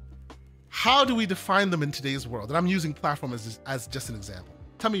much. How do we define them in today's world? And I'm using platform as just an example.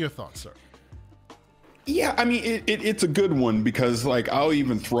 Tell me your thoughts, sir. Yeah, I mean, it's a good one, because like I'll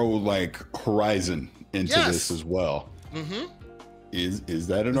even throw like Horizon into this as well. Mm-hmm. Is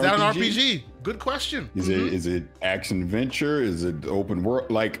that an RPG? Good question. Is it action adventure? Is it open world?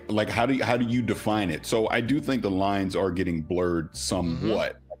 Like how do you define it? So I do think the lines are getting blurred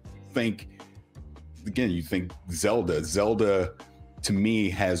somewhat. Mm-hmm. You think Zelda to me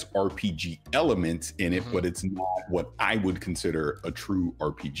has RPG elements in it, but it's not what I would consider a true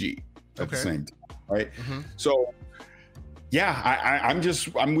RPG at the same time, right? Mm-hmm. So yeah,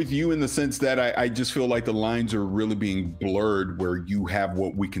 I'm with you in the sense that I just feel like the lines are really being blurred, where you have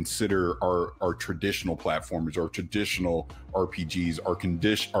what we consider our traditional platformers, our traditional RPGs,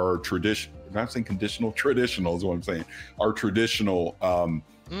 our traditional, I'm not saying conditional, traditional is what I'm saying, our traditional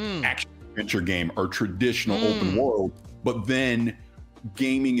action adventure game, our traditional open world. But then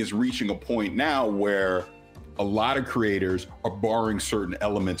gaming is reaching a point now where a lot of creators are borrowing certain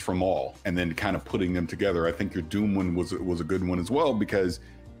elements from all and then kind of putting them together. I think your Doom one was a good one as well, because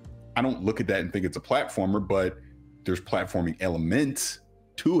I don't look at that and think it's a platformer, but there's platforming elements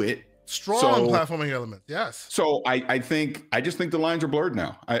to it. Strong platforming elements, yes. So I just think the lines are blurred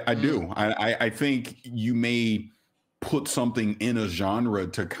now. I do. I think you may put something in a genre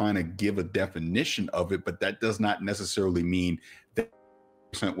to kind of give a definition of it, but that does not necessarily mean that's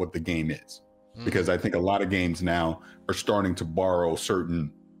what the game is. Because I think a lot of games now are starting to borrow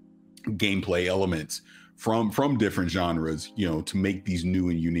certain gameplay elements from different genres, to make these new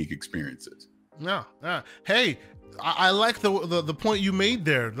and unique experiences. Yeah. Hey, I like the point you made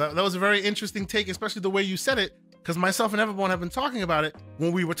there. That was a very interesting take, especially the way you said it, because myself and everyone have been talking about it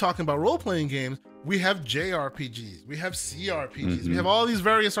when we were talking about role-playing games. We have JRPGs, we have CRPGs, we have all these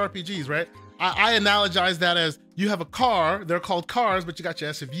various RPGs, right? I analogize that as you have a car, they're called cars, but you got your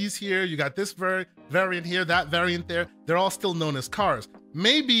SUVs here, you got this variant here, that variant there. They're all still known as cars.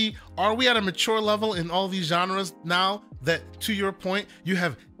 Maybe, are we at a mature level in all these genres now that, to your point, you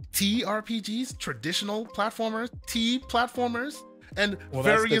have TRPGs, traditional platformers, T platformers, and Well,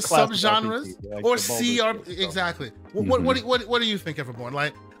 that's the various classic subgenres, RPG, like or the C Baldur's Gate stuff. exactly. What do you think,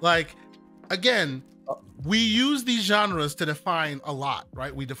 Everborn? Like again, we use these genres to define a lot,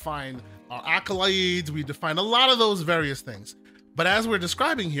 right? We define our accolades, we define a lot of those various things. But as we're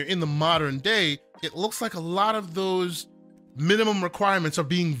describing here in the modern day, it looks like a lot of those minimum requirements are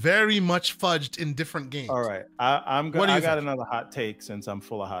being very much fudged in different games. All right, I What do you got think? another hot take since I'm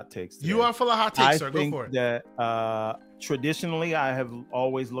full of hot takes. Today. You are full of hot takes, I sir. Go think for it. that traditionally, I have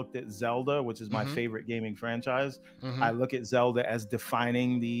always looked at Zelda, which is my Mhm. favorite gaming franchise. Mhm. I look at Zelda as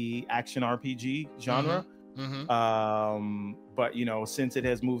defining the action RPG genre. Mhm. But you know, since it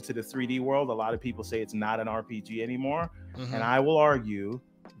has moved to the 3D world, a lot of people say it's not an RPG anymore. Mhm. And I will argue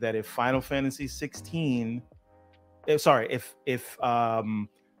that if Final Fantasy 16, if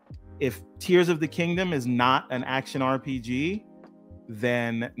Tears of the Kingdom is not an action RPG,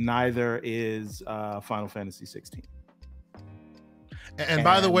 then neither is Final Fantasy 16. And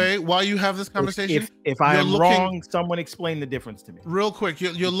by the way, while you have this conversation, if I you're am looking- wrong, someone explain the difference to me. real quick,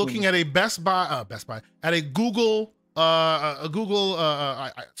 you're looking at a Best Buy, at a Google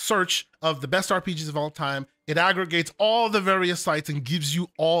search of the best RPGs of all time. It aggregates all the various sites and gives you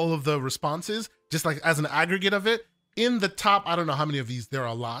all of the responses, just like as an aggregate of it. In the top, I don't know how many of these, there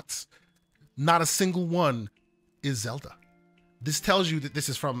are lots. Not a single one is Zelda. This tells you that this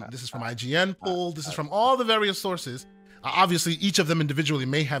is from IGN poll. This is from all the various sources. Obviously, each of them individually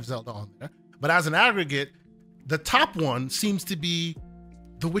may have Zelda on there, but as an aggregate, the top one seems to be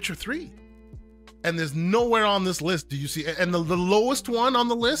The Witcher 3. And there's nowhere on this list do you see, and the lowest one on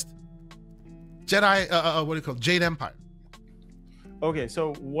the list, Jade Empire. Okay,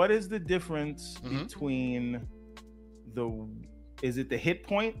 so what is the difference between is it the hit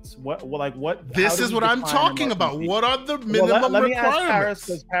points? What? This is what I'm talking about. What are the minimum let me requirements? ask Paris,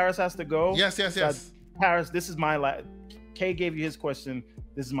 because Paris has to go. Yes. Paris, this is my Kay gave you his question.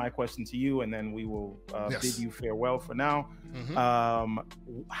 This is my question to you, and then we will bid you farewell for now.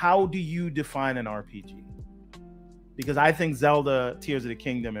 How do you define an RPG? Because I think Zelda, Tears of the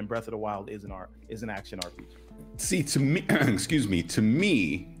Kingdom, and Breath of the Wild is an action RPG. See, to me, to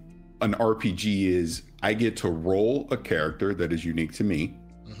me, an RPG is I get to roll a character that is unique to me,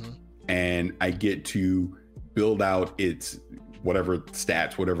 and I get to build out its whatever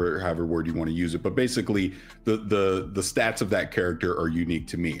stats, however word you want to use it. But basically, the stats of that character are unique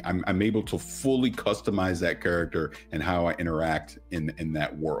to me. I'm able to fully customize that character and how I interact in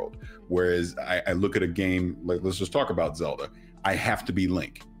that world. Whereas I look at a game, like let's just talk about Zelda. I have to be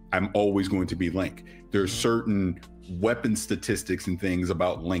Link. I'm always going to be Link. There's certain weapon statistics and things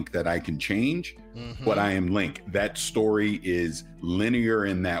about Link that I can change, but I am Link. That story is linear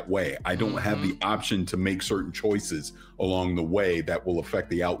in that way. I don't have the option to make certain choices along the way that will affect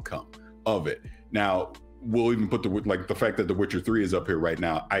the outcome of it. Now, we'll even put the fact that The Witcher 3 is up here right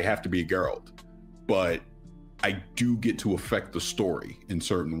now. I have to be Geralt, but I do get to affect the story in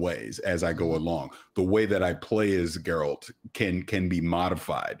certain ways as I go along. The way that I play as Geralt can be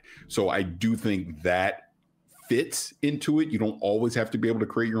modified. So I do think that fits into it. You don't always have to be able to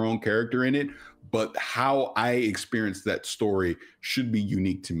create your own character in it, but how I experience that story should be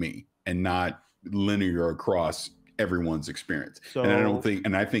unique to me and not linear across everyone's experience. So,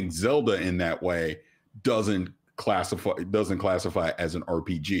 and I think Zelda in that way doesn't classify as an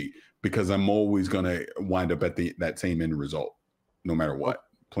RPG, because I'm always going to wind up at that same end result, no matter what,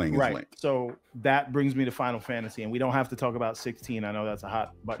 playing as Link. So that brings me to Final Fantasy, and we don't have to talk about 16. I know that's a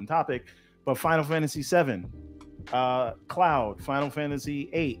hot button topic, but Final Fantasy 7, Cloud, Final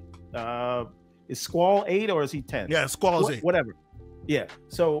Fantasy 8, is Squall 8 or is he 10? Yeah, Squall is 8. Whatever. Yeah.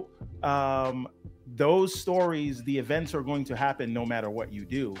 So those stories, the events are going to happen no matter what you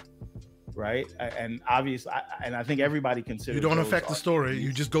do. Right, and obviously, I think everybody considers you don't affect the story.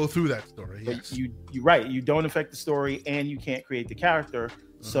 You just go through that story. But Yes, you're right. You don't affect the story, and you can't create the character.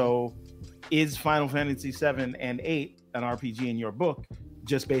 So, is Final Fantasy 7 and 8 an RPG in your book,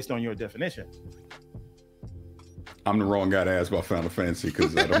 just based on your definition? I'm the wrong guy to ask about Final Fantasy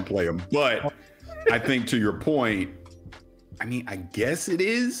because I don't play them. But I think to your point, I mean, I guess it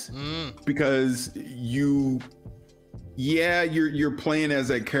is because you're playing as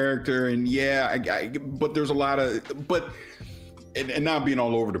that character, and but there's a lot of and not being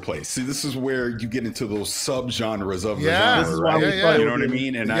all over the place. See, this is where you get into those subgenres of the genre, this is why right? You know what I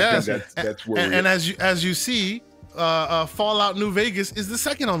mean? And I think that's where. And as you see, Fallout New Vegas is the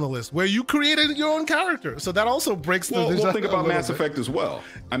second on the list, where you created your own character. So that also breaks the. Well, think about Mass Effect as well.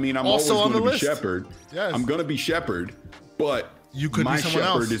 I mean, I'm also always going to be list. Shepard. Yes. I'm going to be Shepard, but you could my be someone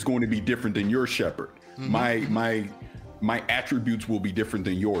Shepard else. is going to be different than your Shepard. My my attributes will be different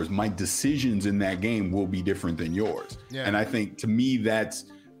than yours. My decisions in that game will be different than yours. Yeah. And I think, to me, that's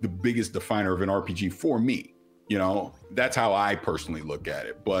the biggest definer of an RPG for me. You know, that's how I personally look at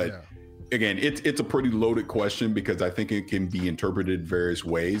it. But again, it's a pretty loaded question because I think it can be interpreted various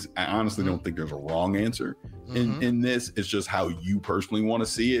ways. I honestly don't think there's a wrong answer in this. It's just how you personally want to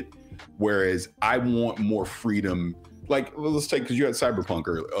see it. Whereas I want more freedom. Like, let's take, because you had Cyberpunk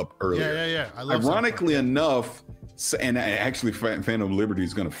up earlier. Yeah. I love Ironically enough, and actually Phantom Liberty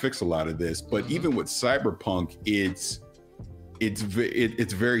is going to fix a lot of this, but even with Cyberpunk, it's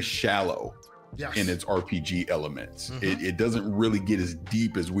very shallow in its RPG elements. It doesn't really get as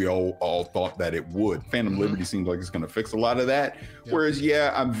deep as we all thought that it would. Phantom Liberty seems like it's going to fix a lot of that. Whereas,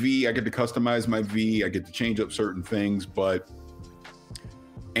 I'm V, I get to customize my V, I get to change up certain things,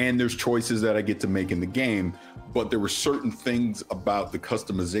 and there's choices that I get to make in the game. But there were certain things about the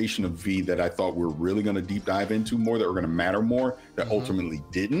customization of V that I thought we were really going to deep dive into more, that were going to matter more, that ultimately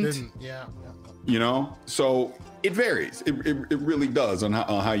didn't. Yeah. You know, so it varies. It really does on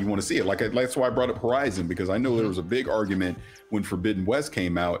how you want to see it. Like, that's why I brought up Horizon, because I know there was a big argument when Forbidden West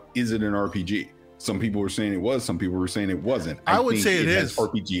came out. Is it an RPG? Some people were saying it was. Some people were saying it wasn't. I would say it is. Has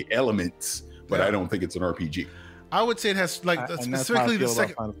RPG elements, but I don't think it's an RPG. I would say it has, like, specifically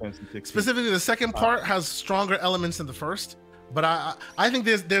the second part has stronger elements than the first. But I think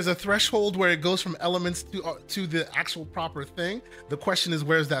there's a threshold where it goes from elements to the actual proper thing. The question is,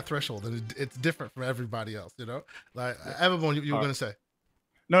 where's that threshold? And it's different for everybody else, you know? Like, Everbone, you were going to say.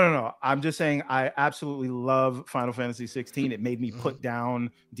 No. I'm just saying I absolutely love Final Fantasy 16. It made me put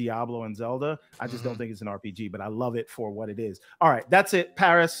down Diablo and Zelda. I just don't think it's an RPG, but I love it for what it is. All right, that's it,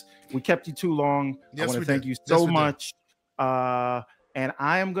 Paris. We kept you too long. I want to thank you so much. And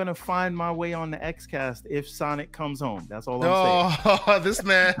I am going to find my way on the XCast if Sonic comes home. That's all I'm saying. Oh, this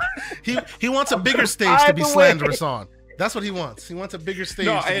man. He wants a bigger stage to be slanderous on. That's what he wants. He wants a bigger stage.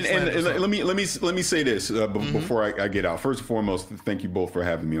 No, and let me say this before I get out. First and foremost, thank you both for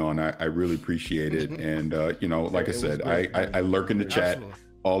having me on. I really appreciate it. And you know, like I said, I lurk in the chat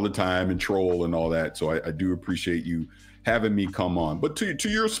all the time and troll and all that. So I do appreciate you having me come on. But to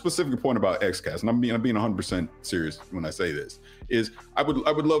your specific point about XCast, and I'm being 100% serious when I say this, is I would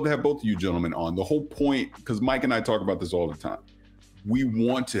love to have both of you gentlemen on. The whole point, because Mike and I talk about this all the time, we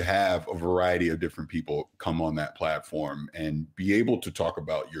want to have a variety of different people come on that platform and be able to talk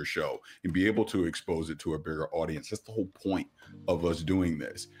about your show and be able to expose it to a bigger audience. That's the whole point of us doing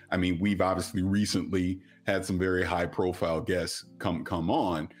this. I mean, we've obviously recently had some very high profile guests come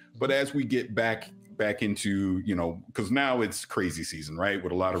on, but as we get back into, you know, because now it's crazy season, right,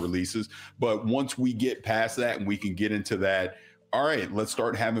 with a lot of releases, but once we get past that and we can get into that, all right, let's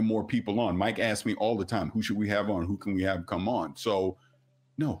start having more people on. Mike asks me all the time, who should we have on? Who can we have come on? So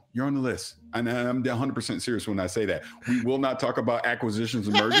no, you're on the list. And I'm 100% serious when I say that. We will not talk about acquisitions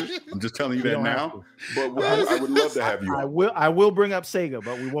and mergers. I'm just telling you that now. But I would love to have you on. I will bring up Sega,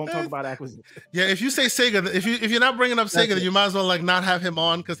 but we won't talk about acquisitions. Yeah, if you say Sega, if you're not bringing up Sega, then you might as well like not have him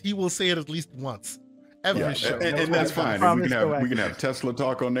on, because he will say it at least once. Every show. And that's fine. We can have Tesla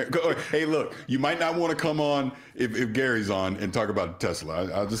talk on there. Hey, look, you might not want to come on if Gary's on and talk about Tesla.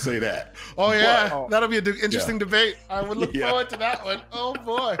 I'll just say that. Oh yeah, that'll be an interesting debate. I would look forward to that one. Oh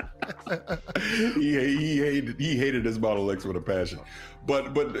boy. he hated his Model X with a passion.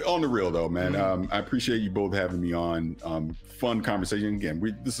 But on the real though, man, I appreciate you both having me on. Fun conversation. Again,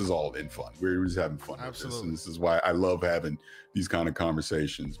 this is all in fun. We're just having fun. Absolutely. With this, and this is why I love having these kind of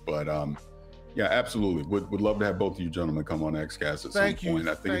conversations. But yeah, absolutely. Would love to have both of you gentlemen come on XCast at some point.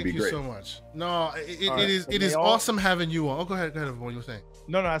 I think it'd be great. Thank you so much. No, it is awesome having you on. Oh, go ahead, what you were saying.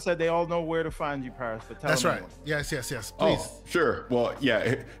 No, I said they all know where to find you, Paris. But that's right. Yes. Please. Oh, sure. Well,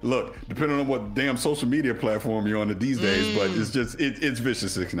 yeah. Look, depending on what damn social media platform you're on these days, but it's just it's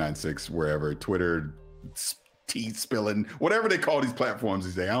Vicious696 wherever, Twitter, tea spilling, whatever they call these platforms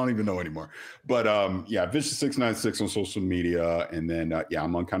these days. I don't even know anymore. But yeah, Vicious696 on social media, and then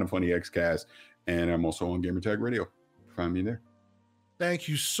I'm on Kind of Funny XCast, and I'm also on Gamertag Radio. Find me there. Thank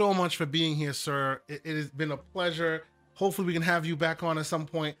you so much for being here, sir. It has been a pleasure. Hopefully we can have you back on at some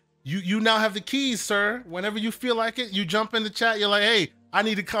point. You now have the keys, sir. Whenever you feel like it, you jump in the chat. You're like, hey, I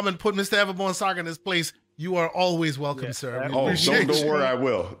need to come and put Mr. Everborn Saga in his place. You are always welcome, sir. Don't worry, I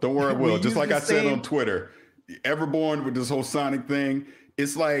will. Don't worry, I will. Just like I said on Twitter, Everborn with this whole Sonic thing,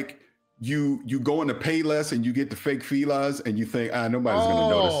 it's like you go into Payless and you get the fake Filas and you think, nobody's gonna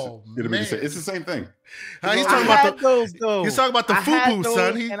notice. It's the same thing. He's talking about the FUBU,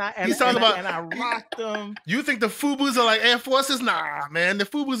 son. He's talking about, and I rocked them. You think the FUBUs are like Air Forces? Nah, man, the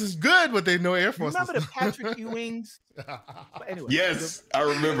FUBUs is good, but they know Air Forces. Remember the Patrick Ewings? Anyway, yes, I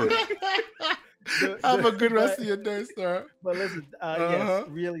remember. Have a good rest of your day, sir. But listen, yes,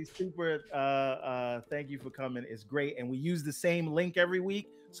 really super. Thank you for coming. It's great, and we use the same link every week,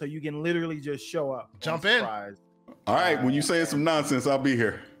 so you can literally just show up, jump in. All right, when you saying some nonsense, I'll be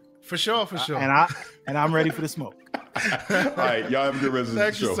here. For sure, for sure. And I'm ready for the smoke. All right, y'all have a good rest of the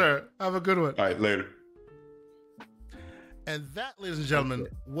show. Thank you, sir. Have a good one. All right, later. And that, ladies and gentlemen,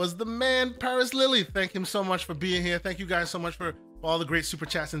 was the man, Paris Lilly. Thank him so much for being here. Thank you guys so much for all the great super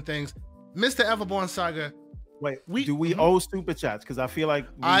chats and things. Mr. Everborn Saga. Wait, do we owe super chats? Because I feel like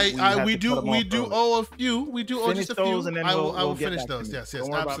we do owe a few. We do owe just a few. And then I will finish those. Yes,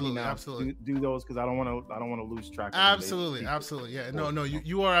 absolutely. Do those because I don't want to lose track. Absolutely. Yeah. No.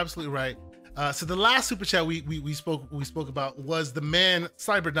 You are absolutely right. So the last super chat we spoke about was the man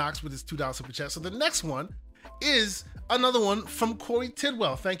Cybernox with his $2 super chat. So the next one is another one from Corey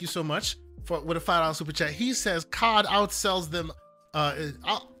Tidwell. Thank you so much with a $5 super chat. He says COD outsells them.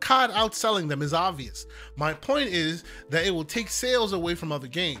 COD outselling them is obvious. My point is that it will take sales away from other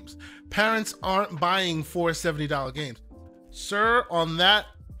games. Parents aren't buying $70 games. Sir, on that,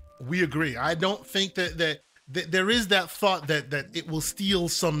 we agree. I don't think that there is that thought that it will steal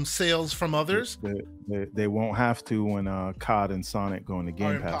some sales from others. They won't have to when COD and Sonic go into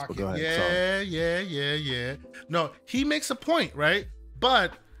Game Pass. But go ahead. Yeah. No, he makes a point, right?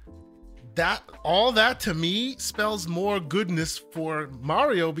 But all that to me spells more goodness for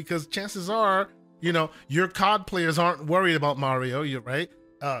Mario, because chances are, your COD players aren't worried about Mario. You're right.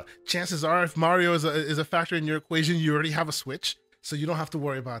 Chances are, if Mario is a factor in your equation, you already have a Switch, so you don't have to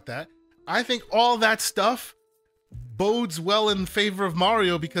worry about that. I think all that stuff bodes well in favor of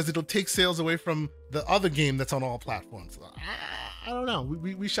Mario because it'll take sales away from the other game that's on all platforms. I don't know.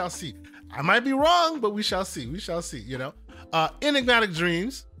 We shall see. I might be wrong, but we shall see. Enigmatic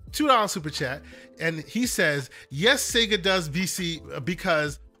Dreams, $2 super chat, and he says, yes, Sega does BC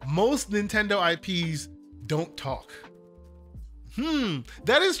because most Nintendo IPs don't talk.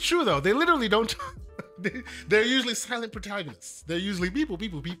 That is true though. They literally don't talk. They're usually silent protagonists. They're usually beep,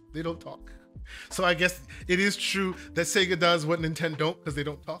 beep. They don't talk. So I guess it is true that Sega does what Nintendo don't, because they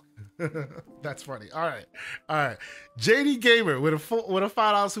don't talk. That's funny. All right. JD Gamer with a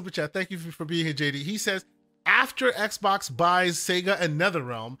 $5 super chat. Thank you for being here, JD. He says, after Xbox buys Sega and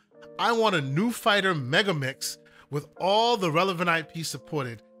NetherRealm, I want a new fighter mega mix with all the relevant IP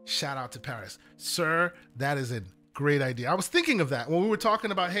supported. Shout out to Paris. Sir, that is a great idea. I was thinking of that when we were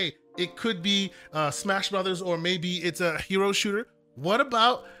talking about, hey, it could be Smash Brothers, or maybe it's a hero shooter. What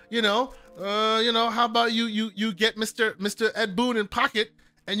about, how about you get Mr. Ed Boon in Pocket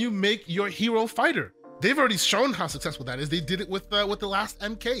and you make your hero fighter? They've already shown how successful that is. They did it with the last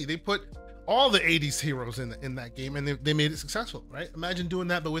MK. They put all the 80s heroes in that game, and they made it successful, right? Imagine doing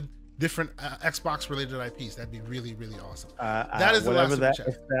that, but with different Xbox related IPs. That'd be really, really awesome. That is the last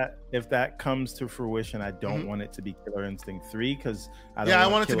super chat. If that comes to fruition, I don't want it to be Killer Instinct 3, because I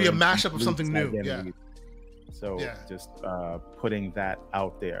want it to be a mashup of something new. Yeah. So just putting that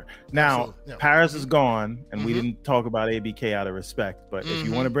out there. Now, Paris is gone, and we didn't talk about ABK out of respect, but if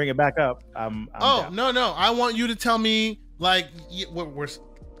you want to bring it back up, I'm down. No. I want you to tell me,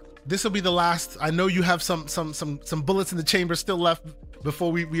 this will be the last. I know you have some bullets in the chamber still left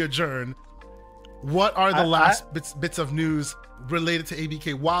before we adjourn. What are the last bits of news related to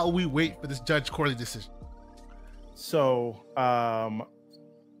ABK while we wait for this Judge Corley decision? So,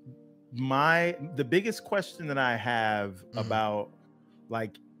 the biggest question that I have about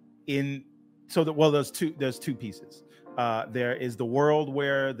there's two pieces. There is the world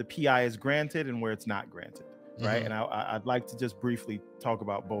where the PI is granted and where it's not granted, right? And I'd like to just briefly talk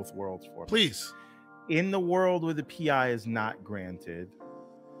about both worlds for me. Please. In the world where the PI is not granted,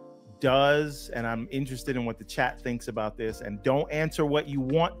 and I'm interested in what the chat thinks about this, and don't answer what you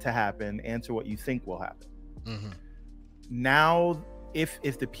want to happen, answer what you think will happen. Now, if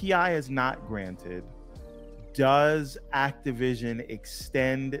the PI is not granted, does Activision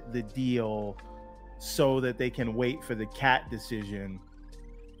extend the deal so that they can wait for the CAT decision?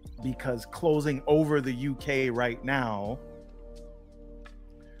 Because closing over the UK right now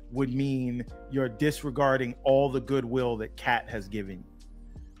would mean you're disregarding all the goodwill that CAT has given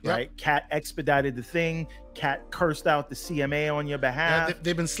you, right? CAT expedited the thing. CAT cursed out the CMA on your behalf. Yeah,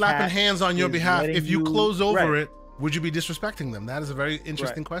 they've been slapping hanif on your behalf. If you close over it, would you be disrespecting them? That is a very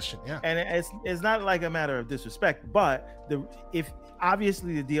interesting question. Yeah. And it's not like a matter of disrespect, but if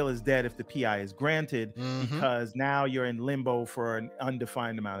obviously the deal is dead if the PI is granted, because now you're in limbo for an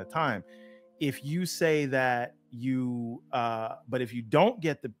undefined amount of time. If you say that but if you don't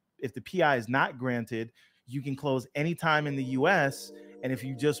get if the PI is not granted, you can close anytime in the US. And if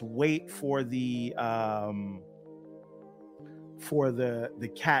you just wait for the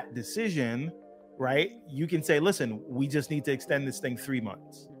CAT decision, right? You can say, listen, we just need to extend this thing 3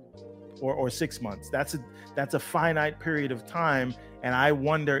 months or 6 months. That's a finite period of time. And I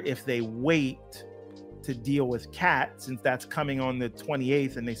wonder if they wait to deal with Cat, since that's coming on the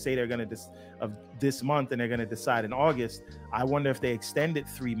 28th and they say they're going to of this month and they're going to decide in August. I wonder if they extend it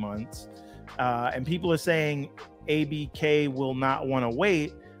 3 months. And people are saying ABK will not want to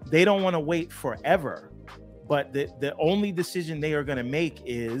wait. They don't want to wait forever. But the only decision they are going to make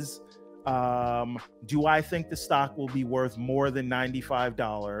is, do I think the stock will be worth more than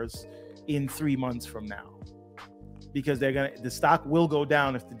 $95 in 3 months from now? Because the stock will go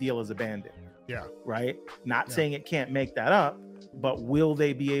down if the deal is abandoned. Yeah. Right. Not saying it can't make that up, but will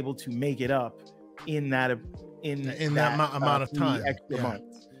they be able to make it up in that amount of time, extra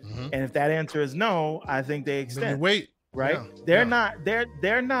months? Mm-hmm. And if that answer is no, I think they extend. Then you wait. Right. Yeah.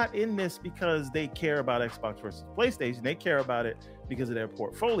 They're not in this because they care about Xbox versus PlayStation. They care about it because of their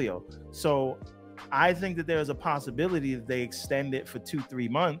portfolio. So I think that there's a possibility that they extend it for 2-3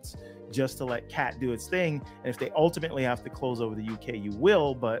 months just to let Cat do its thing. And if they ultimately have to close over the UK, you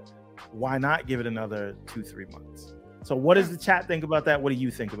will, but why not give it another 2-3 months? So what does the chat think about that? What do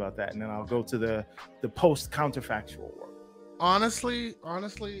you think about that? And then I'll go to the post counterfactual work. Honestly,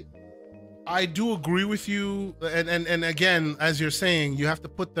 I do agree with you. And again, as you're saying, you have to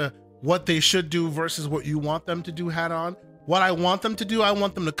put the what they should do versus what you want them to do hat on. What I want them to do, I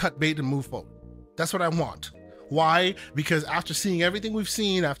want them to cut bait and move forward. That's what I want. Why? Because after seeing everything we've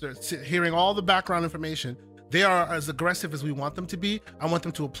seen, after hearing all the background information, they are as aggressive as we want them to be. I want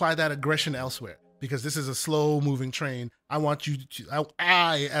them to apply that aggression elsewhere, because this is a slow moving train. I want you to,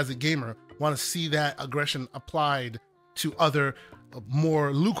 I as a gamer, want to see that aggression applied to other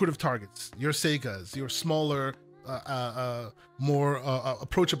more lucrative targets, your Segas, your smaller, more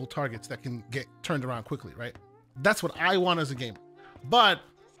approachable targets that can get turned around quickly, right? That's what I want as a gamer. But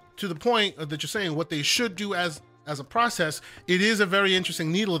to the point that you're saying, what they should do as a process, it is a very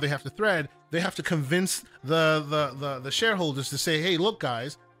interesting needle they have to thread. They have to convince the shareholders to say, hey, look,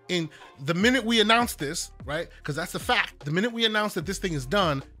 guys, in the minute we announce this, right? Because that's the fact. The minute we announce that this thing is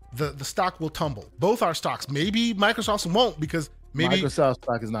done, the stock will tumble. Both our stocks. Maybe Microsoft's won't, because maybe Microsoft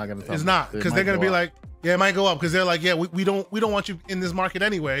stock is not going to tumble. It's not, because they're going to be like, yeah, it might go up, because they're like, yeah, we don't want you in this market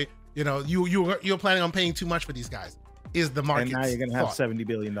anyway. You know, you're planning on paying too much for these guys. Is the market? And now you're going to have $70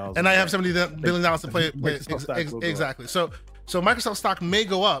 billion. And I have $70 billion to play. Exactly. So Microsoft stock may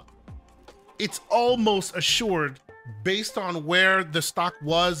go up. It's almost assured, based on where the stock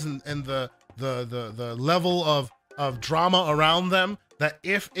was and the level of drama around them, that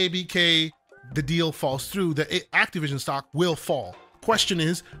if ABK, the deal falls through, the Activision stock will fall. Question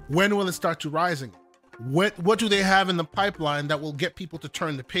is, when will it start to rising? What do they have in the pipeline that will get people to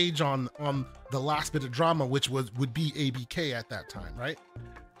turn the page on the last bit of drama, which would be ABK at that time, right?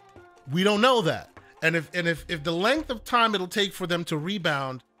 We don't know that. And if the length of time it'll take for them to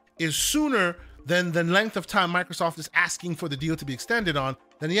rebound is sooner than the length of time Microsoft is asking for the deal to be extended on,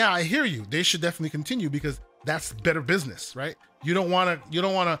 then yeah, I hear you. They should definitely continue, because that's better business, right? You don't want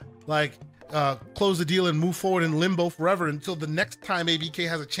to like close the deal and move forward in limbo forever until the next time ABK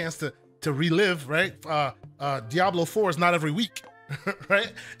has a chance to relive, right? Diablo 4 is not every week,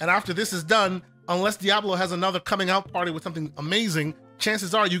 right? And after this is done, unless Diablo has another coming out party with something amazing,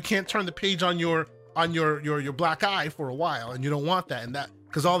 chances are you can't turn the page on your black eye for a while, and you don't want that. And that,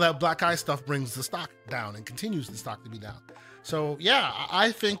 because all that black eye stuff brings the stock down and continues the stock to be down. So yeah,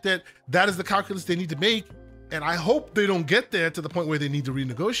 I think that is the calculus they need to make, and I hope they don't get there to the point where they need to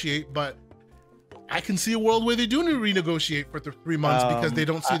renegotiate, but I can see a world where they do need to renegotiate for 3 months, because they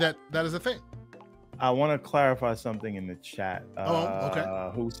don't see that as a thing. I want to clarify something in the chat.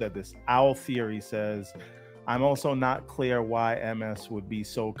 Okay. Who said this? Owl Theory says, I'm also not clear why MS would be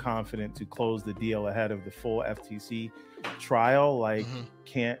so confident to close the deal ahead of the full FTC trial. Like,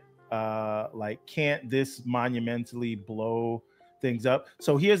 can't this monumentally blow things up?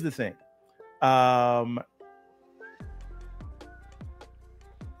 So here's the thing.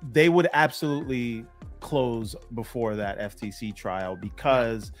 They would absolutely close before that FTC trial,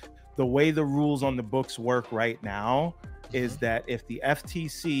 because the way the rules on the books work right now is that if the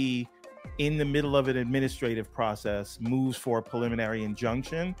FTC in the middle of an administrative process moves for a preliminary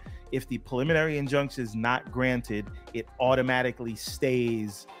injunction, if the preliminary injunction is not granted, it automatically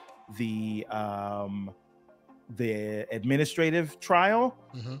stays the administrative trial,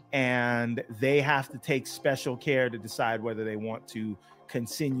 and they have to take special care to decide whether they want to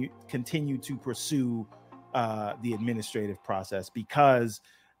continue to pursue the administrative process, because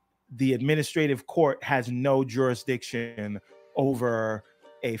the administrative court has no jurisdiction over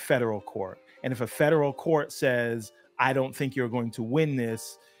a federal court. And if a federal court says, I don't think you're going to win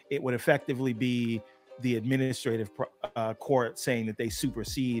this, it would effectively be the administrative court saying that they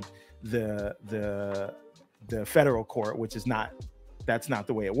supersede the federal court, which is not, that's not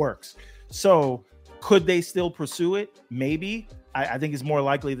the way it works. So could they still pursue it? Maybe. I think it's more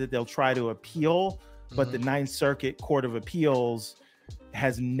likely that they'll try to appeal, but the Ninth Circuit Court of Appeals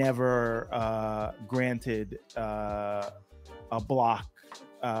has never granted a block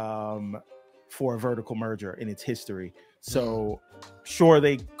for a vertical merger in its history. So sure,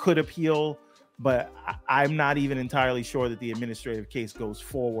 they could appeal, but I'm not even entirely sure that the administrative case goes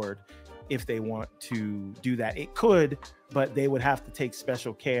forward if they want to do that. It could, but they would have to take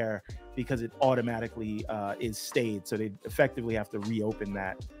special care because it automatically is stayed. So they effectively have to reopen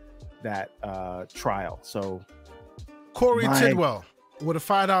that trial. So Corey Tidwell with a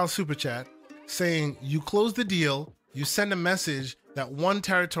 $5 super chat saying, you close the deal, you send a message that one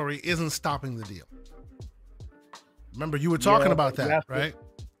territory isn't stopping the deal. Remember, you were talking about that, right?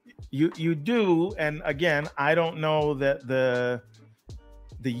 You do, and again, I don't know that the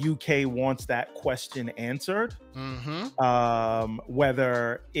UK wants that question answered.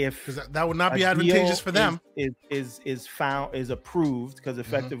 Whether if that would not be advantageous for them is approved, because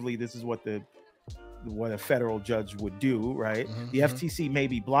effectively this is what a federal judge would do, right? The FTC may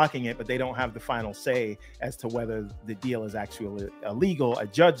be blocking it, but they don't have the final say as to whether the deal is actually illegal. A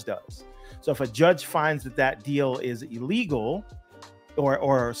judge does. So if a judge finds that deal is illegal,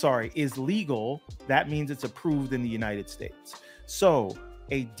 or sorry, is legal, that means it's approved in the United States. So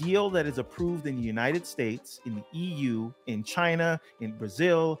a deal that is approved in the United States, in the EU, in China, in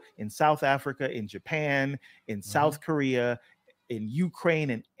Brazil, in South Africa, in Japan, in South Korea, in Ukraine,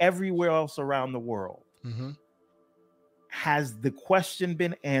 and everywhere else around the world, has the question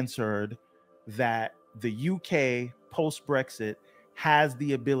been answered that the UK post-Brexit has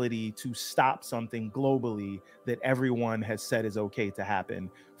the ability to stop something globally that everyone has said is okay to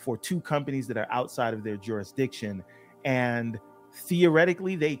happen for two companies that are outside of their jurisdiction? And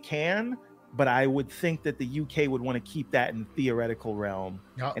theoretically they can, but I would think that the UK would want to keep that in the theoretical realm.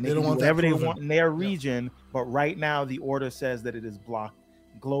 And they can do whatever they want in their region, but right now the order says that it is blocked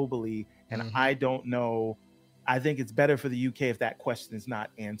globally. And I don't know. I think it's better for the UK if that question is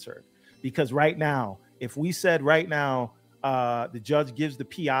not answered, because right now, if we said right now, the judge gives the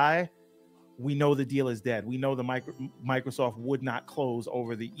PI, we know the deal is dead. We know the Microsoft would not close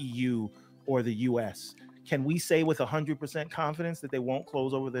over the EU or the US. Can we say with 100% confidence that they won't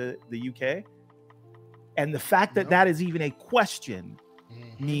close over the UK? And the fact that that is even a question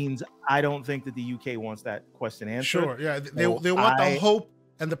means I don't think that the UK wants that question answered. Sure, yeah. They want the hope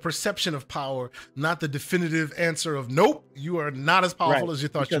and the perception of power, not the definitive answer of nope, you are not as powerful as you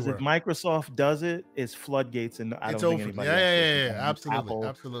thought you were. Because if Microsoft does it, it's floodgates, and I don't think anybody else absolutely,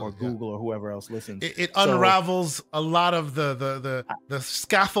 Apple or Google or whoever else listens. It unravels a lot of the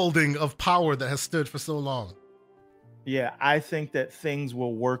scaffolding of power that has stood for so long. Yeah, I think that things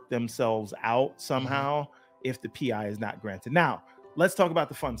will work themselves out somehow if the PI is not granted. Now, let's talk about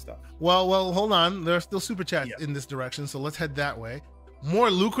the fun stuff. Well, hold on. There are still super chats in this direction, so let's head that way.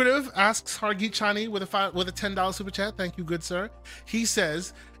 More lucrative, asks Hargeet Chani with a $10 super chat. Thank you, good sir. He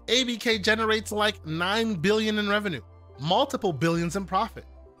says, ABK generates like $9 billion in revenue, multiple billions in profit.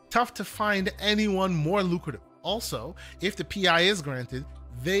 Tough to find anyone more lucrative. Also, if the PI is granted,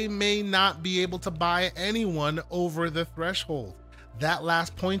 they may not be able to buy anyone over the threshold. That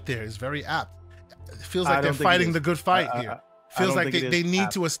last point there is very apt. It feels like they're fighting the good fight here. Feels like they need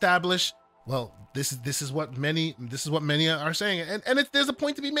to establish, well, this is what many are saying, and there's a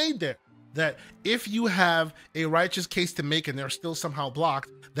point to be made there, that if you have a righteous case to make and they're still somehow blocked,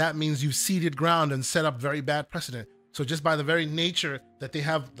 that means you've ceded ground and set up very bad precedent. So just by the very nature that they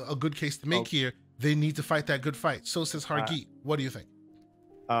have a good case to make here, they need to fight that good fight. So says Hargeet. What do you think?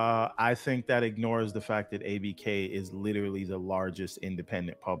 I think that ignores the fact that ABK is literally the largest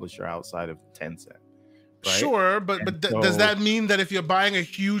independent publisher outside of Tencent. Right? Sure, but does that mean that if you're buying a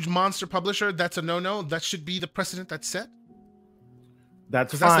huge monster publisher, that's a no-no? That should be the precedent that's set?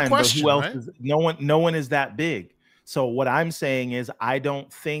 That's fine, that's the question, but who else right? is, no one is that big. So what I'm saying is I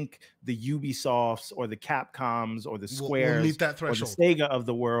don't think the Ubisofts or the Capcoms or the Squares will meet that or the threshold. Sega of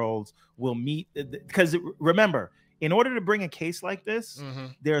the world will meet, because remember, in order to bring a case like this,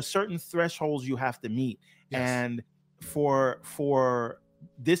 there are certain thresholds you have to meet. Yes. And for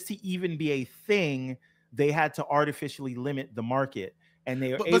this to even be a thing, they had to artificially limit the market, and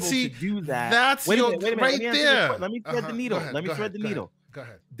they were able to do that. That's wait a minute, right there. Let me thread the needle. Let me thread the needle. Go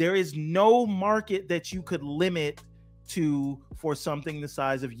ahead. There is no market that you could limit to for something the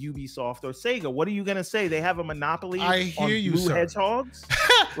size of Ubisoft or Sega. What are you going to say? They have a monopoly I hear on you, blue sir. hedgehogs,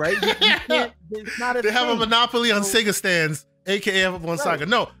 right? You can't, it's not a They have a monopoly on Sega stands. AKA F1 Saga.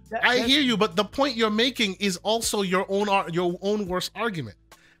 No, I that's- hear you, but the point you're making is also your own worst argument.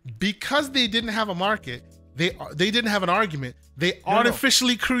 Because they didn't have a market, they didn't have an argument. They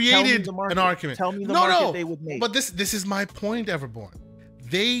artificially created an argument. Tell me the market they would make. But this is my point, Everborn.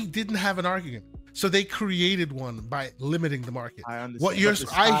 They didn't have an argument, so they created one by limiting the market. I understand.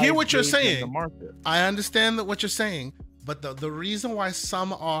 I hear what you're saying. The market. I understand what you're saying, but the reason why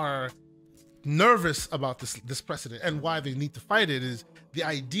some are nervous about this precedent and why they need to fight it is the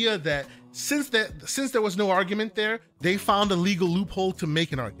idea that since there was no argument there, they found a legal loophole to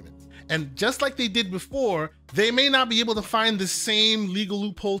make an argument. And just like they did before, they may not be able to find the same legal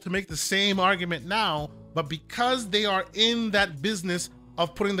loophole to make the same argument now, but because they are in that business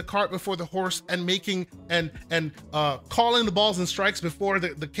of putting the cart before the horse and making and calling the balls and strikes before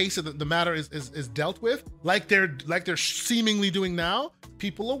the case of the matter is dealt with, like they're seemingly doing now,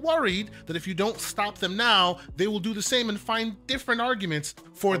 people are worried that if you don't stop them now, they will do the same and find different arguments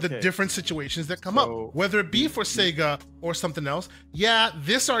for the different situations that come up, whether it be for Sega or something else. Yeah,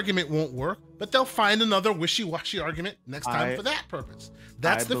 this argument won't work, but they'll find another wishy-washy argument next time for that purpose.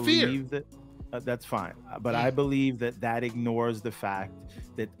 That's the fear. That's fine, but I believe that ignores the fact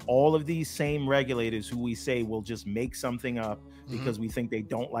that all of these same regulators who we say will just make something up because we think they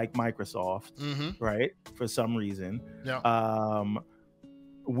don't like Microsoft, right? For some reason,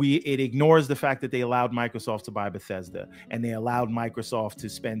 it ignores the fact that they allowed Microsoft to buy Bethesda, and they allowed Microsoft to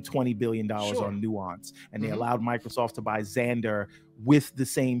spend $20 billion on Nuance, and they allowed Microsoft to buy Xandr with the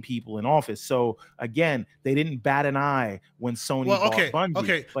same people in office. So again, they didn't bat an eye when Sony bought Bungie.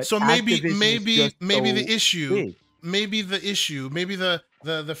 Okay. So maybe the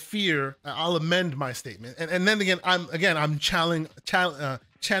fear. I'll amend my statement, and then again I'm channeling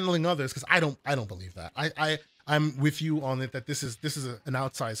others because I don't believe that. I'm with you on it that this is an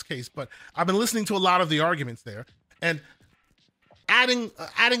outsized case, but I've been listening to a lot of the arguments there and adding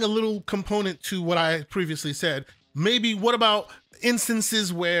a little component to what I previously said. Maybe what about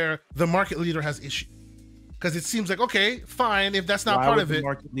instances where the market leader has issue? Because it seems like, okay, fine, if that's not part of it.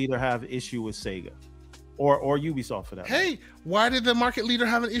 Why would the market leader have issue with Sega or Ubisoft for that? Hey, why did the market leader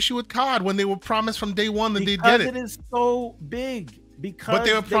have an issue with COD when they were promised from day one that they'd get it? Because it is so big. But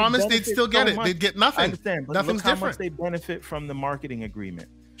they were promised they'd still get it. They'd get nothing. I understand, but nothing's look how different. much they benefit from the marketing agreement.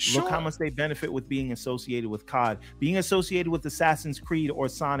 Sure. Look how much they benefit with being associated with COD. Being associated with Assassin's Creed or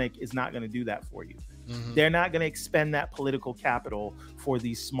Sonic is not going to do that for you. They're not going to expend that political capital for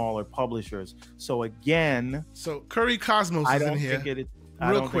these smaller publishers. So again, Curry Cosmos is in here.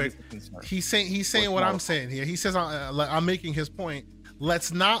 Real quick, he's saying what I'm saying here. He says I'm making his point.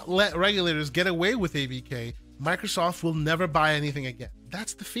 Let's not let regulators get away with ABK. Microsoft will never buy anything again.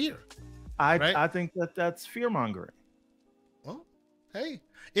 That's the fear. I think that's fear mongering. Well, hey,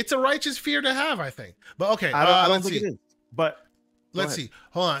 it's a righteous fear to have, I think. But okay, I don't think it is. But let's see.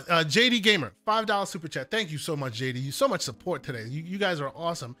 Hold on. JD Gamer, $5 super chat. Thank you so much, JD. You so much support today. You guys are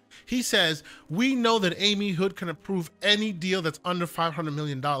awesome. He says, we know that Amy Hood can approve any deal that's under $500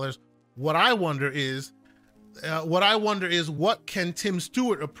 million. What I wonder is what can Tim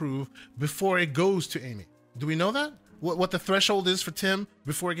Stewart approve before it goes to Amy? Do we know that? What the threshold is for Tim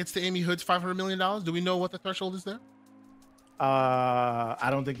before it gets to Amy Hood's $500 million? Do we know what the threshold is there? I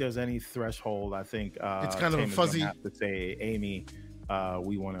don't think there's any threshold. I think it's kind Tim of a fuzzy. Have to say, Amy,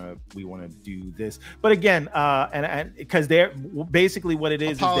 we want to do this. But again, and because they're basically what it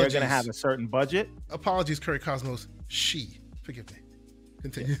is they're going to have a certain budget. Apologies, Curry Cosmos. Forgive me.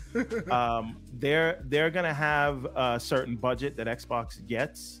 Continue. They're going to have a certain budget that Xbox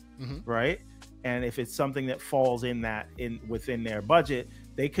gets, right? And if it's something that falls within their budget,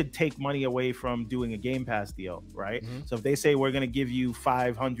 they could take money away from doing a Game Pass deal, right? So if they say we're going to give you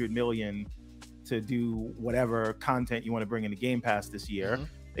 $500 million to do whatever content you want to bring into Game Pass this year,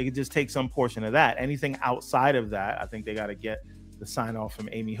 they could just take some portion of that. Anything outside of that, I think they got to get the sign off from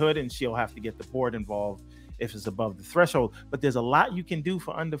Amy Hood, and she'll have to get the board involved if it's above the threshold. But there's a lot you can do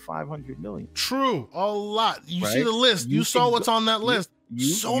for under $500 million. True, a lot. You see the list. You saw what's on that list.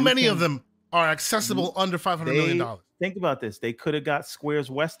 So many of them are accessible under $500 million. Think about this. They could have got Square's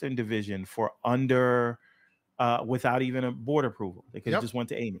Western division for under, without even a board approval. They could have just went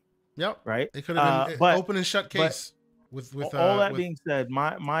to Amy. Yep. Right. It could have been open and shut case. With all that being said,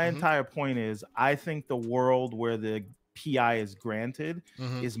 my entire point is, I think the world where the PI is granted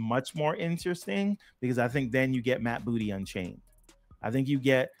is much more interesting, because I think then you get Matt Booty Unchained. I think you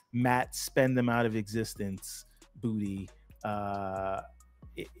get Matt spend them out of existence Booty.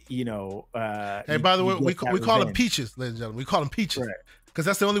 you know, hey, by the way, we call him revenge. Peaches, ladies and gentlemen. We call him Peaches. Right. Because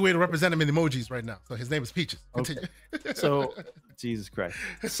that's the only way to represent him in emojis right now. So his name is Peaches. Continue. Okay. So, Jesus Christ.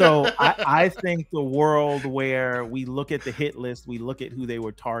 So I think the world where we look at the hit list, we look at who they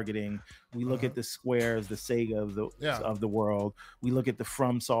were targeting, we look at the Squares, the Sega of the world, we look at the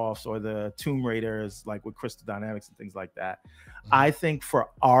FromSofts or the Tomb Raiders, like with Crystal Dynamics and things like that. I think for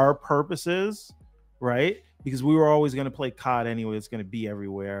our purposes, right? Because we were always going to play COD anyway, it's going to be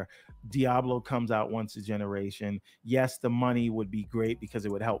everywhere. Diablo comes out once a generation. Yes, the money would be great because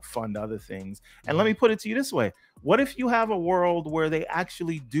it would help fund other things. And let me put it to you this way. What if you have a world where they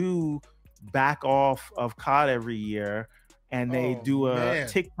actually do back off of COD every year and they do a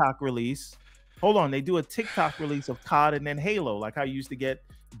TikTok release? Hold on. They do a TikTok release of COD and then Halo, like how you used to get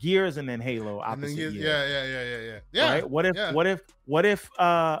Gears and then Halo opposite year. Yeah. Right? What if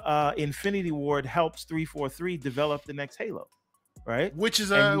Infinity Ward helps 343 develop the next Halo? Right, which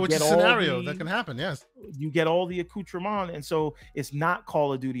is a scenario that can happen. Yes, you get all the accoutrement, and so it's not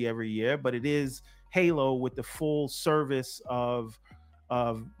Call of Duty every year, but it is Halo with the full service of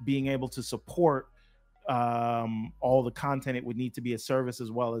being able to support all the content. It would need to be a service as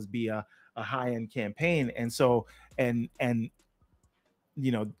well as be a high-end campaign, and so and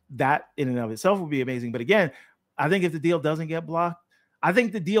you know that in and of itself would be amazing. But again, I think if the deal doesn't get blocked, I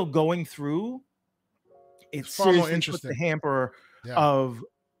think the deal going through it's far more interesting. Puts the hamper of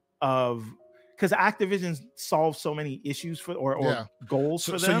because Activision solves so many issues for or goals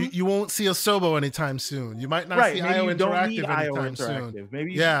for them. So you won't see a Sobo anytime soon. You might not see IO Interactive anytime soon.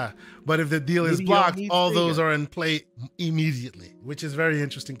 Maybe but if the deal is blocked, all those are in play immediately, which is a very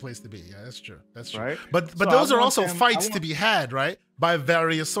interesting place to be. Yeah, that's true. That's true. Right? But so those are also fights to be had, right? By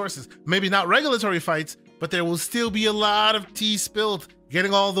various sources. Maybe not regulatory fights, but there will still be a lot of tea spilled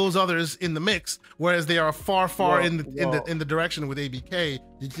getting all those others in the mix, whereas they are far in the direction with ABK.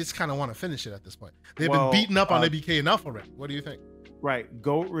 You just kind of want to finish it at this point. They've been beaten up on ABK enough already. What do you think? Right.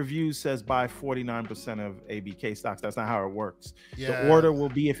 GOAT Reviews says buy 49% of ABK stocks. That's not how it works. The order will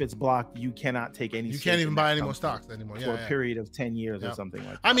be if it's blocked, you cannot take any. You can't even buy any more stocks anymore. For a period of 10 years or something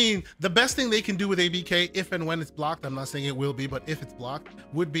like that. I mean, the best thing they can do with ABK, if and when it's blocked, I'm not saying it will be, but if it's blocked,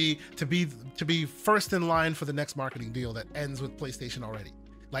 would be to be first in line for the next marketing deal that ends with PlayStation already.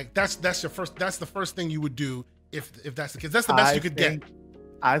 Like that's the first thing you would do if that's the case. That's the best you could get.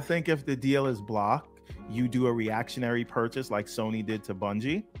 I think if the deal is blocked, you do a reactionary purchase like Sony did to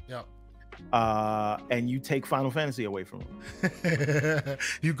Bungie. Yeah. And you take Final Fantasy away from them.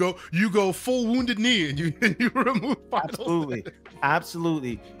 you go full Wounded Knee and you remove Final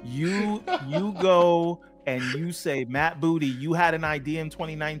Absolutely. You go and you say, Matt Booty, you had an idea in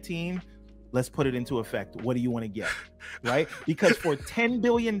 2019. Let's put it into effect. What do you want to get? Right? Because for $10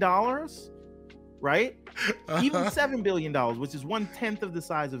 billion, right? Even $7 billion, which is 1/10 of the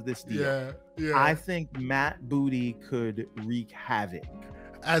size of this deal. I think Matt Booty could wreak havoc.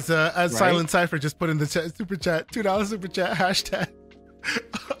 As Silent Cypher just put in the super chat, $2 super chat, hashtag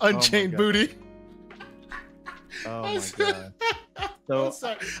Unchained Booty. Oh my god. So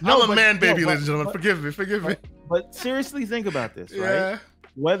I'm a man, baby, ladies and gentlemen. Forgive me. But seriously, think about this, right?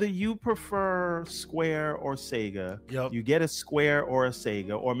 Whether you prefer Square or Sega, you get a Square or a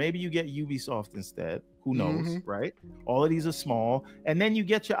Sega, or maybe you get Ubisoft instead. Who knows, right? All of these are small. And then you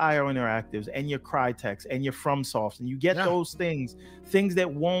get your IO Interactives and your Crytek's and your FromSofts, and you get those things that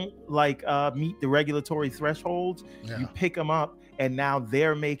won't meet the regulatory thresholds. You pick them up, and now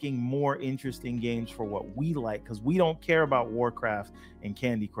they're making more interesting games for what we like, because we don't care about Warcraft and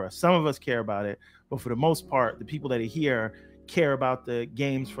Candy Crush. Some of us care about it, but for the most part, the people that are here care about the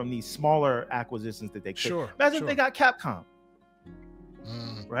games from these smaller acquisitions that they could. Imagine if they got Capcom,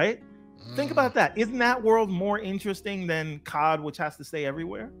 right? Think about that. Isn't that world more interesting than COD, which has to stay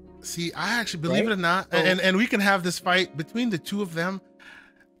everywhere? See, I actually, believe it or not, and we can have this fight between the two of them.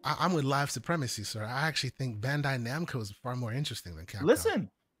 I'm with Live Supremacy, sir. I actually think Bandai Namco is far more interesting than Capcom.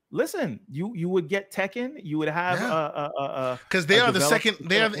 Listen. You would get Tekken. You would have because they are the second.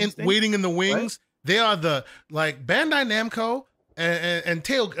 They are waiting in the wings. Right? They are the Bandai Namco and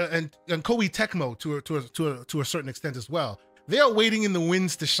Koei Tecmo to a certain extent as well. They are waiting in the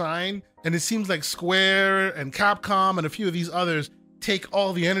winds to shine, and it seems like Square and Capcom and a few of these others take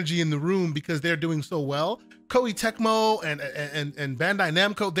all the energy in the room because they're doing so well. Koei Tecmo and Bandai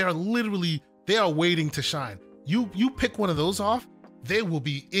Namco, they are waiting to shine. You pick one of those off, they will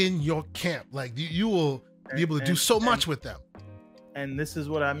be in your camp. Like you will be able to do so much with them. And this is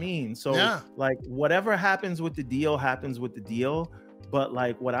what I mean. So whatever happens with the deal happens with the deal. But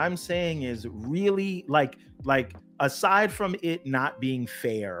like what I'm saying is really like aside from it not being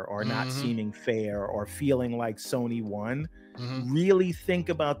fair or not seeming fair or feeling like Sony won, really think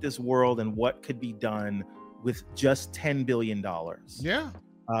about this world and what could be done with just $10 billion. Yeah.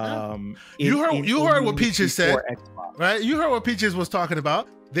 You heard what Peaches said, right? You heard what Peaches was talking about.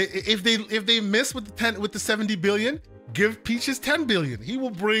 If they miss with the 70 billion, give Peaches 10 billion. He will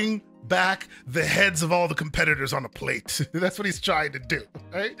bring back the heads of all the competitors on a plate. That's what he's trying to do,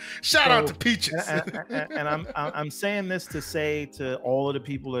 right? Shout out to Peaches. And I'm saying this to say to all of the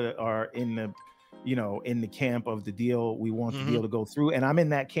people that are in the, in the camp of the deal we want the deal to go through, and I'm in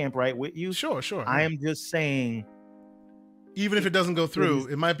that camp right with you. Sure. I am just saying, even if it doesn't go through,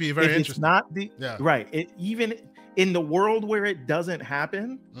 it might be very interesting. It's not right. Even in the world where it doesn't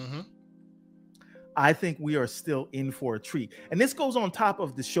happen, I think we are still in for a treat. And this goes on top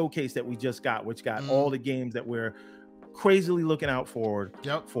of the showcase that we just got, which got all the games that we're crazily looking out for.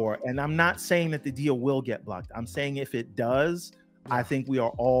 And I'm not saying that the deal will get blocked. I'm saying if it does, I think we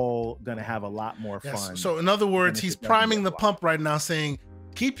are all going to have a lot more fun. So in other words, he's priming the pump right now, saying,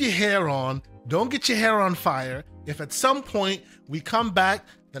 keep your hair on. Don't get your hair on fire. If at some point we come back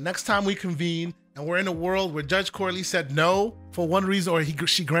the next time we convene and we're in a world where Judge Corley said no for one reason, or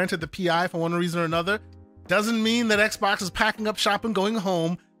she granted the PI for one reason or another, doesn't mean that Xbox is packing up shop and going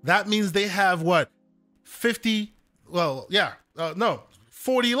home. That means they have what, 50,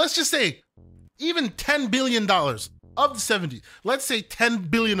 40, let's just say even $10 billion of the 70. Let's say 10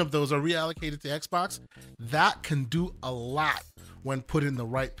 billion of those are reallocated to Xbox. That can do a lot when put in the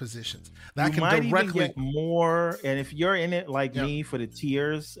right positions. That can directly get more, and if you're in it like me for the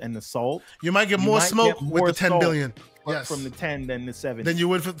tears and the salt, you might get more smoke with the 10 billion. Yes. From the 10 than the 70. Than you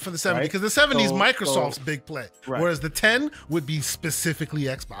would for the 70, because the 70 is Microsoft's big play, whereas the 10 would be specifically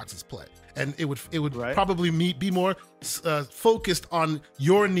Xbox's play, and it would probably be more focused on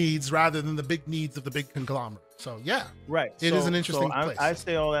your needs rather than the big needs of the big conglomerate. So it is an interesting place. I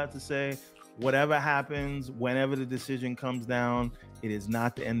say all that to say, whatever happens, whenever the decision comes down, it is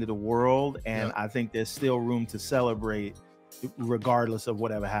not the end of the world, and I think there's still room to celebrate, regardless of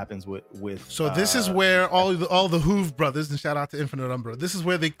whatever happens with. So this is where all the Hoove brothers, and shout out to Infinite Umbra, this is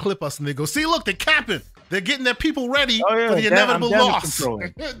where they clip us and they go, see, look, they're capping, they're getting their people ready for the inevitable loss.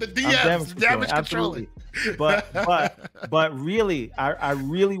 The DMs, damage controlling. But really, I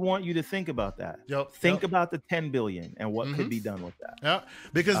really want you to think about that. Think about the 10 billion and what could be done with that. Yeah,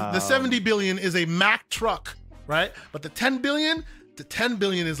 because the 70 billion is a Mack truck, right? But the 10 billion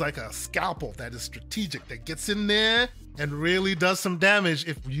is like a scalpel that is strategic, that gets in there and really does some damage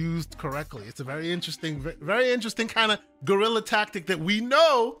if used correctly. It's a very interesting kind of guerrilla tactic that we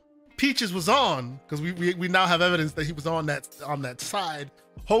know Peaches was on, because we now have evidence that he was on that side.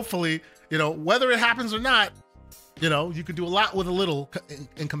 Hopefully, whether it happens or not, you could do a lot with a little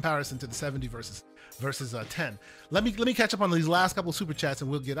in comparison to the 70 versus 10. Let me catch up on these last couple of super chats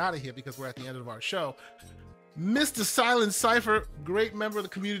and we'll get out of here because we're at the end of our show. Mr. Silent Cypher, great member of the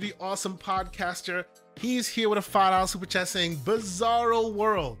community, awesome podcaster. He's here with a $5 super chat saying, Bizarro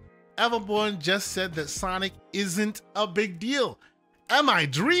World. Everborn just said that Sonic isn't a big deal. Am I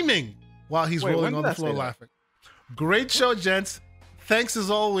dreaming? While he's rolling on the floor laughing. Great show, gents. Thanks as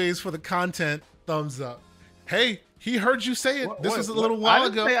always for the content. Thumbs up. Hey, he heard you say it. This was a little while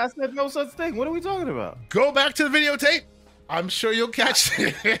ago. I said no such thing. What are we talking about? Go back to the videotape. I'm sure you'll catch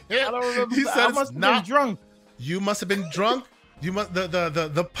it. I don't remember. He said I must have been drunk. You must have been drunk. You must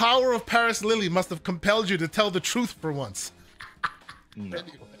the power of Paris Lily must have compelled you to tell the truth for once. No.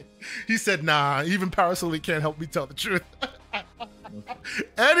 Anyway, he said, "Nah, even Paris Lily can't help me tell the truth."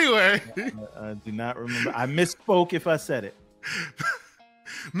 Anyway, I do not remember. I misspoke if I said it.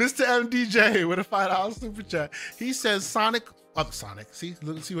 Mr. MDJ with a $5 super chat. He says Sonic. See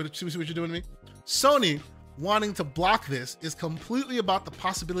what you're doing to me. Sony wanting to block this is completely about the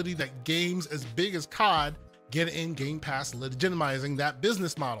possibility that games as big as COD get in Game Pass, legitimizing that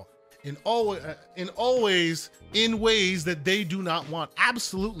business model in ways that they do not want.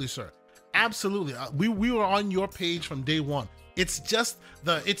 Absolutely, sir. Absolutely. We were on your page from day one. It's just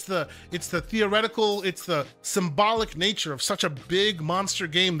the theoretical, it's the symbolic nature of such a big monster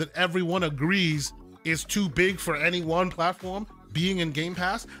game that everyone agrees is too big for any one platform being in Game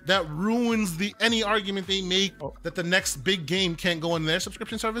Pass, that ruins any argument they make that the next big game can't go in their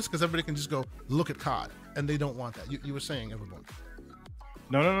subscription service, because everybody can just go look at COD, and they don't want that. You were saying, everyone.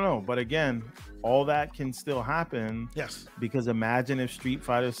 No. But again, all that can still happen. Yes. Because imagine if Street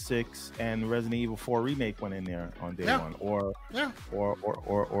Fighter 6 and Resident Evil 4 Remake went in there on day one, or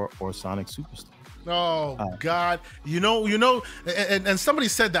Sonic Superstar. Oh God! You know, and somebody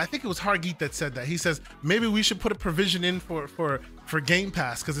said that. I think it was Hargeet that said that. He says maybe we should put a provision in for Game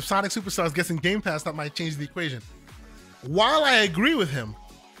Pass, because if Sonic Superstars gets in Game Pass, that might change the equation. While I agree with him,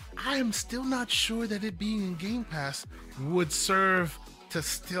 I am still not sure that it being in Game Pass would serve to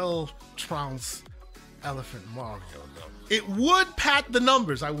still trounce Elephant Mario, though. It would pad the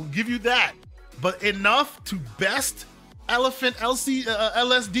numbers, I will give you that, but enough to best Elephant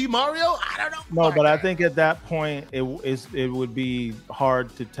LSD Mario? I don't know. No, but I think at that point it would be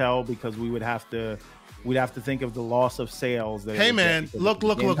hard to tell, because we'd have to think of the loss of sales. Hey man, look.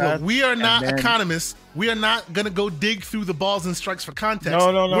 We are not economists. We are not gonna go dig through the balls and strikes for context.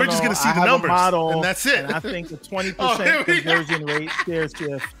 No. We're just gonna see the numbers, model, and that's it. And I think the 20% conversion rate share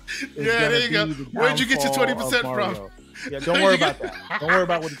shift. Yeah, there you go. Where'd you get your 20% from? Yeah, don't worry about that. Don't worry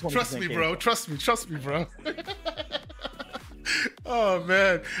about what the 20%. Trust me, bro. Oh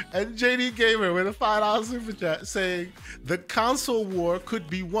man. And JD Gamer with a $5 super chat saying the console war could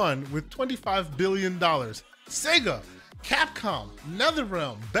be won with $25 billion. Sega, Capcom,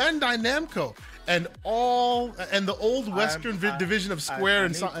 NetherRealm, Bandai Namco, and the old Western division of Square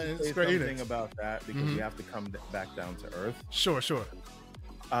and Square Enix. About that, because we have to come back down to earth. Sure.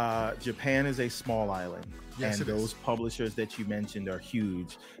 Japan is a small island. Yes, and those publishers that you mentioned are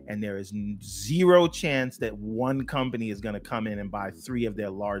huge, and there is zero chance that one company is going to come in and buy 3 of their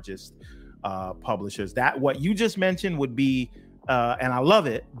largest publishers. That what you just mentioned would be, and I love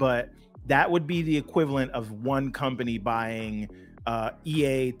it, but that would be the equivalent of one company buying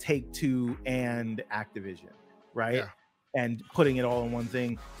EA, Take-Two, and Activision, right? Yeah. And putting it all in one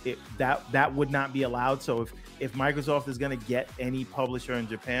thing. That would not be allowed. So if Microsoft is going to get any publisher in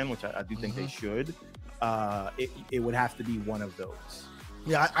Japan, which I do think they should, it would have to be one of those.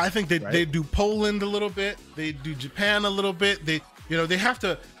 Yeah, I think they do Poland a little bit. They do Japan a little bit. They have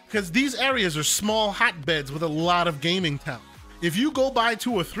to, because these areas are small hotbeds with a lot of gaming talent. If you go buy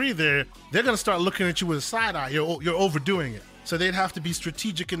 2 or 3 there, they're going to start looking at you with a side eye. You're overdoing it. So they'd have to be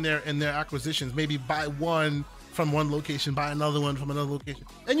strategic in their acquisitions. Maybe buy one from one location, buy another one from another location.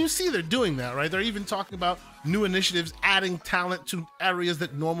 And you see they're doing that, right? They're even talking about new initiatives, adding talent to areas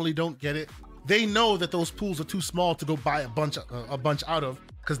that normally don't get it. They know that those pools are too small to go buy a bunch out of,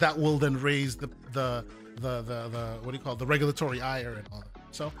 because that will then raise the what do you call it, the regulatory ire and all that.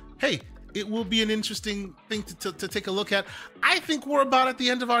 So hey, it will be an interesting thing to take a look at. I think we're about at the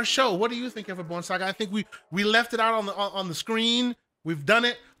end of our show. What do you think, Everborn Saga? I think we left it out on the screen. We've done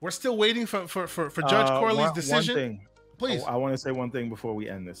it. We're still waiting for Judge Corley's decision. One thing. Please. I want to say one thing before we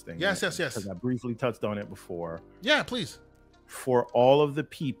end this thing. Yes. Because I briefly touched on it before. Yeah, please. For all of the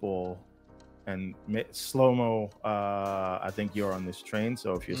people, and Slow-Mo, I think you're on this train,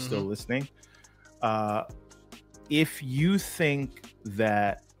 so if you're still listening, if you think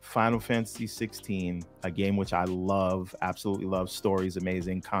that Final Fantasy 16, a game which I love, absolutely love, story is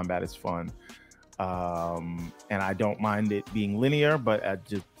amazing, combat is fun, and I don't mind it being linear, but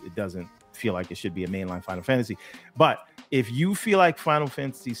it doesn't feel like it should be a mainline Final Fantasy. But if you feel like Final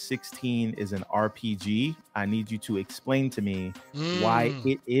Fantasy 16 is an RPG, I need you to explain to me why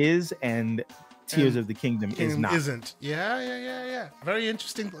it is and Tears of the Kingdom is not. Isn't. Yeah. Very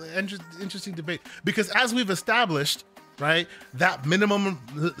interesting debate, because as we've established, right, that minimum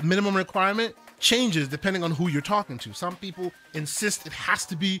requirement changes depending on who you're talking to. Some people insist it has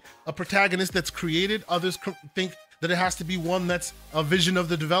to be a protagonist that's created. Others think that it has to be one that's a vision of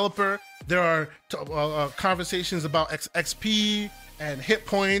the developer. There are conversations about XP and hit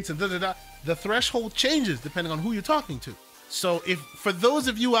points and da-da-da. The threshold changes depending on who you're talking to. So if for those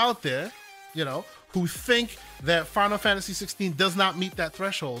of you out there, who think that Final Fantasy 16 does not meet that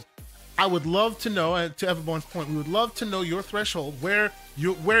threshold, I would love to know, and to Everborn's point, we would love to know your threshold, where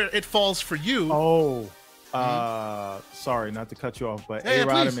it falls for you. Sorry, not to cut you off, but Yeah,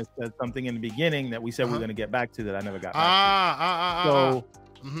 Rodimus said something in the beginning that we said we were going to get back to that I never got back to.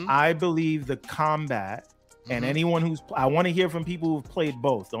 I believe the combat, and anyone who's, I want to hear from people who've played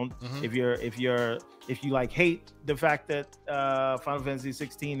both. Don't if you like hate the fact that Final Fantasy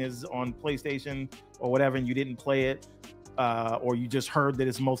 16 is on PlayStation or whatever, and you didn't play it, or you just heard that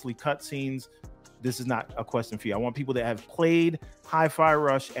it's mostly cutscenes, this is not a question for you. I want people that have played Hi-Fi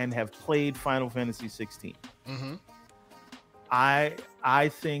Rush and have played Final Fantasy 16. I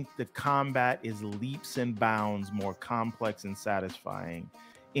think the combat is leaps and bounds more complex and satisfying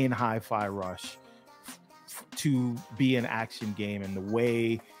in Hi-Fi Rush to be an action game, and the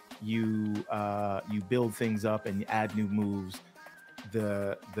way you build things up and you add new moves.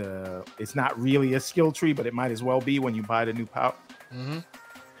 It's not really a skill tree, but it might as well be when you buy the new power,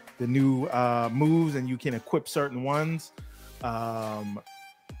 the new moves, and you can equip certain ones. But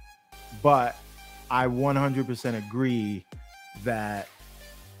I 100% agree that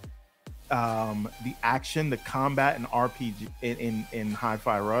the action, the combat in RPG in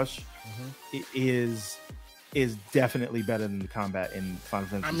Hi-Fi Rush is definitely better than the combat in Final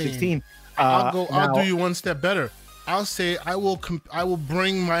Fantasy 16. I'll do you one step better. I'll say I will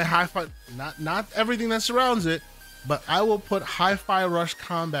bring my Hi-Fi, not everything that surrounds it, but I will put Hi-Fi Rush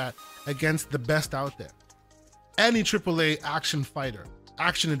combat against the best out there. Any AAA action fighter,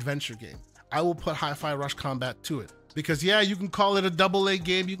 action adventure game, I will put Hi-Fi Rush combat to it. Because yeah, you can call it a AA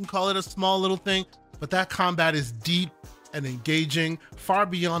game, you can call it a small little thing, but that combat is deep and engaging, far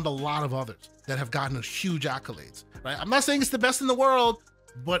beyond a lot of others that have gotten huge accolades, right? I'm not saying it's the best in the world,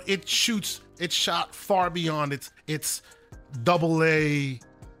 but it's shot far beyond its AA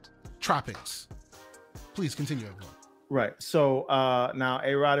trappings. Please continue, everyone. Right. So now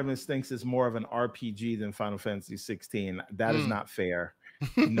A. Rodimus thinks it's more of an RPG than Final Fantasy 16. That is not fair.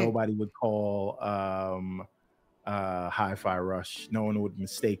 Nobody would call Hi-Fi Rush. No one would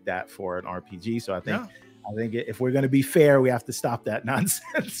mistake that for an RPG. So I think if we're going to be fair, we have to stop that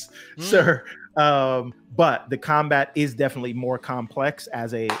nonsense, sir. But the combat is definitely more complex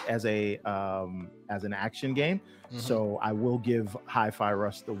as an action game. So I will give Hi-Fi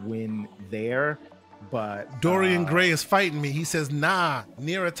Rush the win there. But Dorian Gray is fighting me. He says, nah,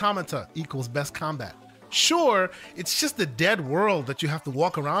 Nier Automata equals best combat. Sure, it's just the dead world that you have to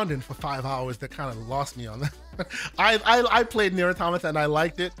walk around in for 5 hours that kind of lost me on that. I played Nier Automata and I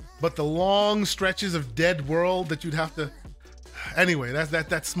liked it, but the long stretches of dead world that you'd have to... Anyway,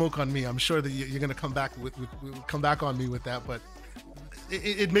 that's smoke on me. I'm sure that you're going to come back on me with that, but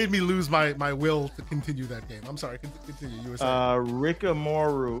it made me lose my will to continue that game. I'm sorry, continue. You were saying.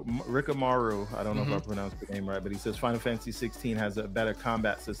 Rikamaru, I don't know if I pronounced the name right, but he says Final Fantasy 16 has a better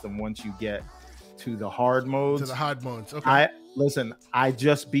combat system once you get to the hard modes. Okay. I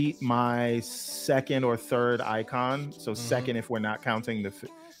just beat my second or third icon. So second, if we're not counting the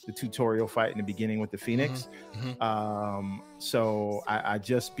tutorial fight in the beginning with the Phoenix. So I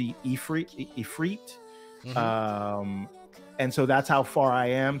just beat Ifrit. And so that's how far I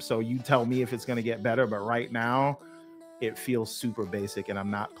am. So you tell me if it's going to get better. But right now, it feels super basic, and I'm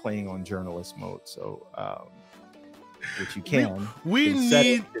not playing on journalist mode. So, which you can. We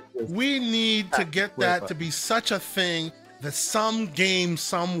need to get that to be such a thing that some game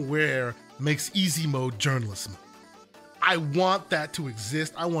somewhere makes easy mode journalist mode. I want that to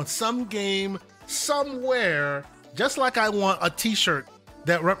exist. I want some game somewhere, just like I want a T-shirt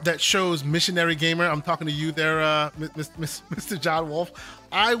that shows missionary gamer. I'm talking to you there, Mr. John Wolf.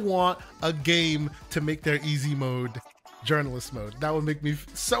 I want a game to make their easy mode journalist mode. That would make me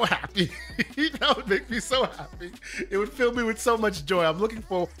so happy. That would make me so happy. It would fill me with so much joy. I'm looking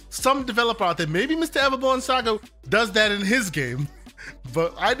for some developer out there. Maybe Mr. Everborn Saga does that in his game,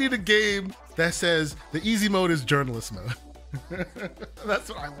 but I need a game that says the easy mode is journalist mode. That's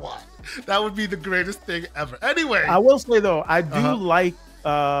what I want. That would be the greatest thing ever. Anyway, I will say though, I do like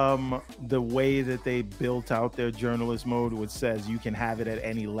the way that they built out their journalist mode, which says you can have it at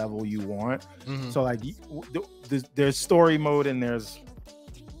any level you want. So like there's story mode and there's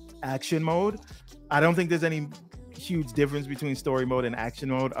action mode. I don't think there's any huge difference between story mode and action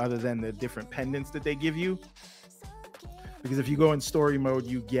mode other than the different pendants that they give you. Because if you go in story mode,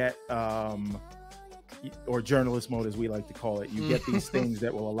 you get or journalist mode as we like to call it, you get these things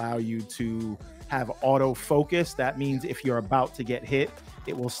that will allow you to have auto focus. That means if you're about to get hit,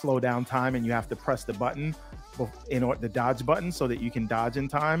 it will slow down time and you have to press the button the dodge button so that you can dodge in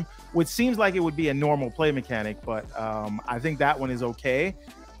time, which seems like it would be a normal play mechanic, but I think that one is okay.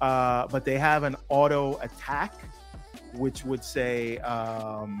 But they have an auto attack, which would say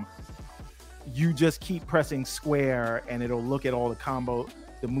you just keep pressing square and it'll look at all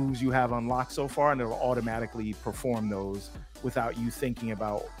the moves you have unlocked so far, and it'll automatically perform those without you thinking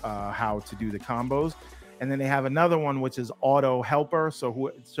about how to do the combos. And then they have another one, which is auto helper.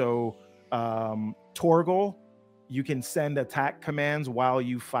 So Torgal, you can send attack commands while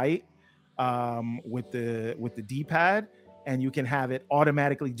you fight with the D-pad, and you can have it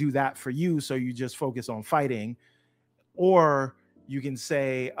automatically do that for you. So you just focus on fighting. Or you can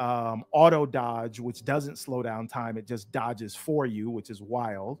say auto dodge, which doesn't slow down time. It just dodges for you, which is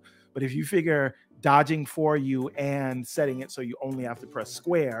wild. But if you figure dodging for you and setting it so you only have to press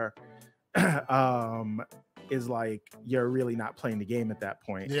square is like, you're really not playing the game at that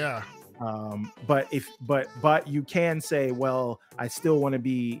point. Yeah. But you can say, well, I still want to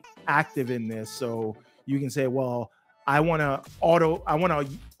be active in this. So you can say, well, I want to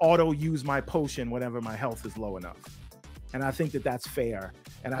auto use my potion whenever my health is low enough. And I think that that's fair.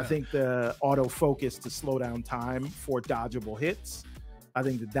 And I think the auto focus to slow down time for dodgeable hits I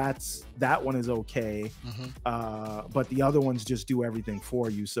think that one is okay. But the other ones just do everything for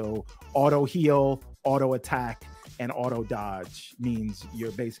you. So auto heal, auto attack, and auto dodge means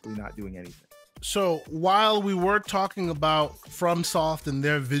you're basically not doing anything. So while we were talking about FromSoft and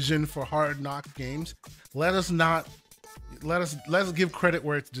their vision for Hard Knock games, let's give credit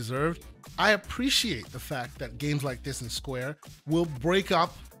where it's deserved. I appreciate the fact that games like this in Square will break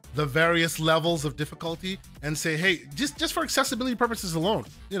up the various levels of difficulty and say, hey, just for accessibility purposes alone,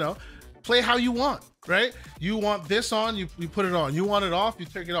 you know, play how you want, right? You want this on, you put it on. You want it off, you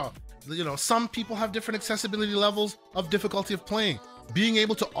take it off. You know, some people have different accessibility levels of difficulty of playing. Being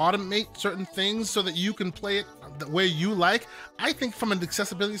able to automate certain things so that you can play it the way you like, I think from an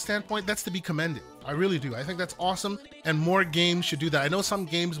accessibility standpoint, that's to be commended. I really do. I think that's awesome, and more games should do that. I know some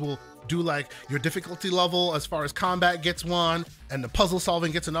games will do like your difficulty level as far as combat gets one, and the puzzle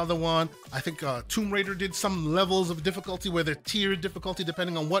solving gets another one. I think Tomb Raider did some levels of difficulty where they're tiered difficulty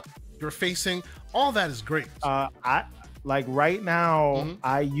depending on what you're facing. All that is great. I like right now,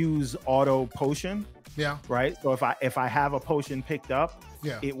 I use auto potion. Yeah. Right. So if I have a potion picked up,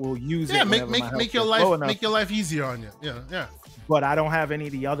 it will use it. Yeah. Make your life easier on you. Yeah. Yeah. But I don't have any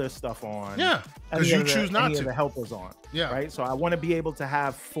of the other stuff on. Yeah. Because you choose not any to. Of the helpers on. Yeah. Right. So I want to be able to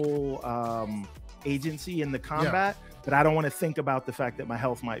have full agency in the combat, but I don't want to think about the fact that my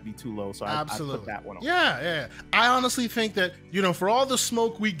health might be too low. So I put that one on. Yeah. Yeah. I honestly think that, you know, for all the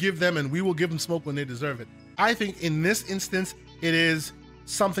smoke we give them, and we will give them smoke when they deserve it, I think in this instance, it is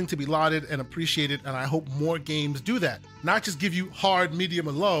something to be lauded and appreciated, and I hope more games do that. Not just give you hard, medium,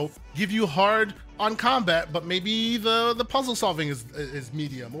 and low, give you hard on combat, but maybe the puzzle solving is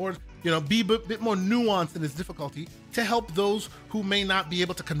medium, or, you know, be a bit more nuanced in its difficulty to help those who may not be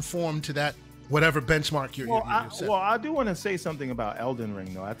able to conform to that whatever benchmark you're set. Well, I do want to say something about Elden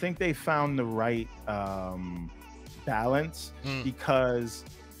Ring, though. I think they found the right balance, because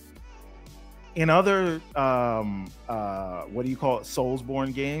in other what do you call it,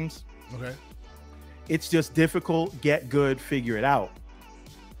 Soulsborne games, it's just difficult, get good, figure it out.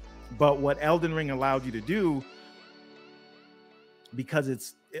 But what Elden Ring allowed you to do, because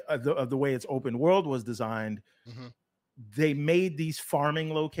it's of the way its open world was designed, they made these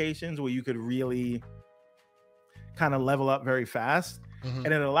farming locations where you could really kind of level up very fast, and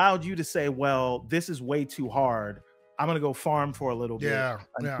it allowed you to say, well, this is way too hard, I'm gonna go farm for a little bit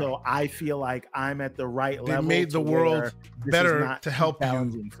until I feel like I'm at the right level. They made the world better to help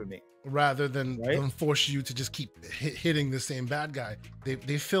you, for me, rather than force you to just keep hitting the same bad guy.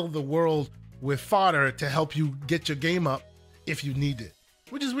 They filled the world with fodder to help you get your game up if you need it,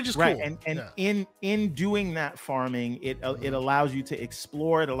 which is right. Cool. And in doing that farming, it allows you to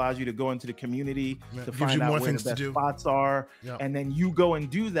explore. It allows you to go into the community to find out where the best spots are, and then you go and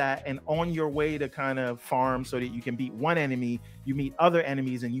do that. And on your way to kind of farm so that you can beat one enemy, you meet other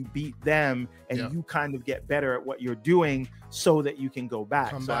enemies and you beat them, and you kind of get better at what you're doing so that you can go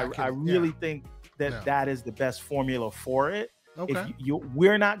back. I really think that that is the best formula for it. Okay.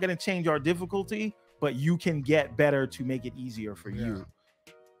 We're not going to change our difficulty, but you can get better to make it easier for you.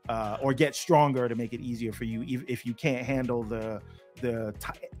 Or get stronger to make it easier for you if you can't handle the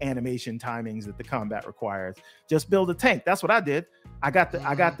animation timings that the combat requires. Just build a tank. That's what I did. I got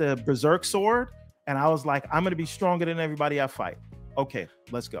the Berserk sword, and I was like, I'm gonna be stronger than everybody I fight. Okay,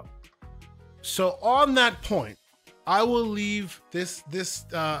 let's go. So on that point, I will leave this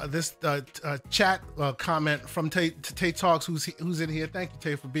chat comment from Tay Talks, who's in here. Thank you,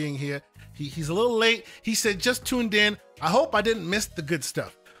 Tay, for being here. He's a little late. He said, just tuned in. I hope I didn't miss the good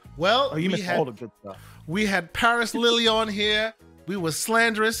stuff. Well, you missed all the good stuff. We had Paris Lily on here. We were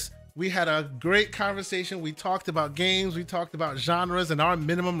slanderous. We had a great conversation. We talked about games. We talked about genres and our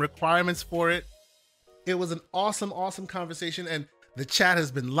minimum requirements for it. It was an awesome, awesome conversation, and the chat has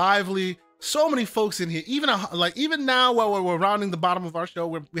been lively. So many folks in here. Even now, while we're rounding the bottom of our show,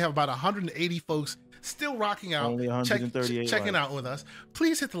 we have about 180 folks still rocking out, only 138 checking out with us.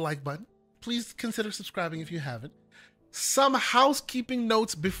 Please hit the like button. Please consider subscribing if you haven't. Some housekeeping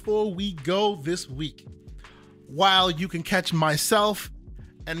notes before we go this week. While you can catch myself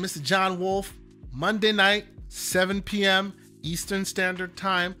and Mr. John Wolf Monday night, 7 p.m. Eastern Standard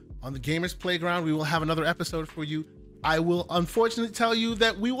Time on the Gamers Playground, we will have another episode for you. I will unfortunately tell you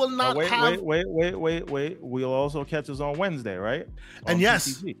that we will not wait. We'll also catch us on Wednesday, right? And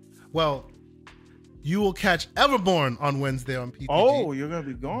yes, well, you will catch Everborn on Wednesday on PTG. Oh, you're going to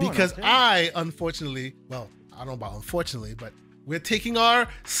be gone. Because I, unfortunately, well, I don't know about unfortunately, but we're taking our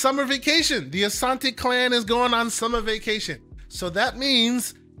summer vacation. The Asante clan is going on summer vacation. So that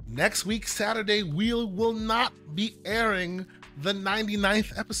means next week, Saturday, we will not be airing the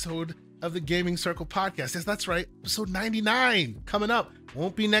 99th episode of the Gaming Circle podcast. Yes, that's right. Episode 99 coming up.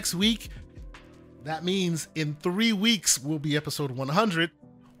 Won't be next week. That means in 3 weeks will be episode 100.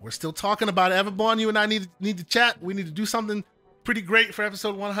 We're still talking about it. Everborn, you and I need to chat. We need to do something pretty great for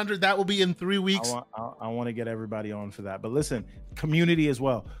episode 100. That will be in 3 weeks. I want to get everybody on for that. But listen, community as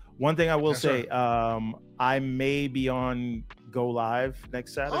well. One thing I will say, I may be on Go Live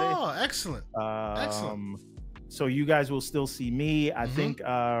next Saturday. Oh, excellent. Excellent. So you guys will still see me. I think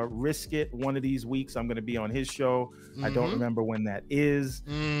Risk It one of these weeks. I'm going to be on his show. I don't remember when that is.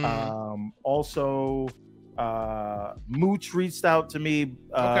 Also, Mooch reached out to me,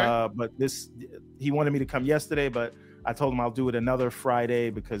 but he wanted me to come yesterday, but I told him I'll do it another Friday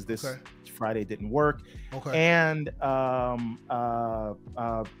because this Friday didn't work. And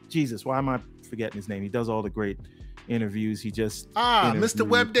Jesus, why am I forgetting his name? He does all the great interviews. He just Mr.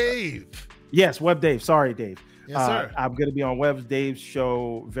 Web Dave. Yes, Web Dave. Sorry, Dave. Yes, sir. I'm going to be on Web Dave's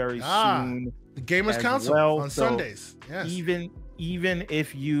show very soon. The Gamers Council on Sundays. Yes. Even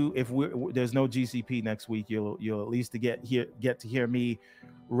if there's no GCP next week, you'll at least get to hear me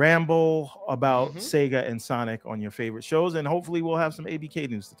ramble about Sega and Sonic on your favorite shows, and hopefully we'll have some ABK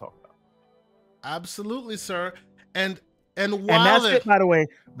news to talk about. Absolutely, sir. And that's it.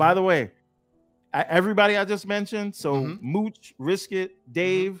 By the way, everybody I just mentioned. So Mooch, Risk It,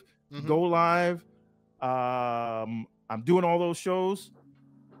 Dave, Go Live. I'm doing all those shows.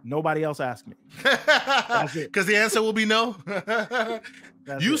 Nobody else asked me. That's it. Because the answer will be no.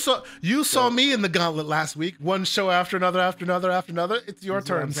 You saw me in the gauntlet last week. One show after another, after another, after another. It's your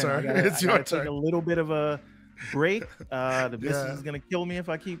turn, sir. It's your turn. Take a little bit of a break. The business is gonna kill me if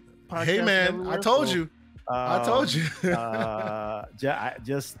I keep podcasting. Hey man, I told you.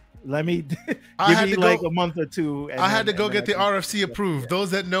 Just let me give me like a month or two. I had to go get the RFC approved. Those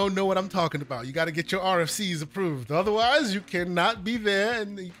that know what I'm talking about. You got to get your RFCs approved. Otherwise, you cannot be there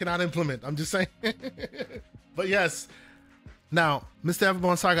and you cannot implement. I'm just saying. But yes. Now, Mr.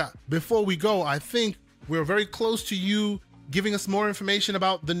 Everborn Saga, before we go, I think we're very close to you giving us more information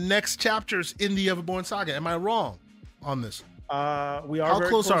about the next chapters in the Everborn Saga. Am I wrong on this? We are How very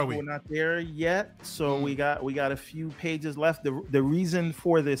close are we? We're not there yet, so we got a few pages left. The reason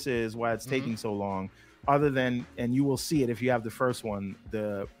for this is why it's taking so long, other than, and you will see it if you have the first one,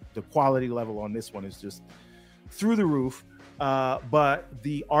 the quality level on this one is just through the roof. But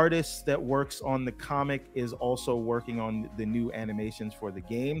the artist that works on the comic is also working on the new animations for the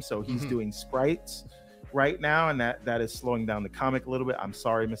game, so he's doing sprites right now, and that is slowing down the comic a little bit. I'm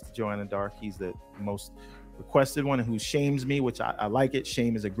sorry, Mr. Joanna Dark. He's the most requested one, who shames me, which I like it.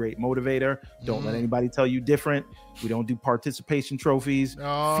 Shame is a great motivator. Don't let anybody tell you different. We don't do participation trophies.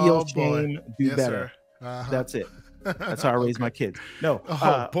 Feel shame, do better. That's it. That's how I raise my kids. No,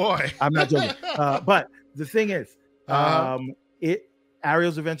 I'm not joking. But the thing is,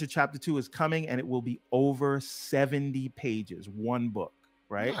 Ariel's Adventure Chapter 2 is coming, and it will be over 70 pages, one book,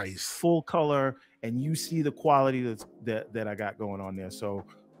 right? Nice. Full color, and you see the quality that I got going on there. So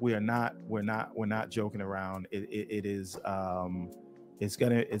we're not joking around. It is it's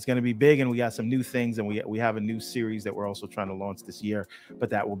gonna be big, and we got some new things, and we have a new series that we're also trying to launch this year, but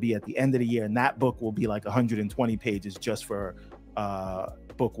that will be at the end of the year, and that book will be like 120 pages just for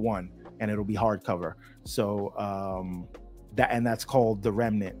book one, and it'll be hardcover. So that's called The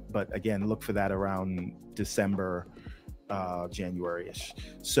Remnant, but again, look for that around December, January-ish.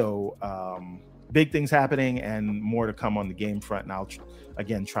 So big things happening and more to come on the game front, and I'll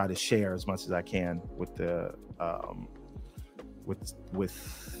again try to share as much as I can with the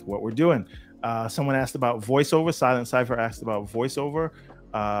with what we're doing. Someone asked about voiceover. Silent Cypher asked about voiceover.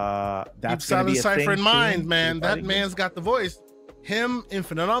 That's Keep Silent Cypher in mind, man. That man's got the voice. Him,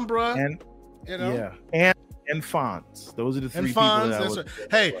 Infinite Umbra, and and Fonz. Those are the three people that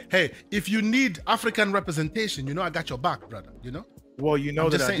Hey, if you need African representation, I got your back, brother. Well,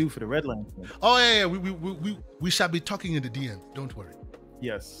 I do for the Redlands. Oh yeah. We shall be talking in the DM. Don't worry.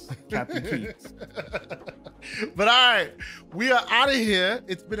 Yes, Captain Keats. But all right, we are out of here.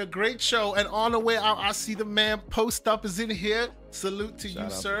 It's been a great show, and on the way out, I see the man Post Up is in here. Salute to you,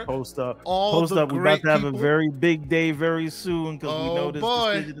 sir. Post Up. Post Up. We're about to have a very big day very soon because we know this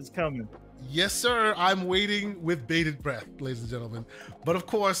decision is coming. Yes, sir. I'm waiting with bated breath, ladies and gentlemen. But of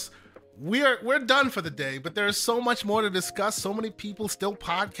course, we're done for the day. But there is so much more to discuss. So many people still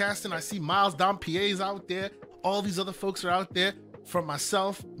podcasting. I see Miles Dompiers out there. All these other folks are out there. From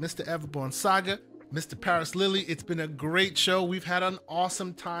myself, Mr. Everborn Saga, Mr. Paris Lily, it's been a great show. We've had an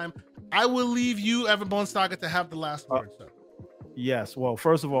awesome time. I will leave you, Everborn Saga, to have the last word, sir. Yes. Well,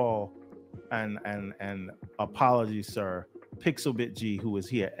 first of all, and apologies, sir, Pixelbit G, who is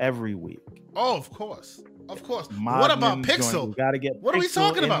here every week. Oh, of course. Of course. Modman What about joint. Pixel? We gotta get What are we Pixel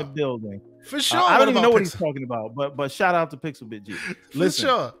talking in about? the building. For sure. I don't even know what he's Pixel? talking about, but shout out to Pixel Bit G. For Listen,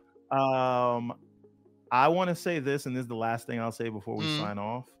 sure. I want to say this, and this is the last thing I'll say before we sign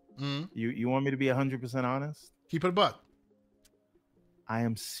off. Mm. You want me to be 100% honest? Keep it a buck. I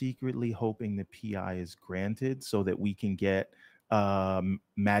am secretly hoping the PI is granted so that we can get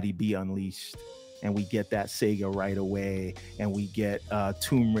Maddie B Unleashed, and we get that Sega right away, and we get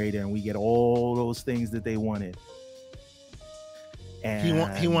Tomb Raider, and we get all those things that they wanted.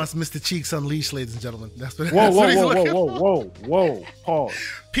 And He wants Mr. Cheeks Unleashed, ladies and gentlemen. That's what. He's looking for. Whoa! Pause.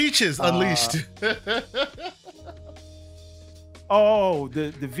 Peaches Unleashed. Oh,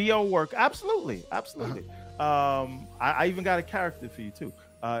 the VO work, absolutely. I even got a character for you too.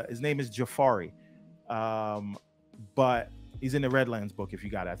 His name is Jafari, but he's in the Redlands book. If you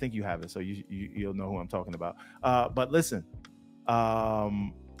got it, I think you have it, so you'll know who I'm talking about. But listen,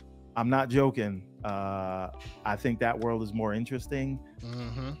 I'm not joking. I think that world is more interesting,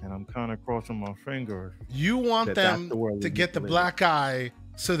 and I'm kind of crossing my fingers. You want them to get the black eye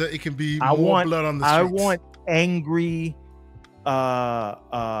so that it can be more blood on the streets. I want angry,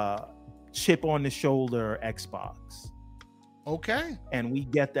 chip on the shoulder Xbox. Okay. And we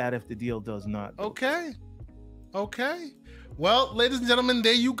get that if the deal does not. Okay. Well, ladies and gentlemen,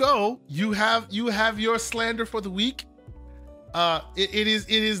 there you go. You have your slander for the week. It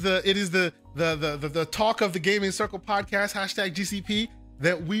is the talk of the Gaming Circle podcast, #GCP,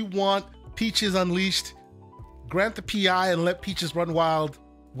 that we want Peaches Unleashed. Grant the PI and let Peaches run wild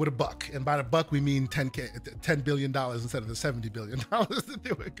with a buck. And by the buck, we mean $10 billion instead of the $70 billion that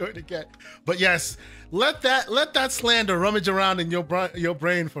they were going to get. But yes, let that slander rummage around in your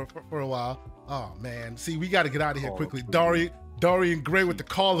brain for a while. Oh man, see, we got to get out of here quickly. Dorian Gray with the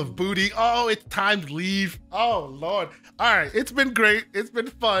call of booty. Oh, it's time to leave. Oh Lord. All right, it's been great. It's been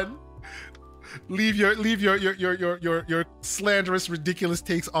fun. Leave your slanderous, ridiculous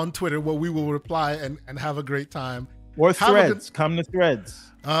takes on Twitter, where we will reply and have a great time. Or Threads. Come to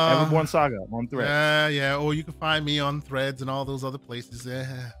Threads. Everborn Saga on Threads. Yeah. Or you can find me on Threads and all those other places.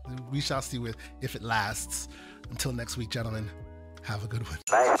 We shall see if it lasts. Until next week, gentlemen. Have a good one.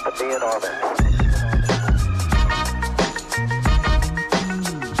 Nice to be in orbit.